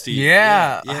real Scuba Steve.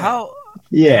 Yeah. But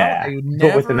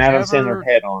with an Adam Sandler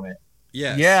head on it.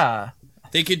 Yes. Yeah.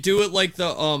 They could do it like the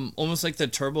almost like the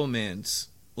Turbo Mans,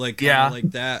 like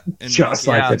like that, and just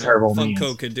like the Turbo Mans.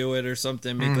 Funko could do it or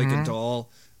something, make like a doll.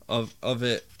 of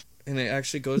it, and it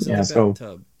actually goes in Yeah, the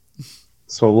bathtub.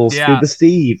 So a little Yeah. Scuba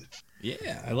Steve.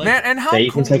 Yeah, I like Man, it. and how That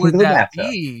you can cool take would into the that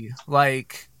bathtub. be?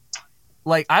 Like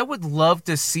I would love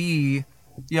to see,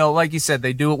 like you said,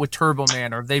 they do it with Turbo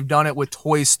Man, or they've done it with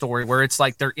Toy Story, where it's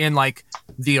like they're in like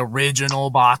the original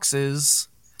boxes.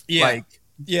 Yeah. Like,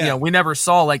 we never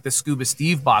saw like the Scuba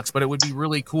Steve box, but it would be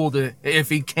really cool to if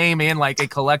he came in like a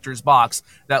collector's box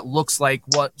that looks like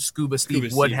what Scuba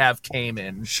Steve would have came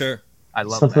in. Sure. I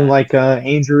love Something that. like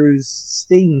Andrew's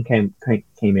Sting came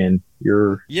in.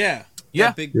 You're Yeah.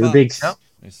 Big You're a box. big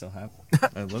I still have it.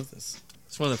 I love this.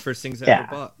 It's one of the first things I Yeah.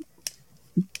 ever bought.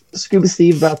 Scuba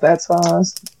Steve about that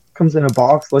size. Comes in a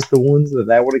box like the ones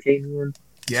that would have came in.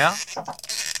 Yeah.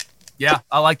 Yeah,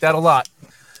 I like that a lot.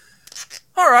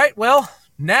 All right, well,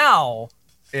 now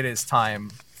it is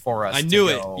time for us I knew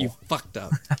to it. go. You fucked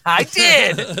up. I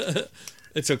did.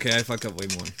 It's okay. I fucked up way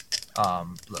more.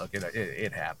 Look,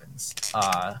 it happens.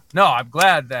 No, I'm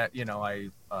glad that I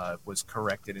was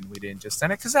corrected and we didn't just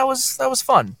send it because that was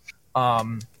fun.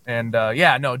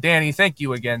 Danny, thank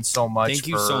you again so much. Thank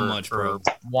you so much, for bro.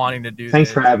 wanting to do. Thanks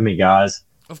this. for having me, guys.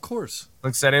 Of course.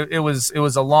 Like I said, it was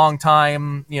a long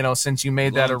time, since you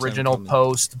made that Long time original coming.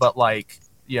 post, but I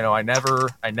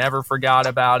never forgot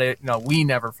about it. No, we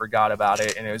never forgot about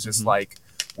it, and it was just like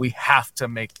we have to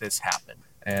make this happen.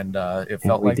 And it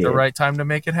felt we like the did. right time to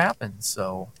make it happen.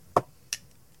 So,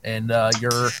 and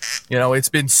it's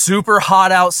been super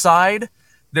hot outside.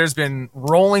 There's been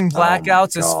rolling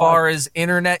blackouts as God. far as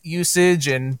internet usage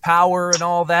and power and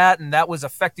all that. And that was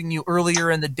affecting you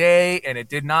earlier in the day. And it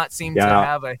did not seem to Yeah.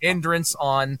 have a hindrance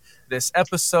on this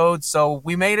episode. So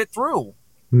we made it through.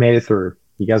 Made it through.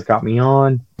 You guys got me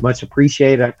on. Much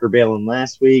appreciated after bailing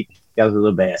last week. You guys are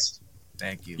the best.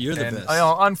 Thank you. You're the and, best.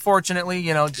 Unfortunately,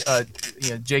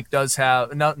 Jake does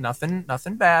have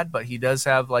nothing bad, but he does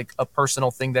have like a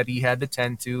personal thing that he had to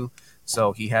tend to,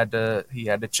 so he had to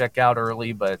check out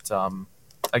early. But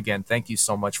again, thank you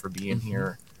so much for being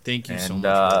here. Thank you so And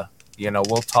much.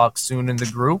 we'll talk soon in the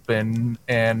group, and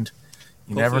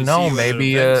you never Hopefully know, see you at an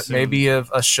maybe event soon. maybe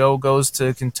a show goes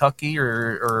to Kentucky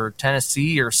or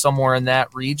Tennessee or somewhere in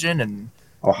that region, and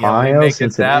Ohio, make it that-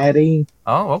 Cincinnati.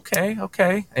 oh,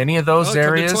 okay. Any of those Come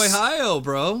areas? to Ohio,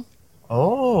 bro.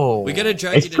 Oh, We gotta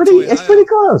drag It's you to pretty. Toy It's pretty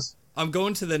close. I'm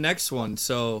going to the next one,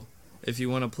 so if you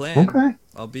want to plan, Okay.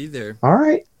 I'll be there. All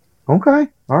right. Okay.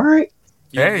 All right.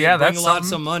 You, Hey, you yeah, bring that's lots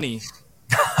something. of money.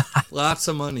 Lots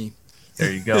of money.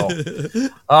 There you go.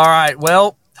 All right.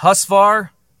 Well, Husvar,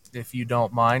 if you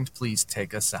don't mind, please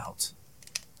take us out.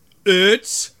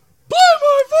 It's Play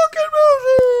My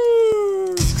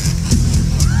Fucking Music!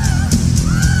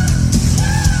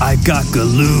 I got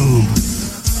Galoob,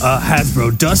 a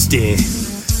Hasbro Dusty.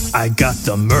 I got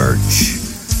the merch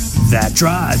that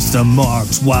drives the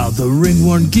marks, while the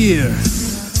ring-worn gear,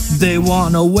 they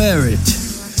wanna wear it.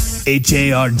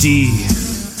 HARD,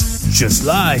 just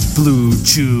like Blue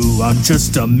Chew. I'm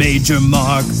just a major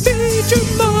mark, major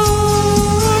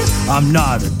mark. I'm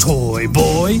not a toy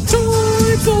boy,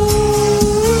 toy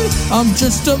boy. I'm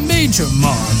just a major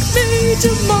mark,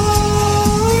 major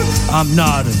mark. I'm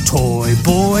not a toy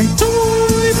boy,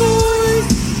 toy boy.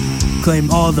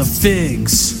 Claim all the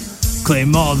figs,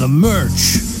 claim all the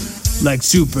merch, like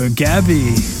Super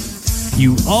Gabby.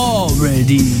 You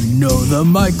already know the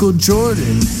Michael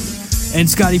Jordan and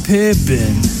Scottie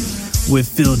Pippen with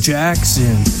Phil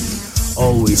Jackson.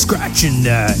 Always scratching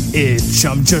that itch.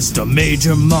 I'm just a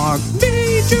major mark,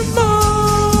 major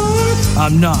mark.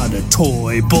 I'm not a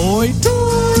toy boy,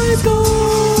 toy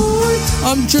boy.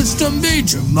 I'm just a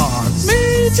major mark,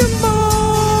 major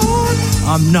mark.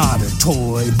 I'm not a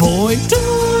toy boy,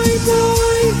 toy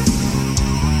boy.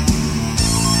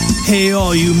 Hey,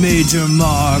 all you major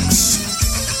marks,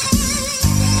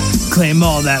 claim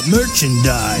all that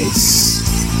merchandise.